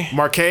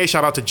Marquet.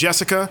 Shout out to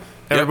Jessica.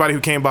 Everybody who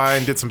came by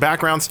and did some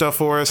background stuff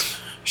for us.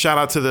 Shout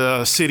out to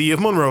the city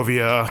of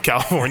Monrovia,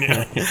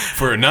 California.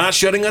 For not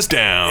shutting us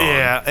down.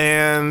 Yeah,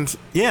 and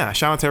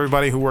shout out to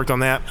everybody who worked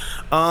on that.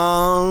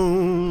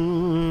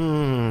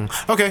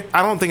 Okay,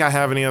 I don't think I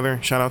have any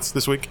other shout outs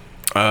this week.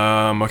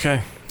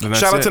 Okay.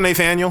 Shout out to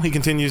Nathaniel. He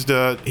continues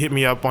to hit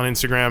me up on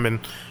Instagram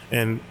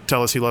and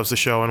tell us he loves the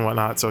show and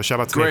whatnot. So shout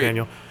out to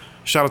Nathaniel.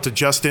 Shout out to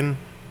Justin.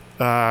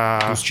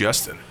 Who's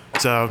Justin?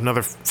 It's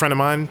another friend of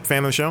mine, fan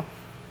of the show.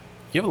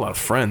 You have a lot of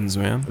friends,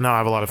 man. No, I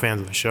have a lot of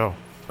fans of the show.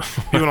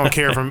 People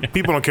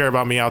don't care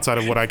about me outside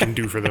of what I can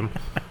do for them.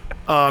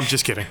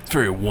 Just kidding. It's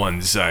very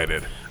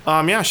one-sided.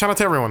 Shout out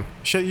to everyone.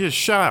 Shout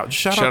out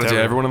to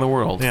everyone in the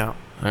world. Yeah. All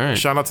right.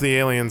 Shout out to the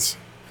aliens.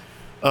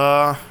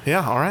 All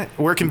right.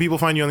 Where can people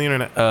find you on the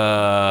internet?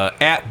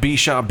 At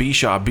Bishaw.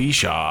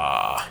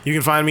 You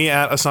can find me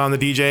at Asan the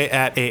DJ,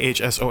 at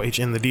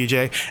AHSOHN the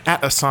DJ,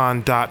 at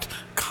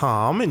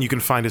Asan.com, and you can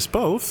find us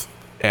both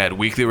at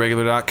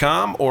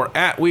weeklyregular.com or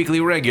at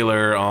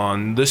weeklyregular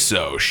on the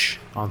Soch.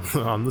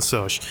 On the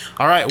Soch.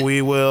 All right,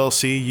 we will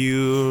see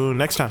you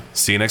next time.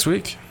 See you next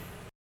week.